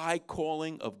the high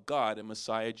calling of God and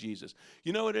Messiah Jesus.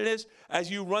 You know what it is?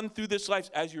 As you run through this life,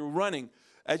 as you're running,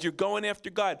 as you're going after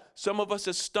God, some of us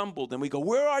have stumbled and we go,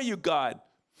 where are you, God?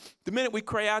 The minute we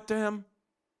cry out to him,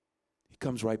 he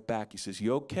comes right back. He says,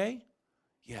 you okay?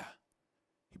 Yeah.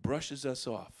 He brushes us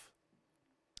off.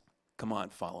 Come on,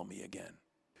 follow me again.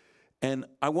 And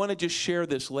I want to just share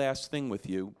this last thing with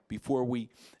you before we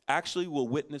actually will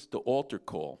witness the altar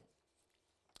call.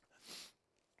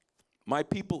 My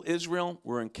people Israel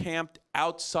were encamped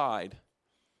outside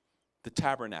the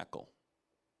tabernacle.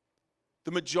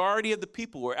 The majority of the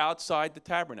people were outside the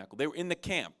tabernacle. They were in the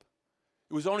camp.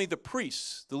 It was only the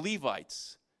priests, the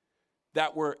Levites,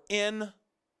 that were in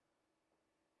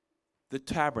the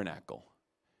tabernacle.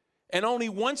 And only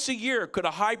once a year could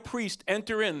a high priest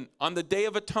enter in on the Day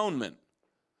of Atonement.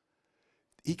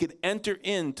 He could enter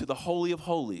into the Holy of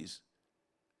Holies,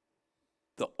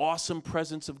 the awesome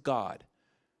presence of God,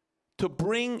 to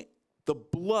bring the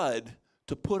blood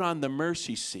to put on the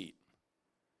mercy seat,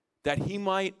 that he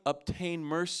might obtain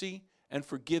mercy and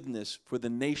forgiveness for the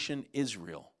nation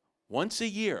Israel. Once a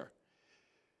year.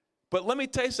 But let me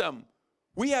tell you something.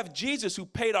 We have Jesus who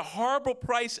paid a horrible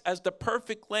price as the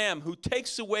perfect lamb who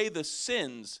takes away the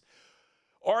sins,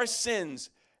 our sins,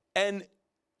 and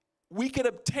we could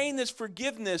obtain this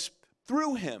forgiveness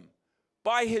through him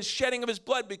by his shedding of his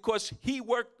blood because he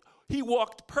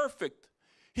walked perfect.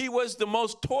 He was the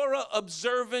most Torah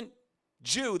observant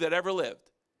Jew that ever lived.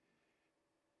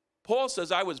 Paul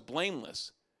says, I was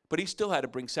blameless, but he still had to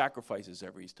bring sacrifices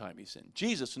every time he sinned.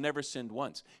 Jesus never sinned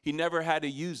once. He never had to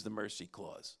use the mercy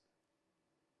clause.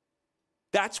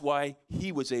 That's why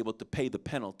he was able to pay the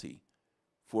penalty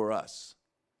for us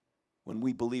when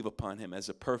we believe upon him as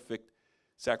a perfect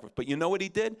sacrifice. But you know what he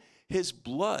did? His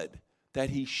blood that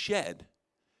he shed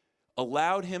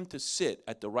allowed him to sit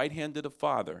at the right hand of the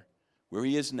Father, where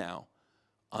he is now,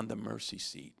 on the mercy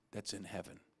seat that's in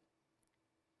heaven.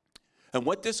 And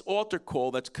what this altar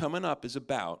call that's coming up is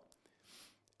about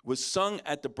was sung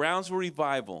at the Brownsville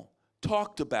Revival,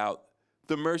 talked about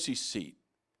the mercy seat,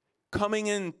 coming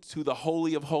into the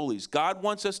Holy of Holies. God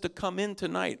wants us to come in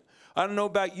tonight. I don't know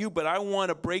about you, but I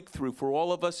want a breakthrough for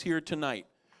all of us here tonight.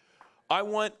 I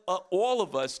want all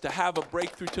of us to have a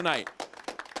breakthrough tonight.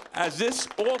 As this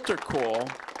altar call,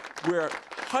 where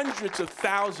hundreds of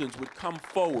thousands would come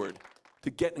forward to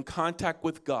get in contact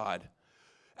with God,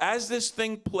 as this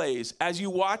thing plays, as you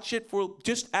watch it, for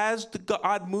just as the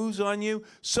God moves on you,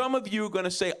 some of you are going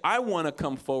to say, I want to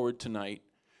come forward tonight.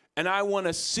 And I want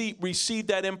to receive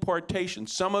that impartation.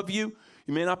 Some of you,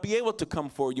 you may not be able to come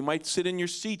forward. You might sit in your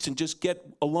seats and just get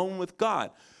alone with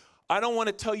God. I don't want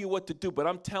to tell you what to do, but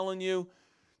I'm telling you,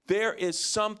 there is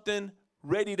something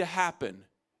ready to happen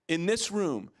in this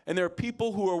room. And there are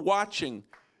people who are watching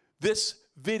this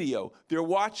video. They're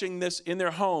watching this in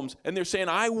their homes, and they're saying,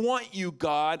 I want you,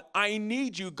 God. I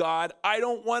need you, God. I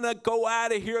don't want to go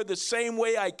out of here the same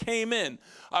way I came in.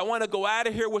 I want to go out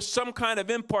of here with some kind of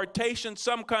impartation,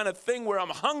 some kind of thing where I'm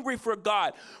hungry for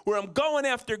God, where I'm going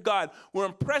after God, where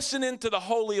I'm pressing into the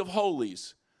Holy of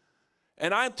Holies.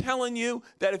 And I'm telling you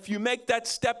that if you make that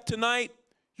step tonight,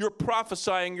 you're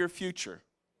prophesying your future.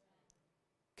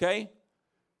 Okay?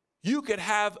 You could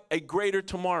have a greater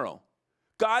tomorrow.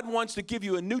 God wants to give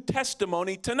you a new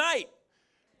testimony tonight.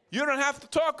 You don't have to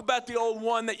talk about the old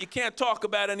one that you can't talk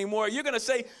about anymore. You're going to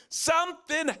say,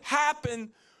 something happened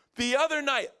the other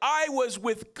night. I was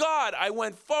with God. I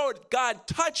went forward. God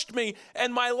touched me,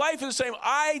 and my life is the same.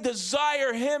 I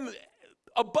desire him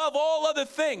above all other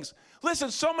things. Listen,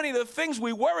 so many of the things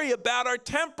we worry about are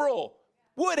temporal.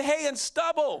 Wood, hay, and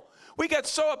stubble. We get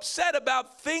so upset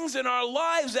about things in our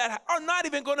lives that are not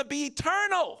even going to be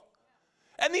eternal.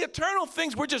 And the eternal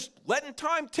things, we're just letting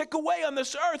time tick away on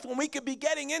this earth when we could be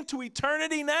getting into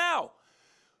eternity now.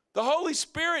 The Holy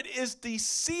Spirit is the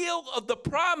seal of the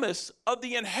promise of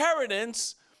the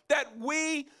inheritance that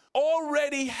we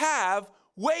already have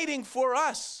waiting for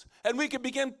us. And we can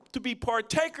begin to be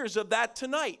partakers of that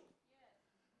tonight.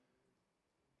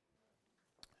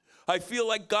 I feel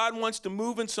like God wants to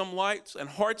move in some lives and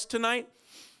hearts tonight.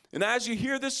 And as you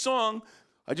hear this song,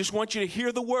 I just want you to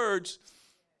hear the words.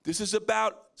 This is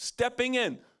about stepping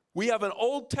in. We have an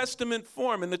Old Testament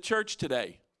form in the church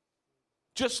today,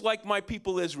 just like my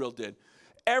people Israel did.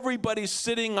 Everybody's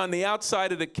sitting on the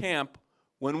outside of the camp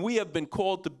when we have been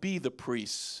called to be the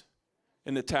priests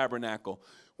in the tabernacle.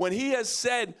 When he has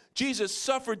said, Jesus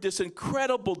suffered this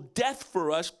incredible death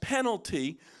for us,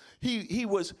 penalty,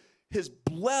 his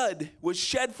blood was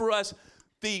shed for us.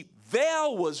 The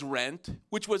veil was rent,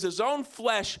 which was his own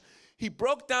flesh. He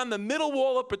broke down the middle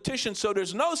wall of partition, so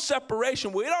there's no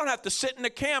separation. We don't have to sit in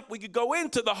the camp. We could go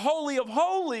into the Holy of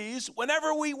Holies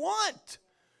whenever we want.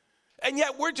 And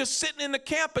yet we're just sitting in the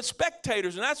camp as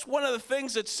spectators. And that's one of the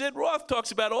things that Sid Roth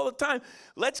talks about all the time.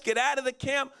 Let's get out of the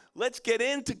camp. Let's get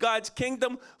into God's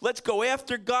kingdom. Let's go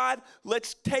after God.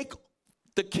 Let's take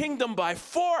the kingdom by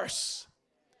force.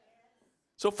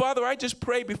 So, Father, I just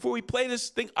pray before we play this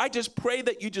thing, I just pray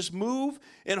that you just move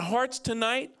in hearts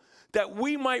tonight, that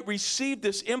we might receive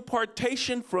this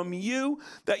impartation from you,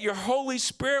 that your Holy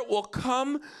Spirit will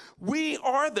come. We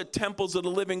are the temples of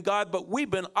the living God, but we've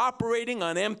been operating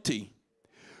on empty.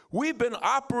 We've been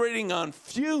operating on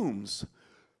fumes.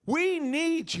 We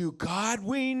need you, God.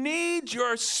 We need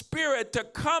your Spirit to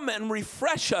come and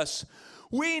refresh us.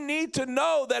 We need to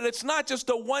know that it's not just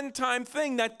a one-time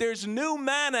thing, that there's new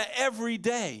manna every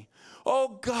day.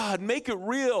 Oh, God, make it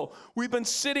real. We've been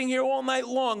sitting here all night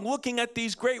long looking at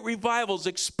these great revivals,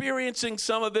 experiencing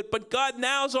some of it, but God,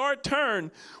 now's our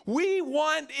turn. We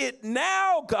want it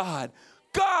now, God.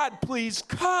 God, please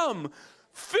come.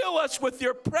 Fill us with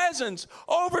your presence.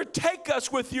 Overtake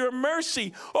us with your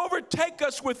mercy. Overtake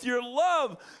us with your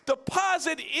love.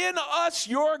 Deposit in us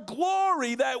your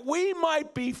glory, that we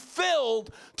might be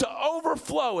filled to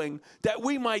overflowing, that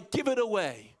we might give it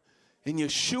away. In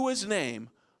Yeshua's name,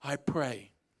 I pray.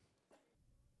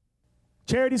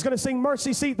 Charity's going to sing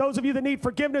Mercy Seat. Those of you that need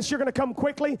forgiveness, you're going to come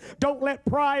quickly. Don't let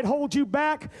pride hold you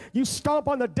back. You stomp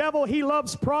on the devil. He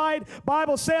loves pride.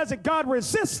 Bible says that God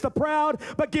resists the proud,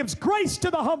 but gives grace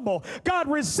to the humble. God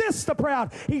resists the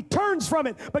proud. He turns from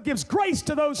it, but gives grace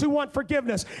to those who want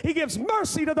forgiveness. He gives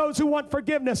mercy to those who want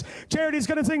forgiveness. Charity's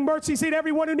going to sing Mercy Seat.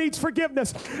 Everyone who needs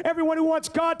forgiveness, everyone who wants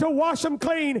God to wash them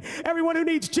clean, everyone who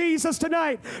needs Jesus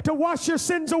tonight to wash your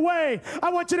sins away,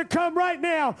 I want you to come right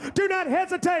now. Do not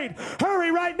hesitate. Hurry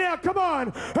right now. Come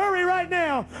on. Hurry right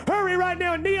now. Hurry right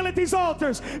now. Kneel at these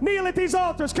altars. Kneel at these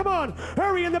altars. Come on.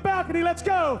 Hurry in the balcony. Let's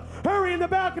go. Hurry in the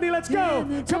balcony. Let's go.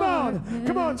 Come on.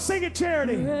 Come on. Sing it,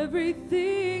 Charity.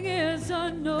 Everything is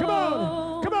unknown. Come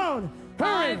on. Come on.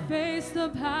 Hurry. I face the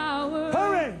power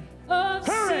Hurry. of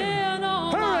Hurry. sin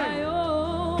on Hurry. my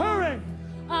own. Hurry.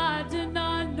 I did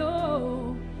not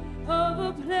know of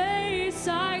a place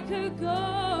I could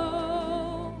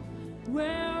go where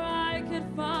I could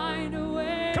find a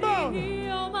way to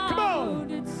heal my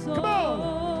wounded soul. Come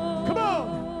on. Come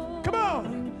on. Come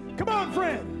on. Come on,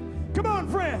 friend. Come on,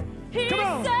 friend. He Come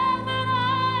on. said that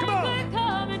I could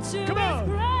come into His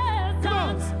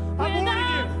presence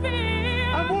without fear.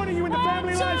 I'm warning you in the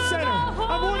Family Life Center.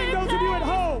 I'm warning those of you at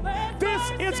home.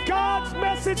 This is God's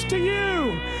message to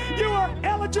you. You are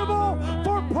eligible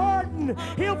for pardon.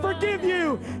 He'll forgive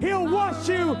you. He'll wash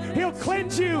you. He'll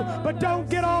cleanse you. But don't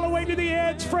get all the way to the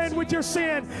edge, friend, with your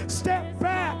sin. Step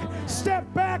back.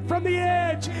 Step back from the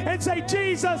edge and say,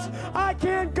 Jesus, I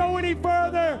can't go any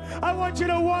further. I want you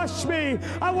to wash me.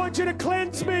 I want you to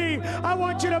cleanse me. I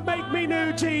want you to make me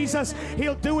new, Jesus.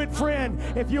 He'll do it, friend.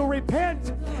 If you'll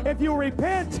repent, if you'll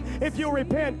repent, if you'll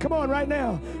repent. Come on right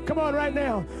now. Come on right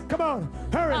now. Come on.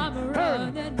 Hurry.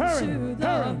 Hurry. Hurry.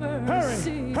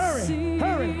 Hurry. Hurry.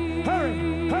 Hurry.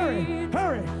 Hurry. Hurry. Hurry.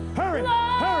 Hurry. Hurry.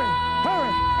 Hurry.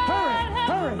 Hurry. Hurry.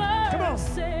 Hurry. Come on.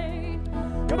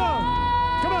 Come on.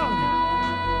 Come on.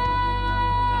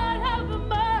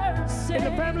 In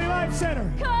the Family Life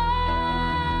Center. Come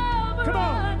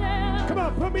on. Come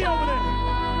on. Put me over there.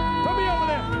 Put me over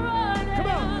there. Come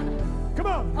on. Come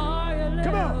on.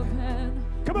 Come on.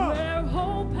 Come on. Come on.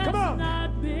 Come on.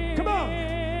 Come on.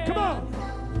 Come on.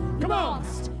 Come on.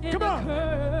 Come on.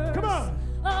 Come on.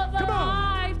 Come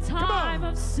on.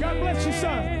 God bless you,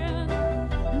 son.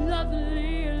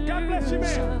 God bless you,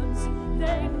 man.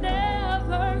 They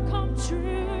never come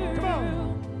true. Come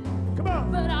on. Come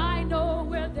on. But I know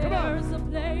where there's a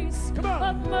place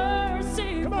of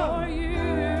mercy for you.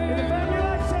 In the Family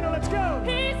Life Center, let's go.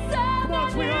 He said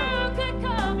that you could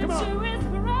come into His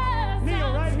presence.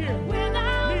 Kneel right here.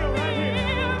 Without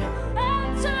fear.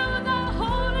 And to the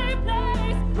holy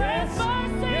place where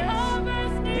mercy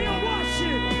hovers near. He'll wash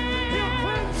you. He'll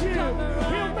cleanse you.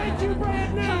 He'll make you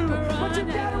brand new. But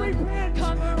you've got to repent. You've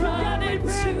got to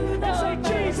repent and say,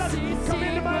 Jesus, come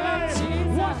into my life.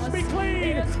 Wash me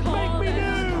clean. Make me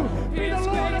new. Be the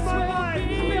Lord of my life.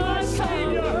 Be my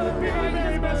Savior. Be my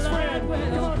very best friend.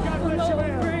 Come on.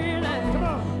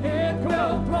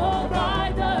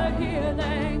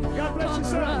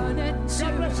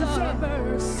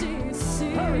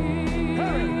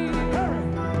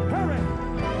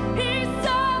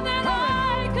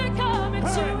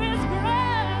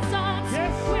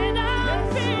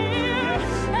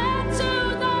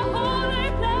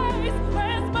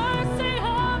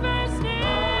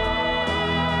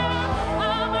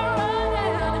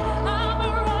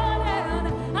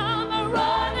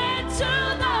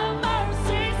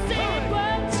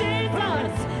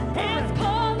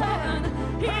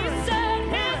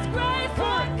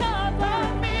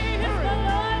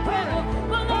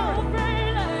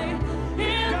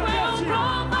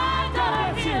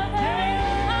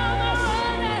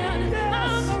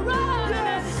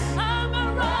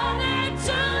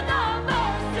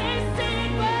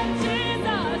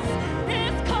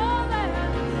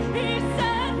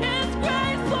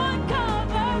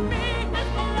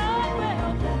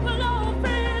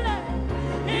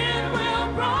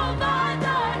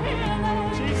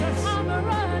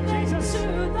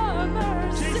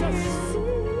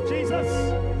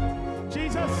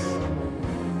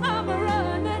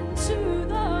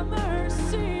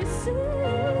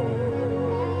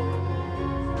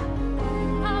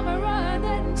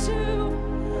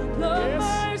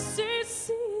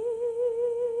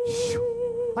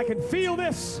 I can feel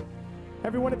this.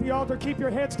 Everyone at the altar, keep your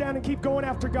heads down and keep going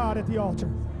after God at the altar.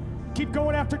 Keep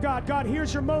going after God. God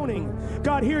hears your moaning.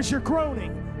 God hears your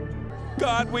groaning.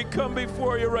 God, we come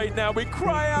before you right now. We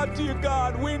cry out to you,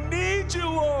 God. We need you,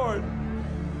 Lord.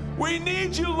 We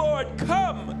need you, Lord.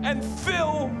 Come and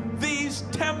fill these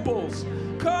temples.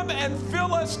 Come and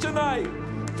fill us tonight.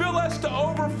 Fill us to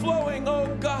overflowing,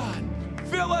 oh God.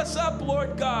 Fill us up,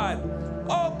 Lord God.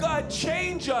 Oh God,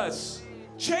 change us.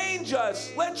 Change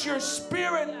us. Let your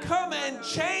Spirit come and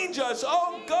change us.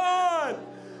 Oh God.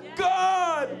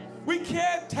 God, we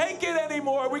can't take it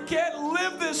anymore. We can't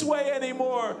live this way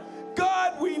anymore.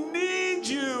 God, we need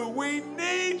you. We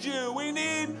need you. We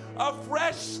need a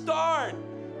fresh start.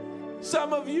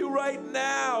 Some of you right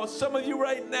now,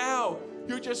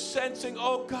 you're just sensing,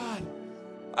 oh God,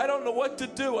 I don't know what to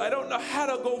do. I don't know how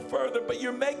to go further, but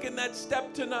you're making that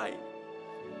step tonight.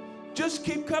 Just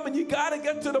keep coming. You got to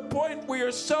get to the point where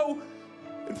you're so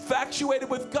infatuated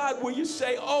with God, where you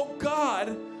say, oh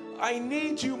God, I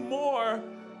need you more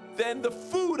than the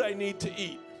food I need to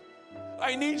eat.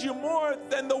 I need you more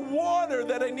than the water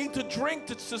that I need to drink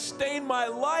to sustain my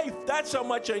life. That's how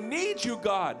much I need you,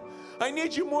 God. I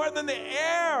need you more than the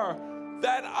air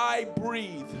that I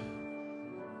breathe.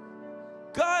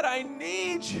 God, I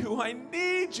need you. I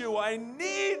need you. I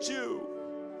need you.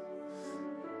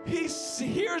 He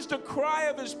hears the cry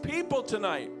of his people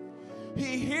tonight.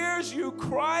 He hears you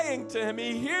crying to him.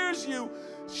 He hears you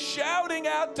shouting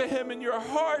out to him in your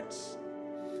hearts.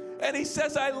 And he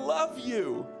says, I love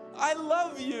you. I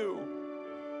love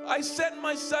you. I sent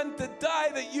my son to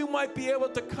die that you might be able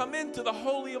to come into the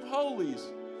Holy of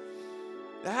Holies.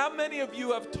 Now, how many of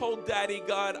you have told Daddy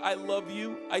God, I love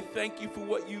you. I thank you for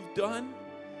what you've done?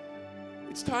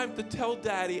 It's time to tell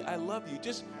Daddy, I love you.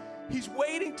 He's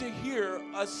waiting to hear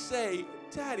us say,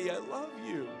 Daddy, I love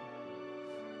you.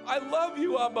 I love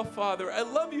you, Abba Father. I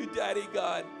love you, Daddy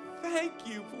God. Thank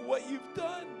you for what you've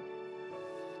done.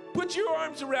 Put your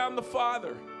arms around the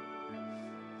Father.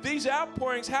 These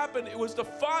outpourings happened. It was the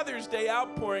Father's Day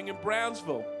outpouring in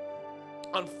Brownsville.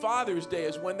 On Father's Day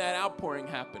is when that outpouring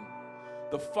happened.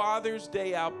 The Father's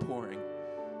Day outpouring.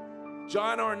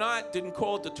 John Arnott didn't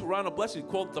call it the Toronto blessing. He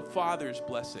called it the Father's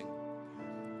blessing.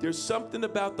 There's something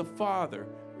about the Father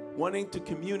wanting to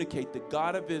communicate, the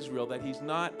God of Israel, that he's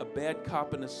not a bad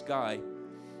cop in the sky.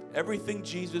 Everything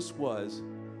Jesus was,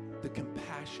 the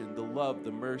compassion, the love,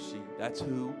 the mercy, that's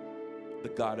who the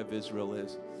God of Israel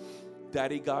is.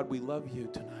 Daddy God, we love you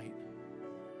tonight.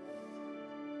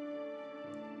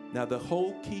 Now, the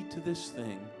whole key to this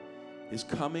thing is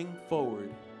coming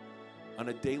forward on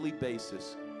a daily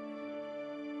basis.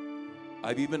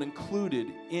 I've even included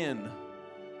in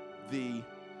the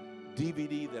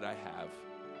DVD that I have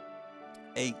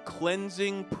a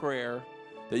cleansing prayer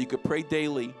that you could pray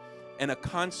daily and a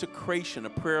consecration, a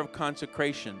prayer of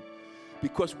consecration.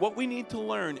 Because what we need to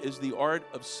learn is the art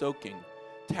of soaking,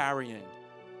 tarrying.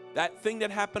 That thing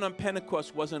that happened on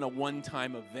Pentecost wasn't a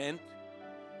one-time event.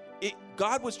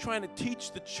 God was trying to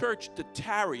teach the church to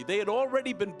tarry. They had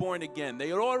already been born again. They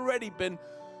had already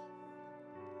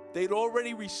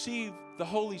received the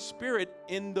Holy Spirit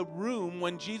in the room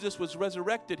when Jesus was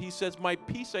resurrected. He says, my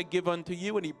peace I give unto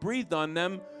you. And he breathed on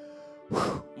them,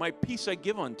 my peace I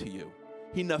give unto you.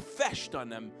 He nefeshed on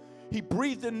them. He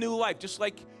breathed in new life, just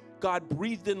like God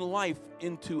breathed in life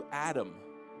into Adam.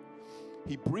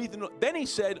 He breathed in. Then he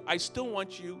said, I still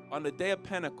want you on the day of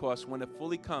Pentecost, when it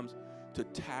fully comes, to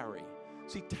tarry.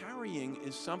 See, tarrying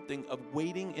is something of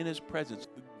waiting in his presence.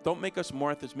 Don't make us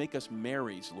Marthas, make us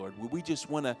Marys, Lord, where we just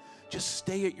want to just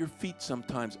stay at your feet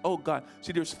sometimes. Oh, God.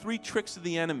 See, there's 3 tricks of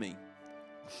the enemy.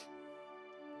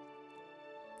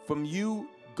 From you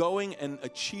going and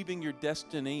achieving your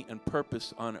destiny and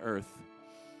purpose on earth.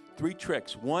 3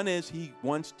 tricks. One is he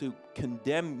wants to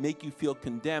make you feel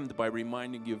condemned by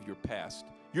reminding you of your past.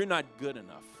 You're not good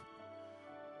enough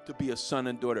to be a son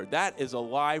and daughter. That is a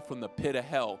lie from the pit of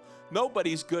hell.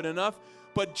 Nobody's good enough,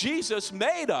 but Jesus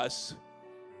made us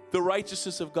the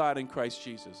righteousness of God in Christ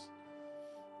Jesus.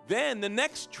 Then the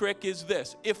next trick is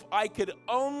this. If I could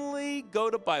only go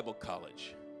to Bible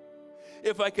college,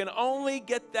 if I can only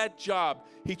get that job.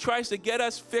 He tries to get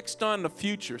us fixed on the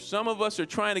future. Some of us are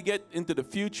trying to get into the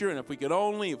future, and if we could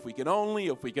only. You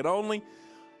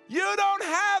don't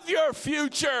have your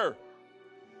future.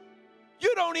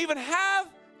 You don't even have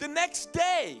the next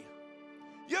day.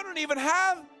 You don't even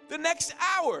have the next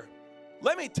hour.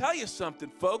 Let me tell you something,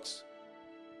 folks.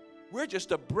 We're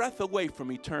just a breath away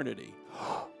from eternity.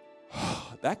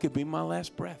 That could be my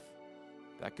last breath.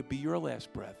 That could be your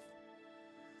last breath.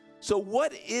 So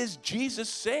what is Jesus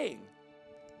saying?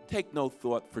 Take no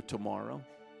thought for tomorrow.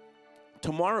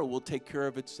 Tomorrow will take care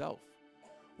of itself.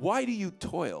 Why do you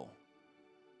toil?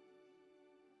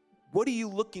 What are you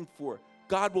looking for?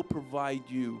 God will provide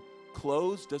you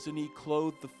clothes. Doesn't he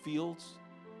clothe the fields?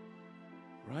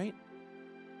 Right?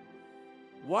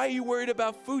 Why are you worried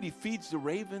about food? He feeds the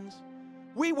ravens.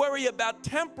 We worry about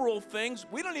temporal things.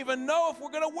 We don't even know if we're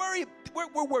going to worry.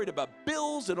 We're worried about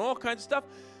bills and all kinds of stuff.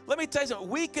 Let me tell you something.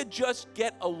 We could just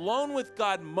get alone with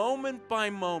God moment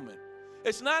by moment.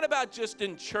 It's not about just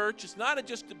in church. It's not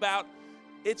just about,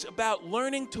 it's about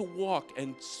learning to walk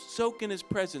and soak in his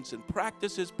presence and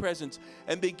practice his presence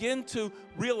and begin to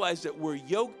realize that we're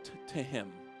yoked to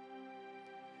him.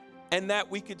 And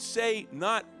that we could say,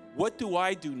 not, what do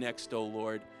I do next, O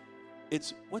Lord?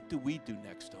 It's, what do we do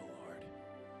next, O Lord?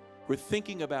 We're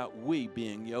thinking about we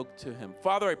being yoked to him.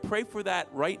 Father, I pray for that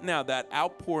right now, that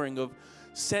outpouring of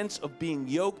sense of being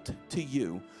yoked to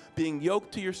you, being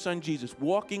yoked to your son Jesus,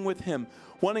 walking with him,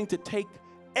 wanting to take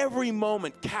every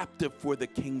moment captive for the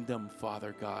kingdom,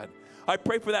 Father God. I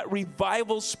pray for that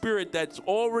revival spirit that's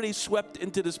already swept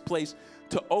into this place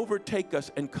to overtake us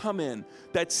and come in.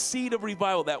 That seed of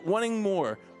revival, that wanting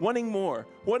more, wanting more,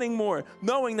 wanting more,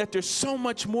 knowing that there's so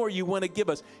much more you want to give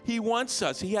us. He wants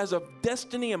us. He has a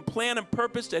destiny and plan and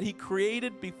purpose that he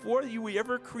created before you were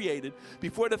ever created,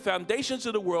 before the foundations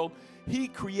of the world. He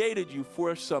created you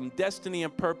for some destiny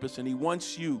and purpose, and he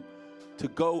wants you to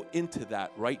go into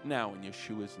that right now in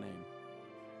Yeshua's name.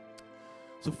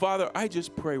 So, Father, I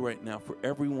just pray right now for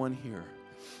everyone here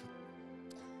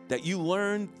that you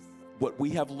learn what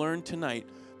we have learned tonight,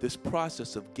 this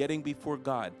process of getting before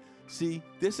God. See,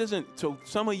 this isn't, so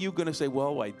some of you are going to say,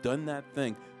 well, I've done that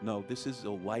thing. No, this is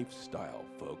a lifestyle,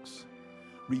 folks.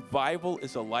 Revival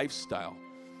is a lifestyle.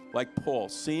 Like Paul,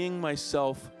 seeing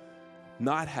myself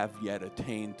not have yet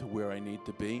attained to where I need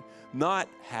to be, not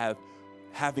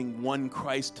having won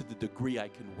Christ to the degree I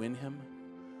can win him.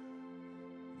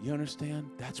 You understand?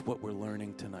 That's what we're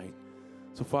learning tonight.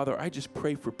 So, Father, I just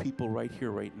pray for people right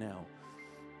here, right now.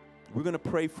 We're going to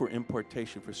pray for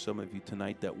impartation for some of you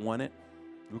tonight that want it.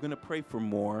 We're going to pray for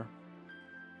more.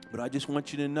 But I just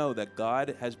want you to know that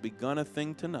God has begun a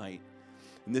thing tonight.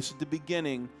 And this is the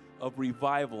beginning of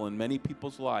revival in many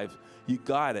people's lives. You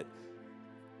got it.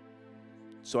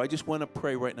 So I just want to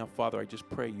pray right now, Father, I just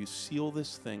pray you seal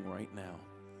this thing right now.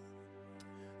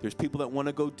 There's people that want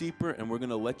to go deeper, and we're going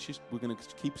to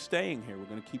keep staying here. We're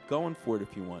going to keep going for it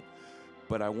if you want.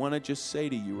 But I want to just say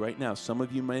to you right now, some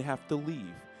of you may have to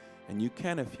leave, and you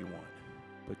can if you want.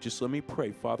 But just let me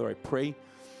pray. Father, I pray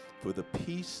for the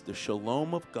peace, the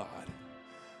shalom of God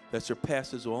that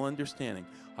surpasses all understanding.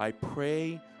 I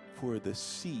pray for the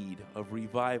seed of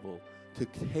revival to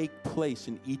take place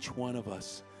in each one of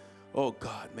us. Oh,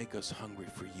 God, make us hungry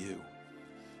for you.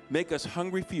 Make us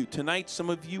hungry for you. Tonight,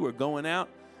 some of you are going out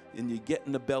and you're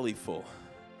getting the belly full.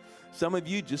 Some of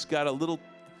you just got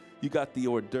you got the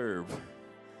hors d'oeuvre.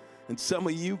 And some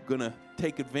of you going to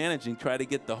take advantage and try to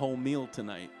get the whole meal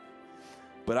tonight.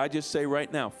 But I just say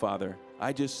right now, Father,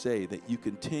 I just say that you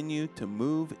continue to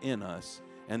move in us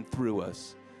and through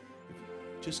us.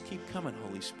 Just keep coming,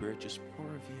 Holy Spirit, just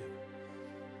more of you.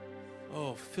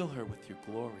 Oh, fill her with your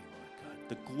glory, Lord God.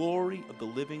 The glory of the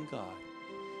living God.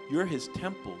 You're his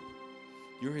temple.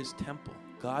 You're his temple.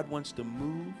 God wants to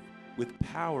move with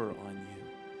power on you.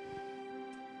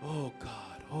 Oh,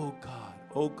 God. Oh, God.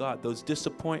 Oh, God. Those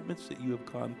disappointments that you have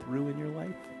gone through in your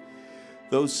life,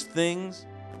 those things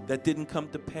that didn't come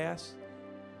to pass,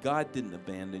 God didn't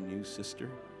abandon you, sister.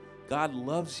 God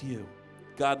loves you.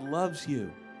 God loves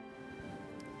you.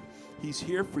 He's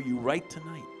here for you right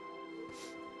tonight.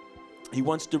 He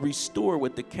wants to restore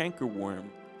what the cankerworm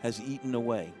has eaten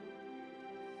away.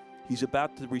 He's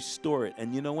about to restore it.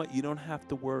 And you know what? You don't have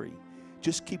to worry.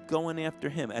 Just keep going after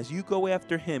him. As you go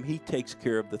after him, he takes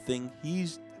care of the thing.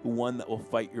 He's the one that will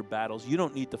fight your battles. You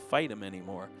don't need to fight him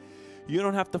anymore. You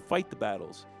don't have to fight the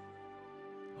battles.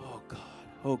 Oh, God.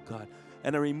 Oh, God.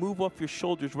 And I remove off your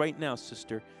shoulders right now,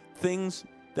 sister, things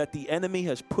that the enemy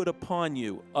has put upon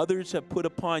you, others have put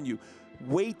upon you,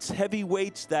 weights, heavy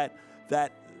weights that,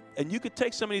 and you could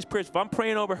take some of these prayers. If I'm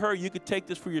praying over her, you could take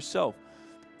this for yourself.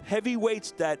 Heavy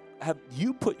weights that have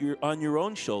you put on your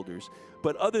own shoulders,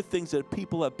 but other things that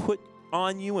people have put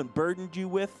on you and burdened you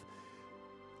with.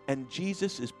 And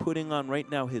Jesus is putting on right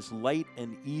now his light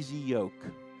and easy yoke.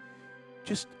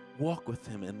 Just walk with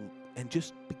him and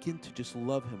just begin to just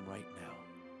love him right now.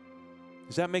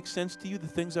 Does that make sense to you, the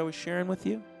things I was sharing with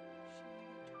you?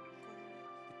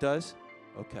 It does?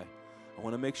 Okay. I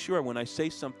want to make sure when I say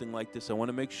something like this, I want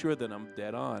to make sure that I'm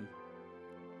dead on.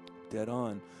 Dead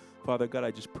on. Father God, I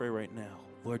just pray right now.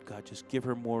 Lord God, just give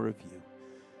her more of you.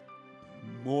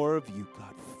 More of you,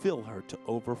 God. Fill her to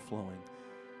overflowing.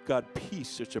 God,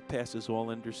 peace that surpasses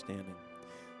all understanding.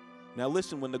 Now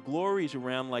listen, when the glory is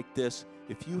around like this,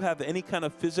 if you have any kind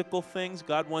of physical things,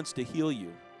 God wants to heal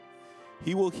you.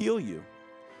 He will heal you.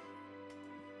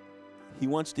 He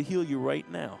wants to heal you right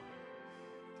now.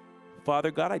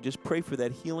 Father God, I just pray for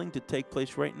that healing to take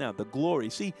place right now. The glory.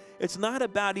 See, it's not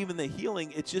about even the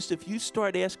healing. It's just if you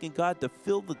start asking God to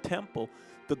fill the temple,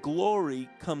 the glory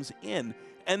comes in.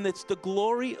 And it's the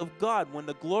glory of God. When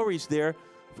the glory's there,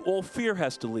 all fear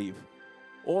has to leave.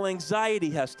 All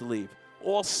anxiety has to leave.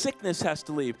 All sickness has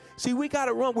to leave. See, we got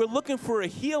it wrong. We're looking for a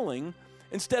healing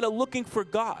instead of looking for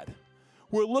God.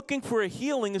 We're looking for a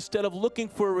healing instead of looking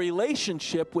for a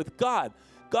relationship with God.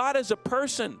 God is a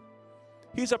person.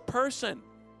 He's a person.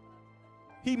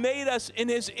 He made us in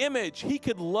his image. He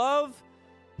could love,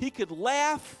 he could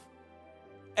laugh,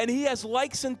 and he has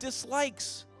likes and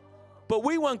dislikes. But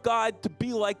we want God to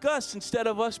be like us instead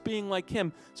of us being like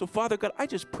him. So Father God, I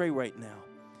just pray right now.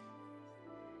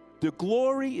 The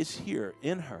glory is here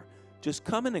in her. Just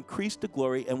come and increase the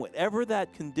glory, and whatever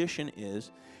that condition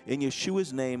is, in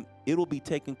Yeshua's name, it'll be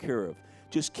taken care of.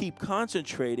 Just keep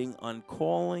concentrating on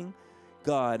calling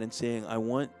God and saying, I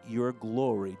want your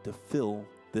glory to fill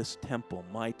this temple,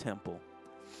 my temple.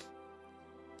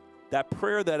 That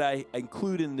prayer that I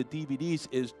include in the DVDs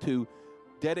is to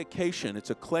dedication.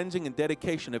 It's a cleansing and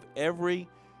dedication of every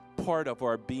part of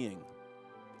our being,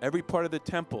 every part of the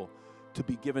temple to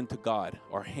be given to God,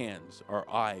 our hands, our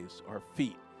eyes, our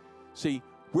feet. See,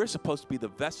 we're supposed to be the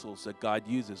vessels that God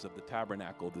uses of the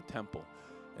tabernacle, the temple,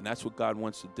 and that's what God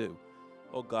wants to do.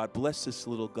 Oh, God, bless this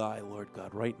little guy, Lord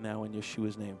God, right now in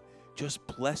Yeshua's name. Just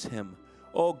bless him.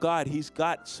 Oh, God, he's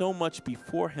got so much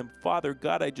before him. Father,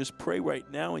 God, I just pray right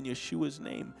now in Yeshua's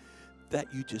name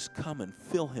that you just come and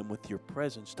fill him with your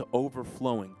presence to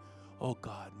overflowing. Oh,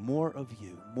 God, more of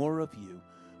you, more of you,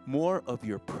 more of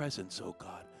your presence, oh,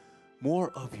 God,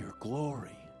 more of your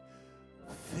glory.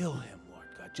 Fill him, Lord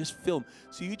God. Just fill him.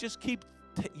 So you just keep,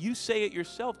 you say it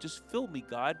yourself, just fill me,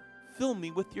 God. Fill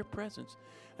me with your presence.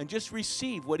 And just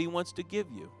receive what he wants to give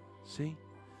you. See?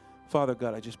 Father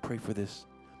God, I just pray for this.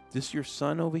 This your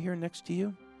son over here next to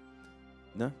you?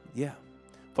 No? Yeah.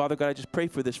 Father God, I just pray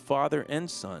for this father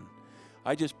and son.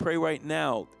 I just pray right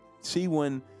now. See,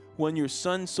 when your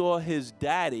son saw his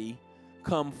daddy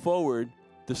come forward,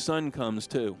 the son comes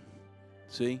too.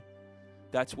 See?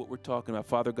 That's what we're talking about.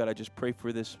 Father God, I just pray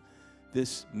for this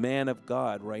man of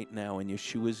God right now in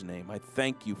Yeshua's name. I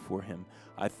thank you for him.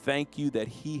 I thank you that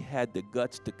he had the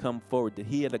guts to come forward, that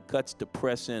he had the guts to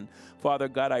press in. Father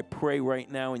God, I pray right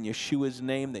now in Yeshua's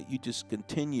name that you just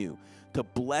continue to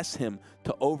bless him,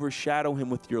 to overshadow him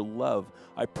with your love.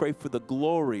 I pray for the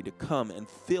glory to come and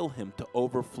fill him to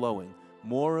overflowing.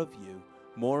 More of you,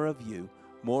 more of you,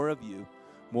 more of you,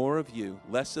 more of you,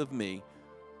 less of me.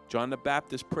 John the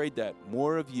Baptist prayed that,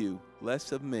 more of you,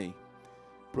 less of me.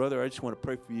 Brother, I just want to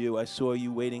pray for you. I saw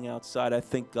you waiting outside. I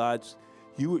think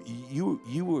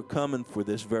you were coming for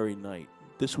this very night.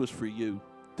 This was for you.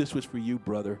 This was for you,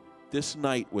 brother. This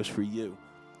night was for you.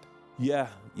 Yeah.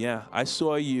 I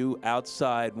saw you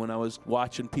outside when I was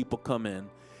watching people come in,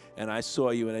 and I saw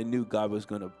you, and I knew God was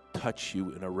going to touch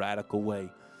you in a radical way.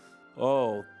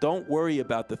 Oh, don't worry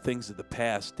about the things of the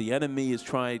past. The enemy has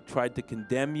tried to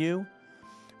condemn you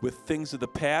with things of the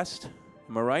past.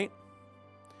 Am I right?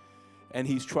 And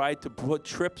he's tried to put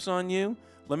trips on you.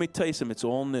 Let me tell you something. It's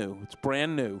all new. It's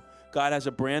brand new. God has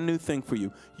a brand new thing for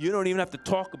you. You don't even have to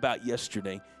talk about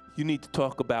yesterday. You need to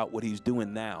talk about what he's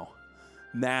doing now.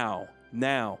 Now.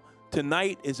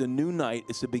 Tonight is a new night.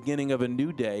 It's the beginning of a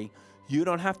new day. You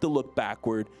don't have to look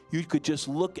backward. You could just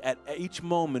look at each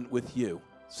moment with you.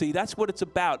 See, that's what it's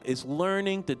about, is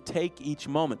learning to take each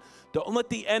moment. Don't let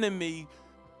the enemy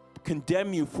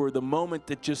condemn you for the moment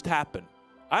that just happened.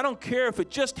 I don't care if it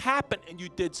just happened and you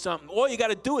did something. All you got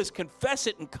to do is confess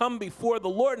it and come before the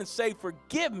Lord and say,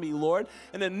 forgive me, Lord,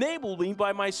 and enable me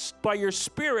by your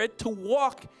Spirit to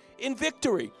walk in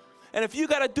victory. And if you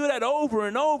got to do that over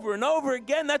and over and over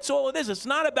again, that's all it is. It's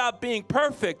not about being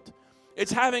perfect.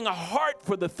 It's having a heart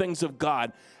for the things of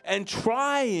God and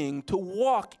trying to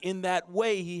walk in that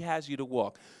way he has you to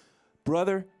walk.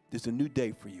 Brother, there's a new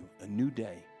day for you, a new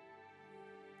day.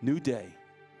 New day.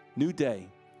 New day.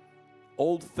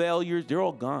 Old failures, they're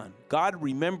all gone. God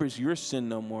remembers your sin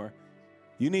no more.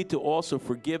 You need to also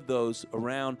forgive those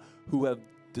around who have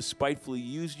despitefully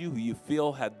used you, who you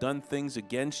feel have done things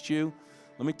against you.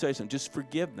 Let me tell you something, just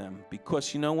forgive them,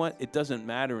 because you know what? It doesn't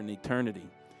matter in eternity.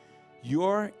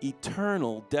 Your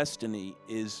eternal destiny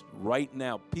is right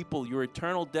now. People, your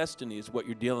eternal destiny is what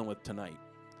you're dealing with tonight.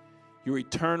 Your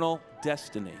eternal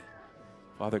destiny.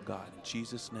 Father God, in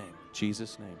Jesus' name,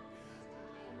 Jesus' name.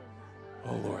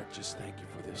 Oh, Lord, just thank you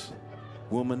for this.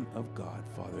 woman of God,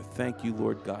 Father. Thank you,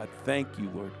 Lord God. Thank you,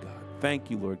 Lord God.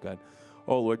 Thank you, Lord God.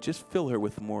 Oh, Lord, just fill her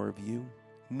with more of you,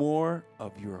 more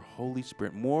of your Holy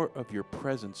Spirit, more of your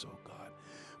presence, oh God,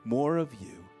 more of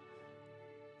you,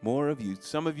 more of you.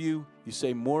 Some of you, you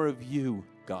say, more of you,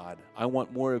 God. I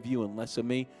want more of you and less of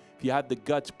me. If you had the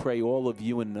guts, pray all of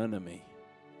you and none of me.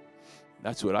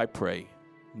 That's what I pray.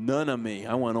 None of me.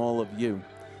 I want all of you.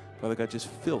 Father God, just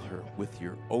fill her with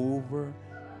your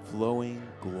overflowing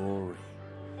glory.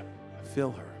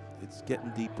 Fill her. It's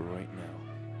getting deeper right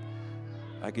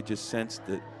now. I could just sense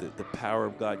the power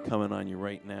of God coming on you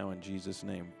right now in Jesus'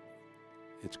 name.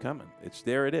 It's coming.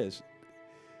 There it is.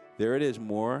 There it is.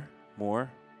 More.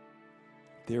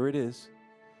 There it is.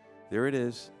 There it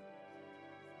is.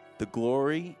 The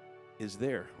glory is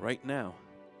there right now.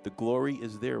 The glory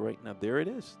is there right now. There it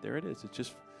is. There it is. It's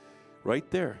just right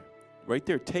there. Right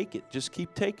there. Take it. Just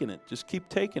keep taking it. Just keep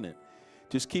taking it.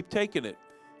 Just keep taking it.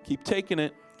 Keep taking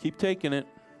it. Keep taking it.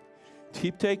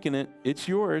 Keep taking it. It's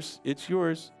yours. It's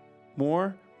yours.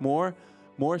 More.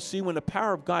 See, when the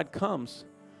power of God comes,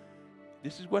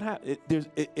 this is what happens.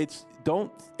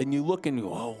 And you look and you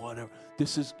go, oh, whatever.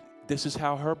 This is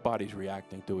how her body's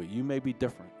reacting to it. You may be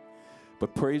different.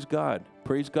 But praise God.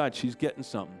 Praise God. She's getting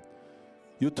something.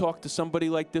 You'll talk to somebody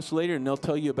like this later, and they'll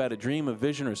tell you about a dream, a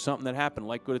vision, or something that happened,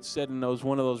 like what it said in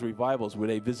one of those revivals where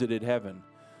they visited heaven.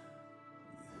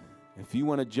 If you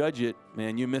want to judge it,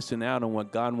 man, you're missing out on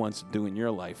what God wants to do in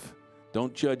your life.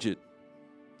 Don't judge it.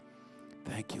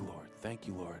 Thank you, Lord. Thank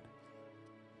you, Lord.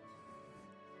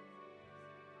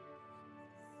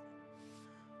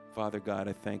 Father God,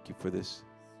 I thank you for this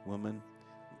woman.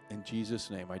 In Jesus'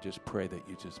 name, I just pray that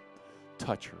you just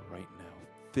touch her right now.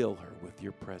 Fill her with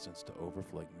your presence to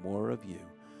overflow. More of you,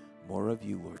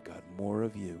 Lord God, more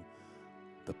of you.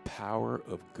 The power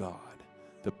of God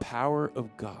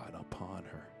upon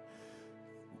her.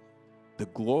 The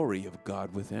glory of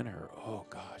God within her. Oh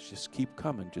gosh, just keep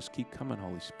coming,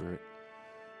 Holy Spirit.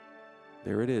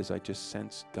 There it is. I just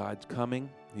sense God's coming.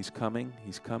 He's coming.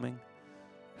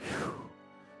 Whew.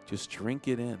 Just drink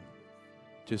it in.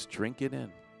 Just drink it in.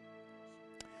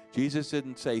 Jesus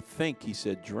didn't say think, he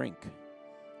said drink.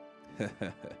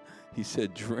 He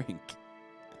said drink.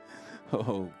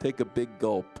 Oh, take a big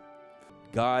gulp.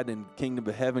 God in Kingdom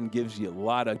of Heaven gives you a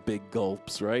lot of big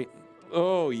gulps, right?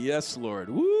 Oh, yes, Lord.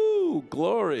 Woo,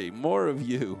 glory. More of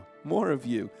you. More of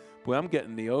you. Boy, I'm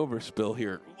getting the overspill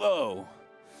here. Whoa.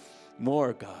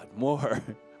 More, God. More.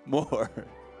 More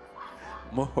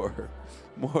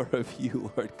of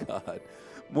you, Lord God.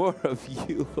 More of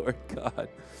you, Lord God.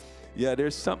 Yeah,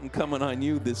 there's something coming on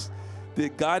you.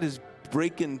 That God is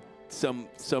breaking some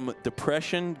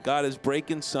depression. God is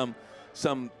breaking some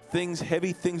things,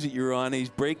 heavy things that you're on. He's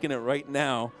breaking it right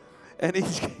now. And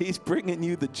he's bringing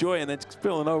you the joy, and it's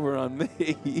spilling over on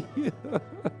me.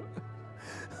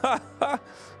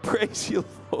 Praise you,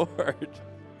 Lord.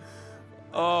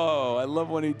 Oh, I love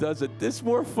when he does it. It's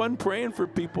more fun praying for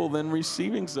people than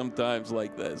receiving sometimes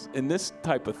like this, in this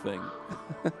type of thing.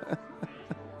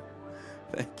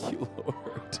 Thank you,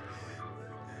 Lord.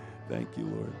 Thank you,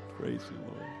 Lord. Praise you,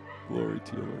 Lord. Glory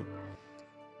to you, Lord.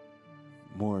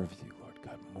 More of you, Lord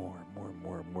God.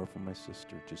 More for my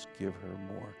sister. Just give her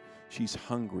more. She's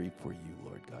hungry for you,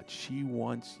 Lord God. She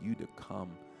wants you to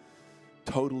come.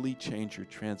 Totally change her,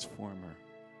 transform her.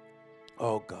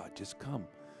 Oh, God, just come.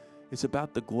 It's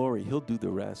about the glory. He'll do the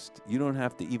rest. You don't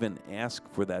have to even ask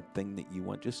for that thing that you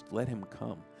want. Just let him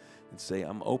come and say,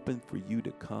 I'm open for you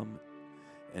to come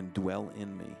and dwell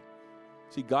in me.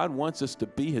 See, God wants us to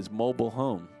be his mobile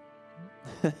home.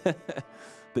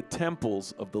 The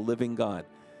temples of the living God.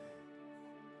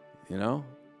 You know?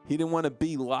 He didn't want to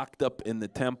be locked up in the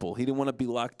temple. He didn't want to be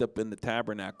locked up in the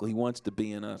tabernacle. He wants to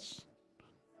be in us.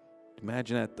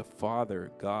 Imagine that the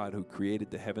Father, God, who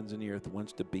created the heavens and the earth,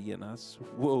 wants to be in us.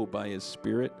 Whoa, by his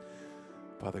Spirit.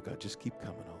 Father God, just keep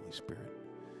coming, Holy Spirit.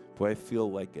 Boy, I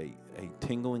feel like a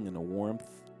tingling and a warmth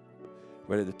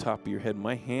right at the top of your head.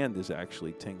 My hand is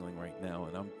actually tingling right now,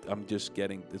 and I'm just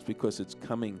getting, it's because it's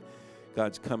coming,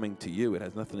 God's coming to you. It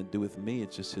has nothing to do with me.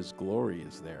 It's just his glory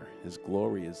is there. His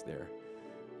glory is there.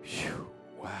 Whew,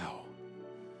 wow.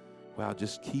 Wow,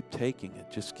 just keep taking it.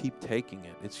 Just keep taking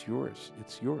it. It's yours.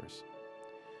 It's yours.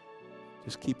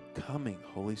 Just keep coming,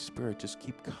 Holy Spirit. Just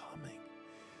keep coming.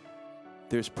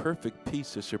 There's perfect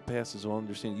peace that surpasses all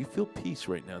understanding. You feel peace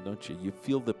right now, don't you? You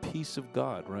feel the peace of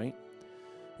God, right?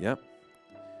 Yep.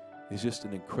 It's just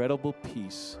an incredible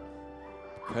peace.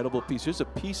 Incredible peace. There's a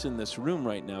peace in this room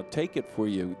right now. Take it for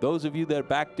you. Those of you that are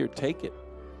back there, take it.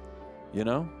 You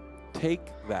know?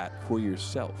 Take that for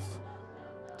yourself.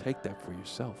 Take that for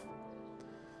yourself.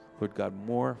 Lord God,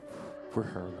 more for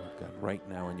her, Lord God, right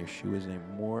now in Yeshua's name.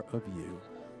 More of you,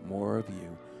 more of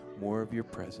you, more of your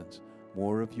presence,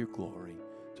 more of your glory.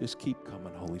 Just keep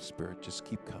coming, Holy Spirit. Just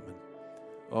keep coming.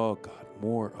 Oh, God,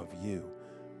 more of you,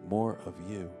 more of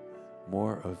you,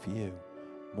 more of you,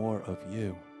 more of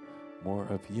you, more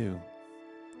of you.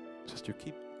 Sister,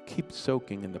 keep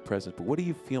soaking in the presence. But what are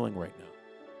you feeling right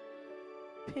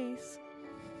now? Peace.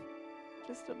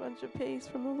 Just a bunch of peace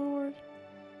from the Lord.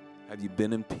 Have you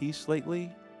been in peace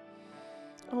lately?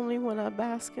 Only when I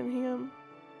bask in Him.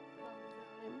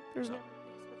 There's never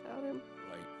peace without Him.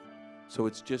 Right. So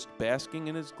it's just basking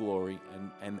in His glory,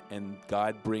 and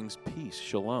God brings peace.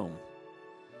 Shalom.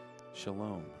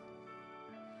 Shalom.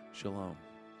 Shalom.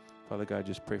 Father God, I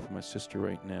just pray for my sister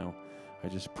right now. I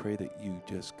just pray that you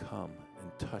just come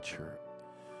and touch her.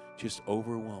 Just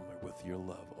overwhelm her with your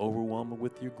love. Overwhelm her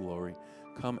with your glory.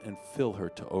 Come and fill her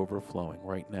to overflowing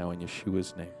right now in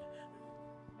Yeshua's name.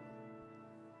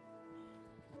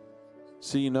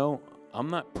 See, you know, I'm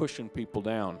not pushing people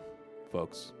down,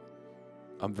 folks.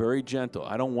 I'm very gentle.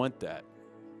 I don't want that.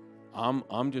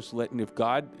 I'm just letting, if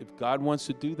God wants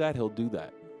to do that, He'll do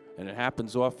that. And it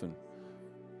happens often.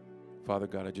 Father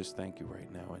God, I just thank you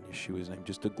right now in Yeshua's name.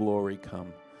 Just the glory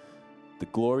come. The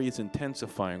glory is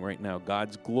intensifying right now.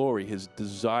 God's glory, His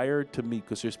desire to meet,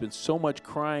 because there's been so much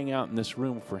crying out in this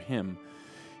room for Him.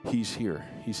 He's here.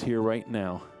 He's here right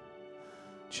now.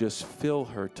 Just fill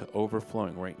her to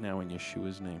overflowing right now in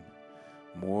Yeshua's name.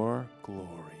 More glory,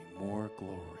 more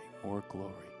glory, more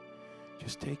glory.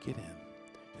 Just take it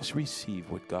in. Just receive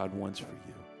what God wants for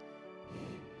you.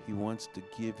 He wants to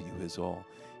give you His all.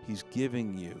 He's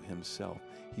giving you Himself.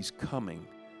 He's coming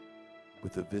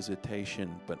with a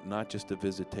visitation, but not just a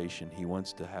visitation. He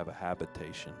wants to have a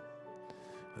habitation,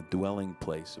 a dwelling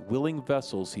place. Willing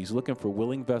vessels. He's looking for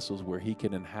willing vessels where He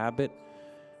can inhabit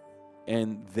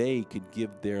and they could give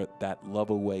that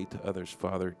love away to others.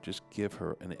 Father, just give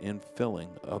her an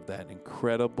infilling of that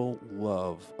incredible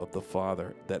love of the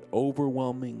Father, that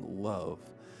overwhelming love,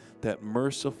 that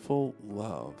merciful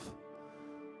love,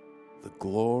 the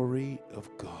glory of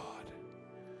God.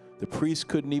 The priest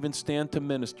couldn't even stand to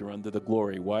minister under the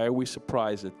glory. Why are we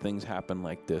surprised that things happen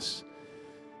like this?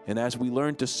 And as we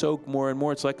learn to soak more and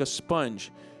more, it's like a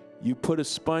sponge. You put a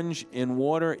sponge in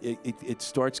water, it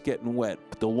starts getting wet.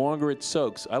 But the longer it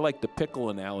soaks, I like the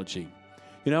pickle analogy.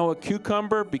 You know, a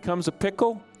cucumber becomes a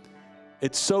pickle,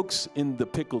 it soaks in the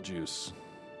pickle juice.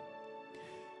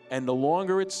 And the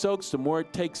longer it soaks, the more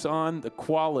it takes on the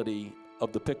quality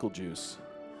of the pickle juice.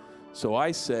 So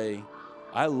I say,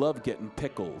 I love getting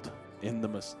pickled in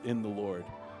the Lord.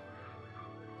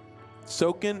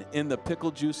 Soaking in the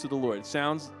pickle juice of the Lord. It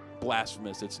sounds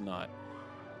blasphemous, it's not.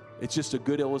 It's just a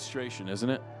good illustration, isn't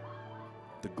it?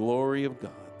 The glory of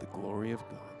God, the glory of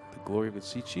God, the glory of God.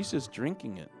 See, she's just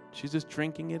drinking it. She's just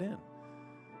drinking it in.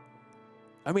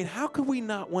 I mean, how could we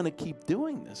not want to keep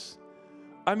doing this?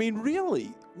 I mean,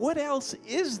 really, what else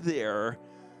is there?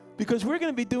 Because we're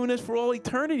going to be doing this for all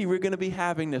eternity. We're going to be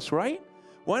having this, right?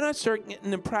 Why not start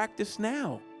getting in practice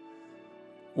now?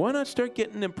 Why not start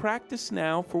getting in practice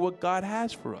now for what God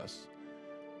has for us?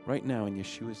 Right now, in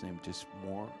Yeshua's name, just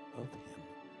more of Him.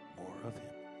 More of Him.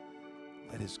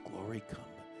 Let His glory come.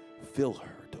 Fill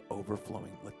her to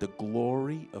overflowing. Let the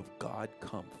glory of God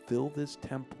come. Fill this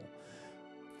temple.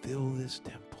 Fill this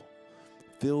temple.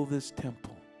 Fill this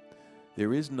temple.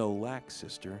 There is no lack,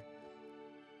 sister.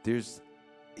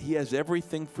 He has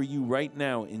everything for you right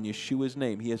now in Yeshua's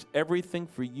name. He has everything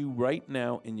for you right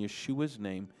now in Yeshua's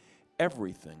name.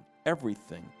 Everything,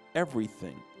 everything,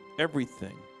 everything,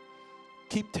 everything.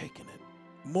 Keep taking it.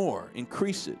 More.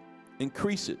 Increase it.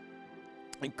 Increase it.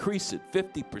 Increase it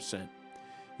 50%.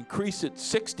 Increase it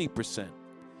 60%.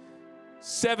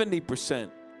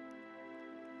 70%.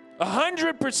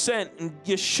 100% in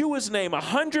Yeshua's name.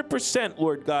 100%,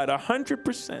 Lord God.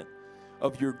 100%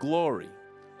 of your glory.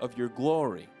 Of your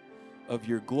glory. Of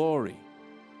your glory.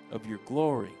 Of your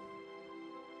glory.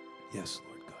 Yes,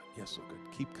 Lord God. Yes, Lord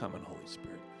God. Keep coming, Holy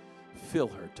Spirit. Fill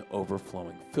her to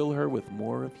overflowing. Fill her with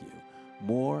more of you.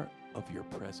 More of your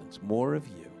presence. More of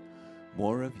you.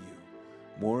 More of you.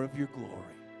 More of your glory.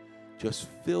 Just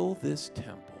fill this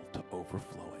temple to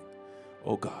overflowing.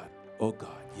 Oh God. Oh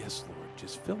God. Yes, Lord.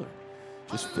 Just fill her.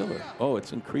 Just fill her. Oh,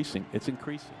 it's increasing. It's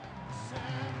increasing.